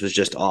offense was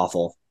just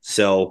awful.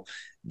 So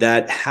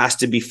that has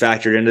to be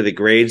factored into the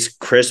grades.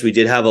 Chris, we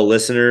did have a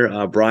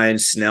listener, Brian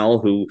Snell,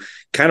 who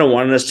kind of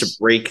wanted us to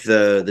break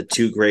the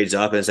 2 grades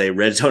up and say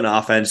red zone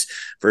offense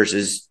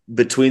versus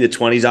between the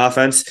 20s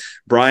offense.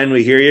 Brian,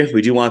 we hear you.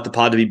 We do want the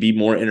pod to be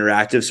more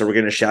interactive, so we're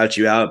going to shout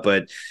you out,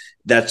 but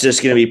that's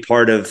just going to be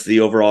part of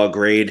the overall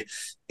grade.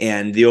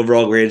 And the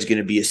overall grade is going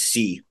to be a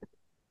C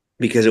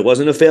because it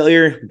wasn't a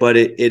failure, but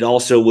it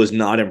also was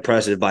not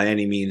impressive by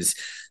any means.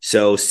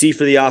 So C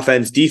for the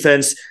offense.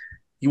 Defense,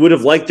 you would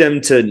have liked them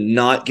to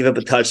not give up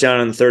a touchdown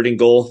on the 3rd and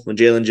goal when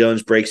Jalen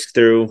Jones breaks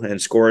through and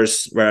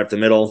scores right up the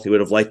middle. You would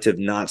have liked to have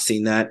not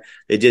seen that.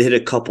 They did hit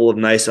a couple of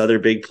nice other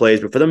big plays,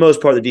 but for the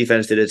most part, the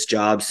defense did its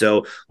job.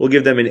 So we'll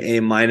give them an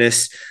A-.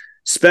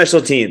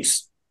 Special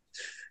teams.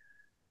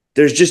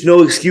 There's just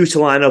no excuse to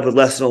line up with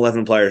less than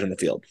 11 players on the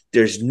field.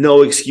 There's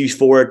no excuse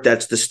for it.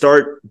 That's the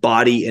start,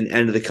 body, and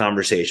end of the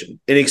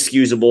conversation.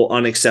 Inexcusable,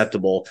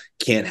 unacceptable,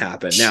 can't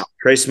happen. Now,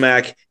 Trey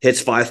Smack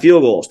hits 5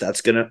 field goals. That's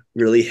going to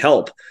really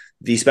help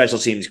the special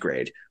teams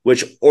grade,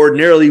 which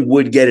ordinarily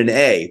would get an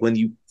A. When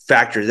you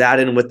factor that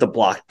in with the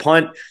blocked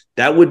punt,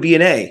 that would be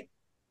an A.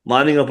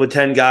 Lining up with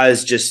 10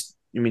 guys just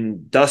I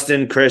mean,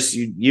 Dustin, Chris,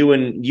 you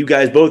and you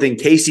guys both, and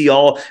Casey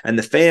all, and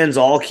the fans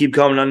all keep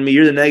coming on me.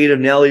 You're the negative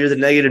Nelly, you're the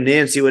negative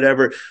Nancy,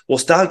 whatever. Well,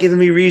 stop giving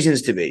me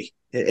reasons to be.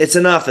 It's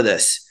enough of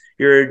this.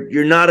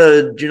 You're not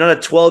a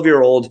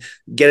 12-year-old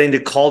getting to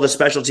call the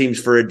special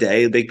teams for a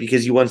day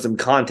because you won some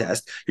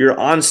contest. You're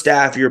on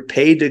staff. You're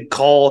paid to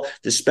call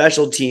the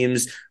special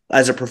teams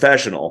as a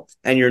professional,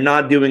 and you're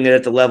not doing it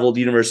at the level the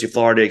University of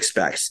Florida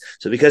expects.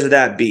 So because of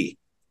that, B.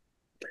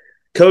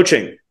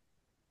 Coaching.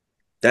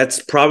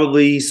 That's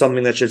probably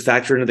something that should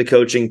factor into the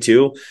coaching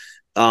too.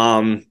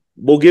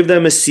 We'll give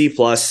them a C+.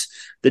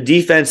 The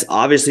defense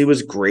obviously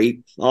was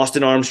great.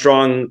 Austin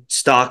Armstrong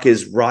stock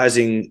is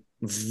rising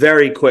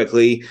very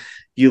quickly.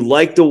 You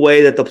like the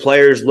way that the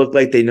players look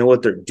like they know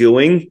what they're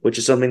doing, which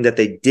is something that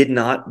they did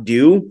not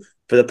do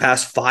for the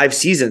past 5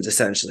 seasons,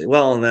 essentially.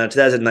 Well, in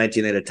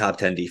 2019, they had a top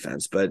 10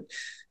 defense. But,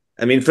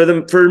 I mean,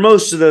 for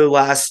most of the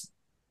last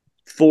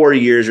 4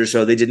 years or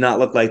so, they did not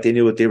look like they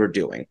knew what they were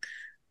doing.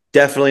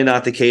 Definitely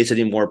not the case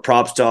anymore.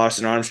 Props to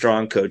Austin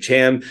Armstrong, Coach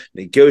Ham.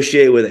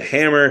 Negotiate with a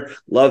hammer.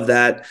 Love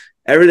that.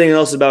 Everything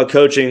else about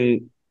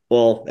coaching,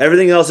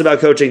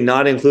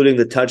 not including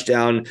the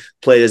touchdown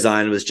play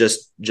design, was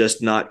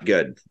just not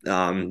good.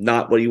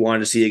 Not what you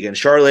wanted to see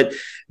against Charlotte.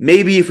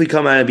 Maybe if we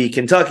come out and beat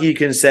Kentucky, you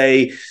can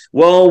say,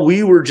 well,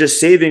 we were just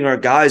saving our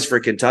guys for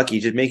Kentucky,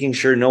 just making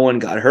sure no one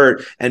got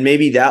hurt. And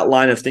maybe that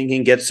line of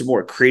thinking gets some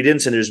more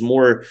credence and there's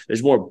more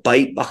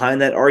bite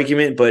behind that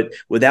argument. But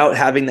without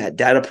having that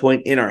data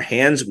point in our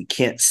hands, we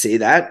can't say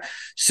that.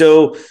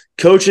 So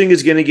coaching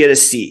is going to get a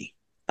C.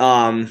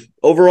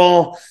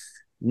 Overall,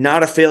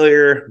 not a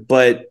failure,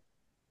 but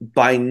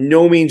by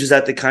no means is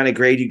that the kind of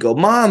grade you go,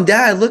 Mom,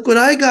 Dad, look what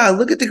I got.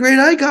 Look at the grade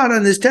I got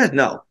on this test.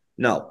 No.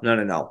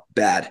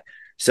 Bad.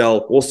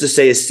 So we'll just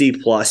say a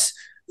C+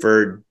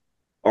 for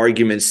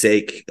argument's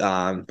sake.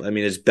 I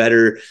mean, it's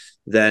better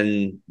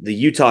than the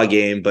Utah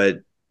game,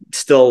 but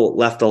still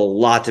left a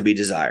lot to be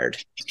desired.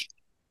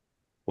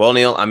 Well,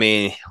 Neil, I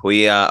mean,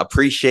 we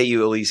appreciate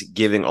you at least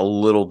giving a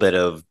little bit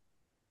of,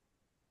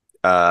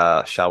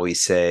 shall we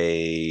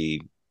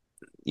say,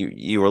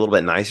 you were a little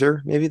bit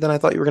nicer maybe than I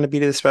thought you were going to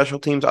be to the special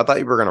teams. I thought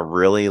you were going to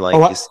really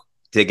just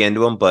dig into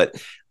them,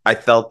 but I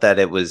felt that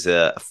it was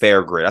a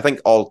fair grade. I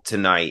think all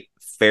tonight,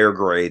 fair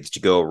grades to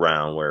go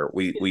around where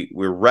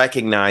we're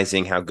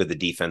recognizing how good the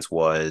defense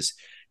was,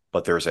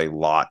 but there's a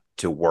lot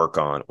to work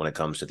on when it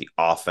comes to the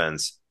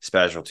offense,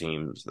 special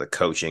teams, the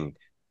coaching.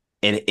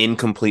 An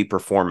incomplete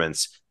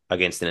performance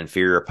against an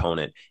inferior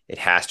opponent, it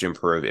has to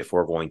improve if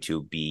we're going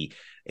to be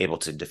able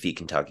to defeat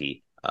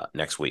Kentucky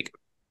next week.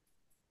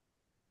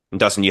 And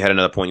Dustin, you had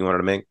another point you wanted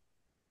to make?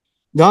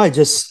 No,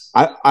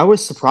 I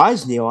was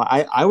surprised, Neil.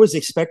 I was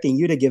expecting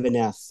you to give an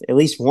F at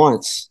least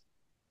once.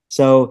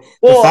 So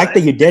the fact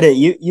that you did it,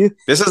 you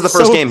this is the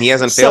first game he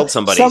hasn't failed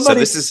somebody. So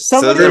this is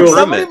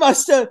somebody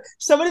must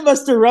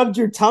have rubbed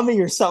your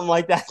tummy or something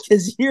like that,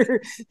 because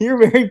you're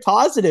very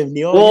positive,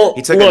 Neil. Well,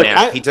 he took a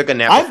nap. He took a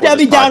nap. I'm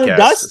Debbie down to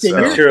Dustin. So.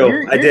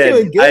 You're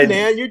doing good,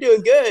 man. You're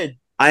doing good.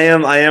 I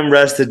am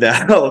rested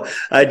now.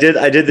 I did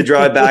the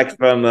drive back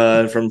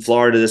from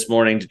Florida this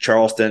morning to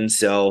Charleston,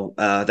 so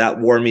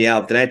that wore me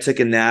out. Then I took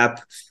a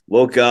nap,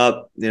 woke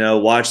up,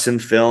 watched some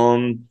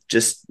film,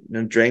 just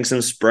drank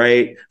some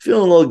Sprite,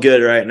 feeling a little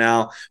good right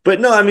now.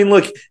 But no, I mean,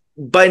 look,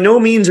 by no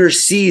means are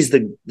C's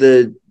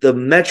the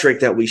metric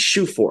that we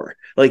shoot for.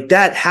 Like,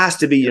 that has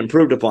to be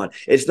improved upon.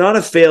 It's not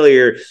a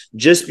failure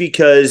just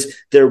because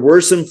there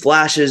were some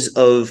flashes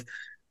of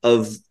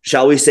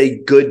shall we say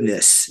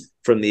goodness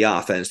from the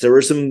offense. There were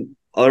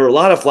a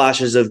lot of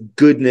flashes of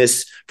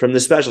goodness from the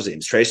special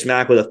teams. Trey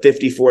Smack with a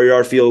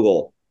 54-yard field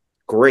goal.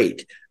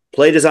 Great.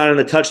 Play design on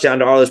the touchdown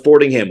to Arlis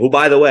Boardingham, who,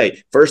 by the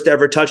way, first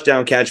ever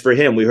touchdown catch for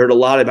him. We heard a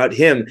lot about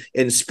him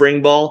in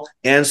spring ball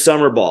and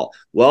summer ball.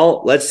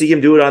 Well, let's see him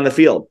do it on the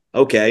field.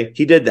 Okay,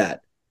 he did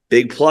that.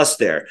 Big plus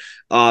there.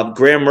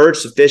 Graham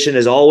Mertz, efficient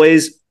as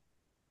always.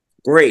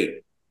 Great.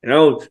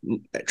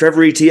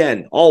 Trevor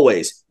Etienne,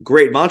 always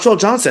great. Montrell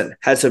Johnson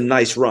had some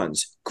nice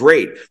runs.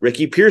 Great.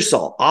 Ricky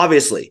Pearsall,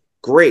 obviously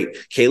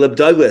great. Caleb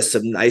Douglas,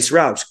 some nice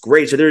routes.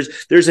 Great. So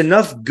there's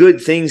enough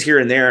good things here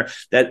and there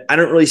that I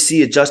don't really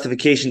see a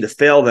justification to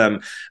fail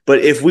them. But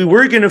if we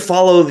were going to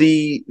follow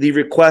the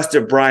request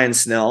of Brian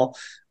Snell,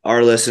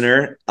 our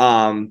listener,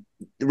 the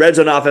red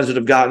zone offense would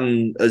have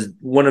gotten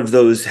one of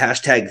those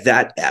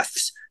 #that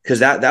Fs, because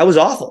that was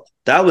awful.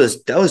 That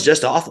was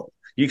just awful.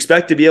 You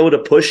expect to be able to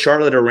push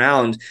Charlotte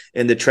around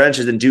in the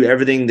trenches and do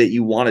everything that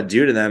you want to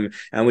do to them,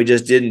 and we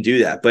just didn't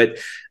do that. But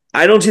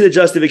I don't see the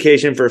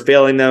justification for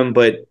failing them,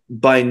 but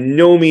by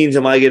no means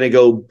am I going to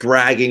go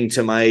bragging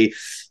to my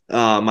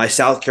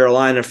South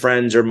Carolina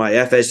friends or my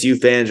FSU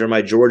fans or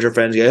my Georgia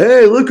friends. Go,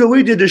 hey, look what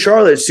we did to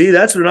Charlotte. See,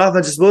 that's what an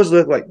offense is supposed to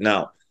look like.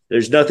 No,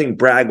 there's nothing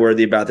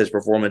brag-worthy about this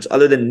performance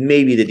other than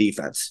maybe the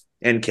defense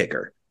and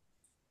kicker.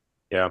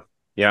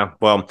 Yeah.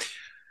 Well,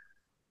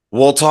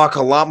 we'll talk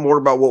a lot more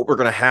about what we're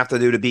going to have to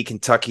do to beat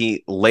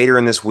Kentucky later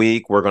in this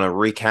week. We're going to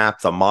recap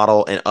the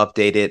model and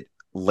update it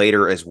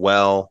later as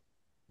well.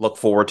 Look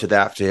forward to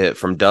that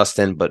from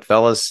Dustin. But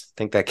fellas, I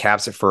think that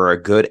caps it for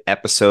a good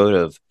episode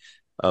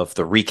of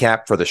the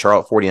recap for the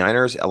Charlotte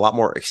 49ers, a lot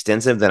more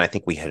extensive than I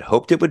think we had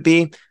hoped it would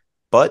be,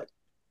 but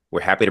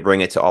we're happy to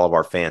bring it to all of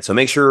our fans. So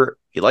make sure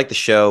you like the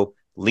show,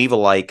 leave a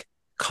like,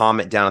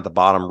 comment down at the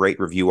bottom, rate,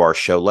 review our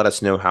show. Let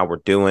us know how we're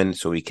doing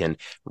so we can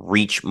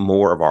reach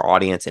more of our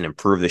audience and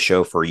improve the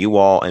show for you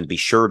all. And be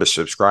sure to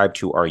subscribe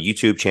to our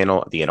YouTube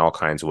channel, the In All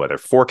Kinds of Weather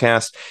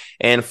Forecast,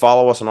 and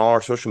follow us on all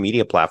our social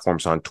media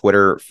platforms on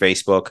Twitter,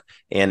 Facebook,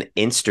 and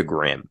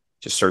Instagram.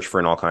 Just search for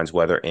In All Kinds of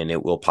Weather and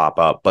it will pop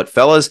up. But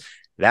fellas,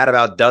 that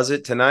about does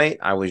it tonight.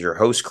 I was your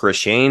host, Chris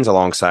Shanes,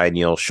 alongside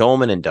Neil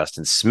Schulman and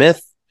Dustin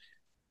Smith.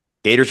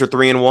 Gators are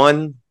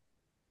 3-1,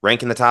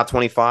 ranked in the top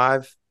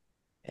 25.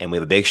 And we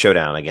have a big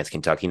showdown against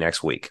Kentucky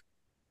next week.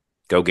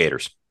 Go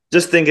Gators.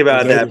 Just think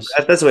about that.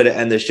 That's the way to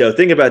end the show.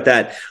 Think about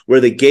that, where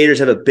the Gators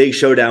have a big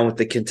showdown with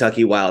the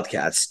Kentucky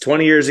Wildcats.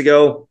 20 years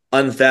ago,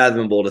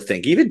 unfathomable to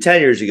think. Even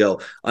 10 years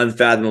ago,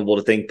 unfathomable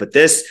to think. But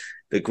this,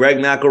 the Greg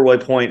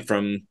McElroy point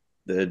from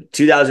the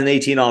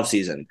 2018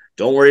 offseason.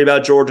 Don't worry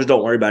about Georgia.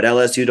 Don't worry about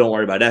LSU. Don't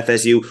worry about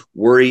FSU.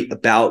 Worry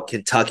about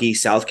Kentucky,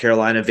 South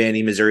Carolina,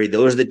 Vandy, Missouri.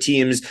 Those are the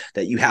teams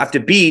that you have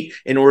to beat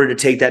in order to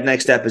take that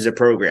next step as a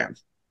program.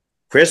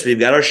 Chris, we've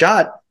got our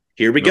shot.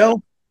 Here we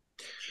go.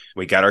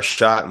 We got our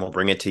shot, and we'll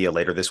bring it to you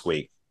later this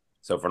week.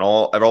 So for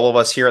all of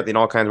us here at the In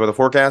All Kinds of Weather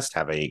Forecast,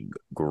 have a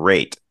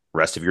great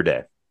rest of your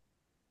day.